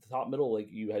whole top middle, like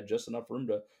you had just enough room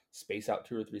to space out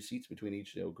 2 or 3 seats between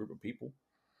each group of people.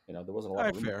 There wasn't a lot all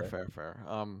of right, room. up fair, there.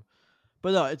 fair.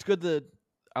 But no, it's good that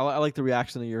I like the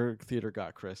reaction that your theater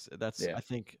got, Chris. That's Yeah. I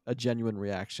think a genuine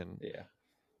reaction. Yeah,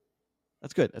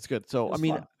 That's good. That's good. So It I was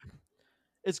mean, fun.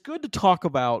 it's good to talk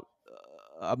about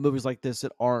movies like this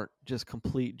that aren't just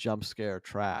complete jump scare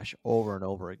trash over and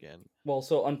over again. Well,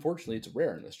 so unfortunately, it's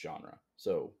rare in this genre.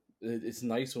 So it's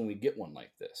nice when we get one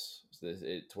like this.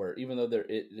 It's where even though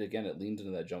it leans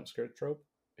into that jump scare trope,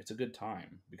 it's a good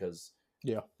time because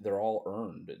Yeah. they're all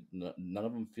earned. None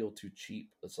of them feel too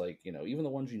cheap. It's like even the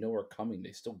ones are coming,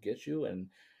 they still get you, and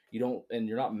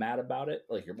you're not mad about it.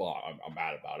 Like I'm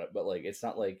mad about it, but like it's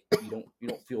not like you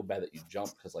don't feel bad that you jump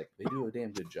because like they do a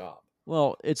damn good job.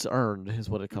 Well, it's earned is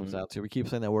what it comes Mhm. down to. We keep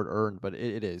saying that word earned, but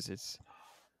it is. It's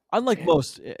unlike Man.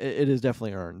 most. It is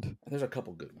definitely earned. And there's a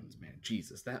couple good ones, man.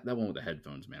 Jesus, that one with the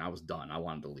headphones, man. I was done. I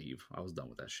wanted to leave. I was done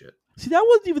with that shit. See, that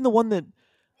wasn't even the one that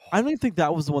I don't even think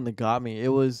that was the one that got me. It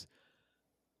was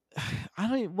I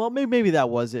don't even, well maybe that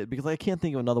was it because I can't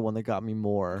think of another one that got me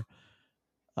more.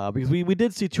 Because we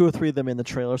did see 2 or 3 of them in the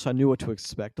trailer, so I knew what to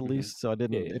expect at Mhm. least. So I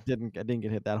Yeah. didn't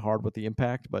get hit that hard with the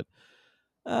impact, but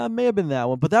may have been that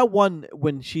one. But that one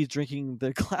when she's drinking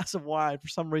the glass of wine for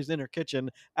some reason in her kitchen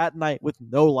at night with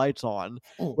no lights on,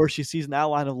 where she sees an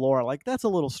outline of Laura, like that's a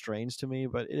little strange to me,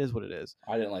 but it is what it is.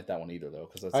 I didn't like that one either though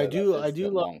because I do that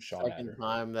love long the shot at second her.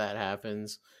 time that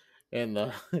happens, and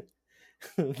the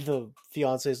the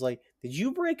fiance is like, "Did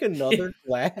you break another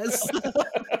glass?"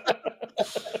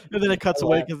 And then it cuts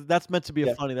away because that's meant to be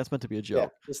Yeah. funny. That's meant to be a Yeah,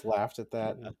 joke. just laughed at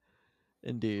that. Yeah. And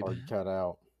Indeed. hard cut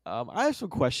out. I have some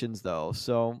questions though.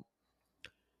 So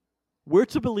we're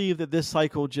to believe that this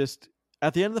cycle just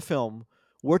at the end of the film,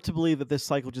 we're to believe that this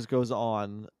cycle just goes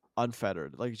on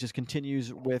unfettered, like it just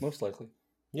continues with Most likely.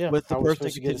 Yeah, with the how we're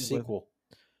person supposed to get a continues with. sequel.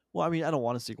 Well, I mean, I don't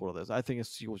want a sequel to this. I think a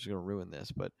sequel is going to ruin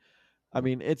this. But I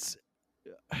mean, it's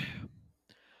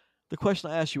the question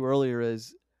I asked you earlier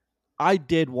is, I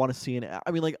did want to see an.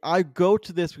 I mean, like I go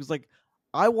to this because like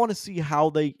I want to see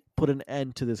how they put an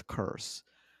end to this curse.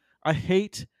 I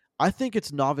think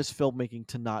it's novice filmmaking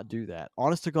to not do that.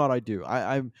 Honest to God, I do.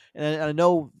 And I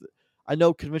know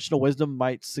conventional wisdom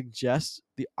might suggest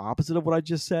the opposite of what I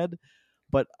just said,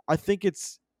 but I think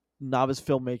it's novice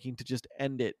filmmaking to just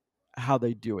end it how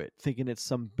they do it, thinking it's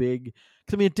some big.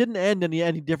 Because I mean, it didn't end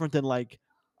any different than like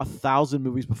 1,000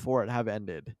 movies before it have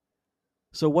ended.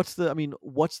 So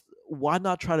why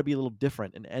not try to be a little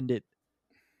different and end it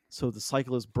so the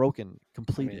cycle is broken,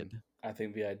 completed? I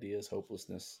think the idea is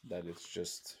hopelessness, that it's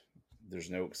just there's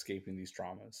no escaping these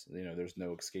traumas. There's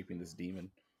no escaping this demon.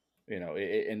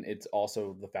 And it's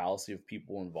also the fallacy of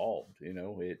people involved.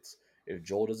 It's if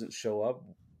Joel doesn't show up,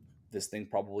 this thing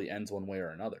probably ends one way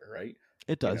or another, right?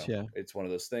 It does, yeah. It's one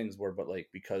of those things where, but like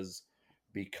because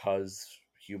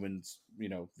humans,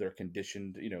 they're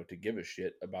conditioned, to give a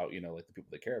shit about, like the people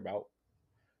they care about.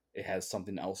 It has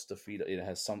something else to feed. It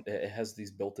has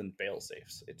these built-in fail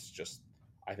safes. It's just,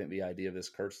 I think the idea of this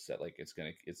curse is that like it's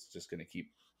just gonna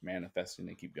keep manifesting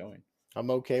and keep going. I'm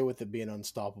okay with it being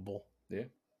unstoppable. Yeah,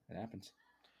 it happens.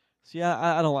 So yeah,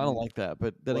 I don't like that.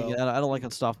 But then Well, again, I don't like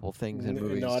unstoppable things in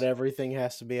movies. Not everything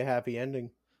has to be a happy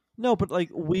ending. No, but like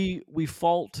we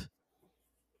fault.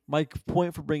 My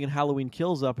point for bringing Halloween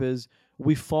Kills up is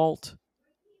we fault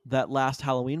that last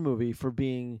Halloween movie for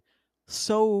being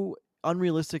so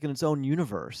unrealistic in its own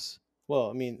universe. Well,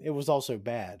 I mean, it was also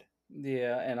bad.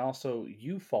 Yeah, and also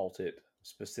you fault it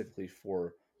specifically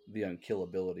for the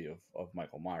unkillability of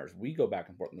Michael Myers. We go back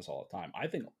and forth on this all the time. I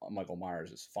think Michael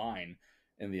Myers is fine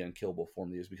in the unkillable form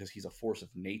that he is because he's a force of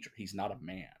nature. He's not a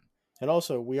man. And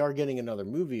also, we are getting another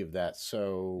movie of that,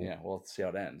 so Yeah, well, let's see how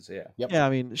it ends. Yeah. Yep. Yeah,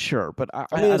 I mean, sure, but I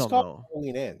mean, it's don't called know.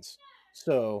 Halloween Ends,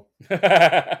 so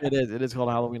It is called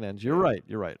Halloween Ends. You're right.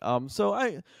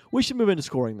 So we should move into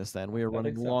scoring this then. We are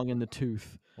running so. long in the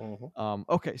tooth. Mhm.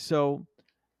 Okay, so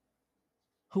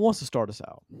who wants to start us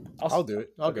out? I'll do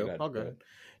it. I'll Okay, go. go ahead.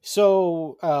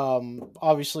 So,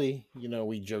 obviously,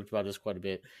 we joked about this quite a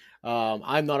bit.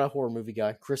 I'm not a horror movie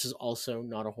guy. Chris is also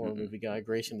not a horror movie guy.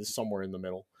 Grayson is somewhere in the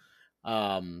middle.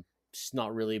 It's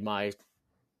not really my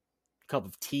cup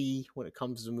of tea when it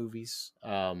comes to movies.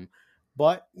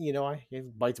 But I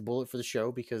bite the bullet for the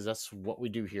show because that's what we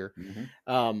do here.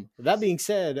 Mhm. That being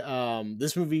said,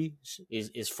 this movie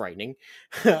is frightening.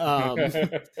 But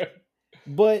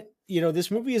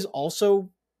this movie is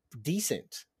also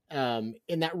decent, and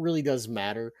that really does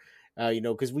matter.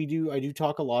 Because I do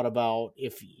talk a lot about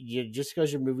just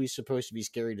because your movie's supposed to be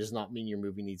scary does not mean your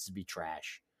movie needs to be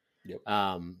trash. Yep.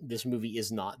 This movie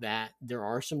is not that. There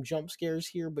are some jump scares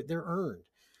here, but they're earned.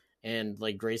 And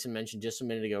like Grayson mentioned just a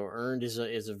minute ago, earned is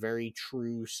a very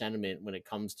true sentiment when it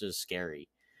comes to scary.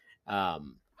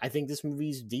 I think this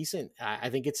movie's decent. I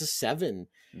think it's a 7.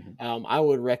 I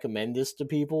would recommend this to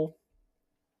people.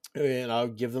 And I'll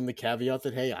give them the caveat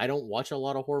that, hey, I don't watch a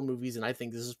lot of horror movies, and I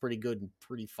think this is pretty good and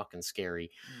pretty fucking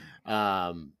scary.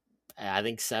 I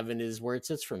think 7 is where it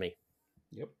sits for me.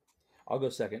 Yep. I'll go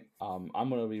second. I'm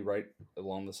going to be right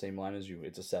along the same line as you.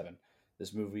 It's a 7.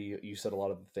 This movie, you said a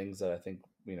lot of the things that I think,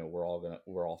 we're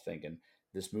all thinking.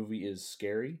 This movie is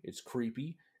scary. It's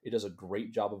creepy. It does a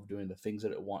great job of doing the things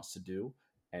that it wants to do.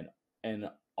 And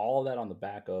all of that on the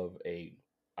back of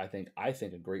I think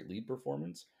a great lead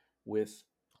performance with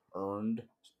earned,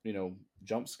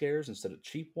 jump scares instead of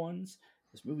cheap ones.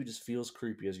 This movie just feels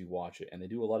creepy as you watch it, and they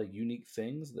do a lot of unique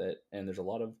things and there's a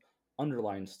lot of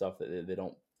underlying stuff that they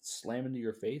don't slam into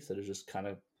your face that is just kind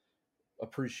of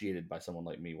appreciated by someone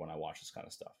like me when I watch this kind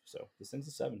of stuff. So this thing's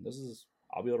a 7.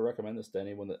 I'll be able to recommend this to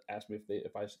anyone that asks me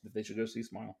if they should go see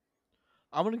Smile.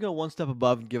 I'm gonna go one step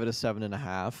above and give it a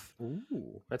 7.5.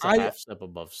 Ooh, that's a half step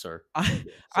above, sir.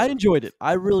 I enjoyed it.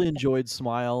 I really enjoyed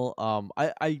Smile.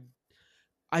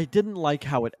 I didn't like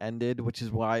how it ended, which is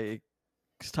why it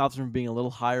stops from being a little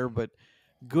higher. But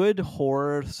good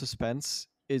horror suspense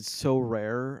is so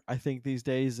rare, I think, these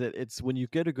days, that it's when you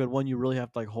get a good one, you really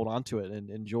have to hold on to it and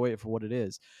enjoy it for what it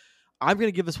is. I'm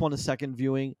gonna give this one a second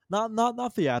viewing,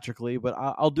 not theatrically, but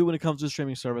I'll do when it comes to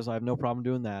streaming service. I have no problem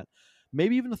doing that.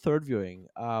 Maybe even a third viewing.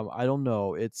 I don't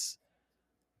know.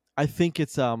 I think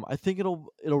it'll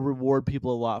reward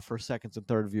people a lot for seconds and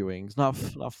third viewings, not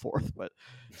fourth, but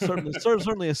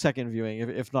certainly a second viewing,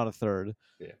 if not a third,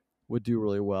 would do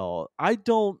really well.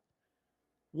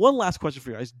 One last question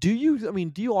for you guys: do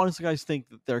you honestly guys think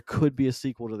that there could be a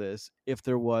sequel to this if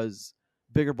there was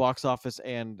bigger box office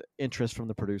and interest from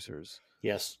the producers?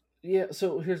 Yes. Yeah,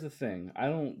 so here's the thing. I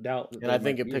don't doubt that and I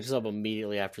think it picks up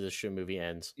immediately after the movie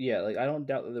ends. Yeah, I don't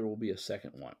doubt that there will be a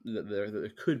second one. There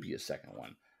could be a second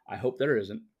one. I hope there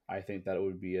isn't. I think that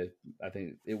I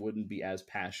think it wouldn't be as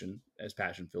passion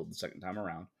filled the second time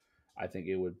around. I think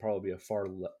it would probably be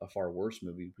a far worse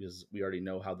movie because we already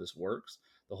know how this works.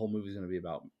 The whole movie is going to be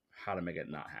about how to make it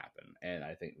not happen, and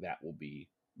I think that will be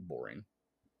boring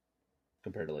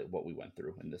compared to what we went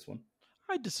through in this one.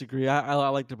 I disagree. I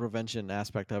like the prevention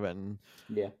aspect of it, and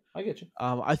yeah, I get you.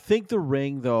 I think The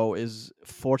Ring, though, is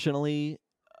fortunately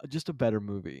just a better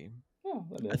movie. Oh,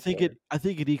 I think it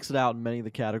ekes it out in many of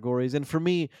the categories, and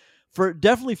definitely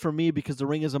for me, because The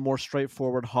Ring is a more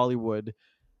straightforward Hollywood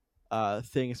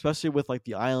thing, especially with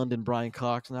The Island and Brian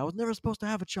Cox, and I was never supposed to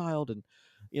have a child, and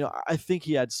I think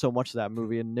he adds so much to that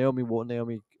movie, and Naomi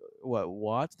Watts,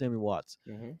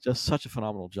 just such a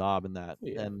phenomenal job in that,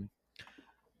 and.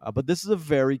 But this is a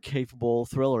very capable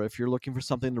thriller. If you're looking for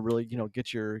something to really,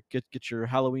 get your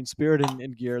Halloween spirit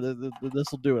in gear, this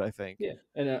will do it, I think. Yeah,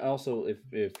 and also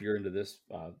if you're into this,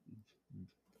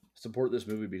 support this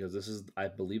movie because this is, I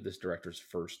believe, this director's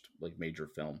first major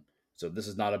film. So this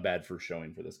is not a bad first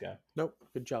showing for this guy. Nope,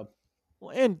 good job.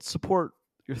 Well, and support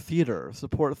your theater,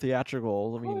 support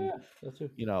theatrical. I mean, that's it.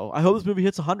 I hope this movie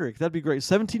hits 100. That'd be great.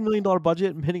 $17 million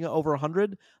budget and hitting over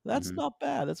 100. That's not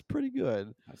bad. That's pretty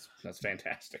good. That's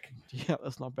fantastic. Yeah,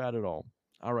 that's not bad at all.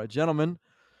 All right, gentlemen,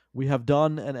 we have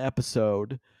done an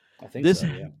episode. I think so,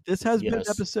 yeah. This has been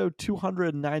episode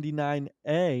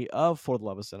 299A of For the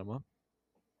Love of Cinema.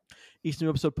 Each new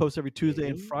episode posts every Tuesday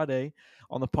and Friday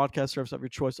on the podcast service of your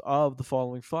choice of the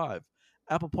following 5.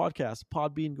 Apple Podcasts,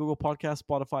 Podbean, Google Podcasts,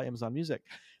 Spotify, Amazon Music.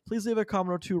 Please leave a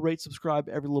comment or 2, rate, subscribe.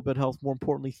 Every little bit helps. More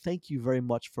importantly, thank you very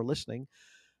much for listening.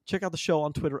 Check out the show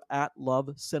on Twitter at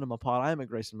LoveCinemaPod. I am at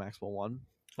Grayson Maxwell 1.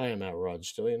 I am at Rod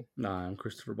Stillion. I'm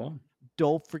Christopher Bond.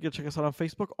 Don't forget to check us out on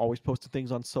Facebook. Always posting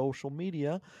things on social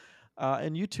media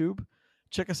and YouTube.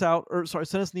 Check us out,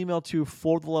 send us an email to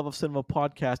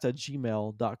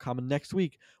fortheloveofcinemapodcast@gmail.com. And next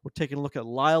week, we're taking a look at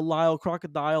Lyle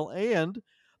Crocodile and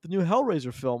the new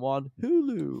Hellraiser film on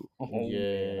Hulu. Oh,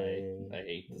 yeah. I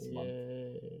hate this one.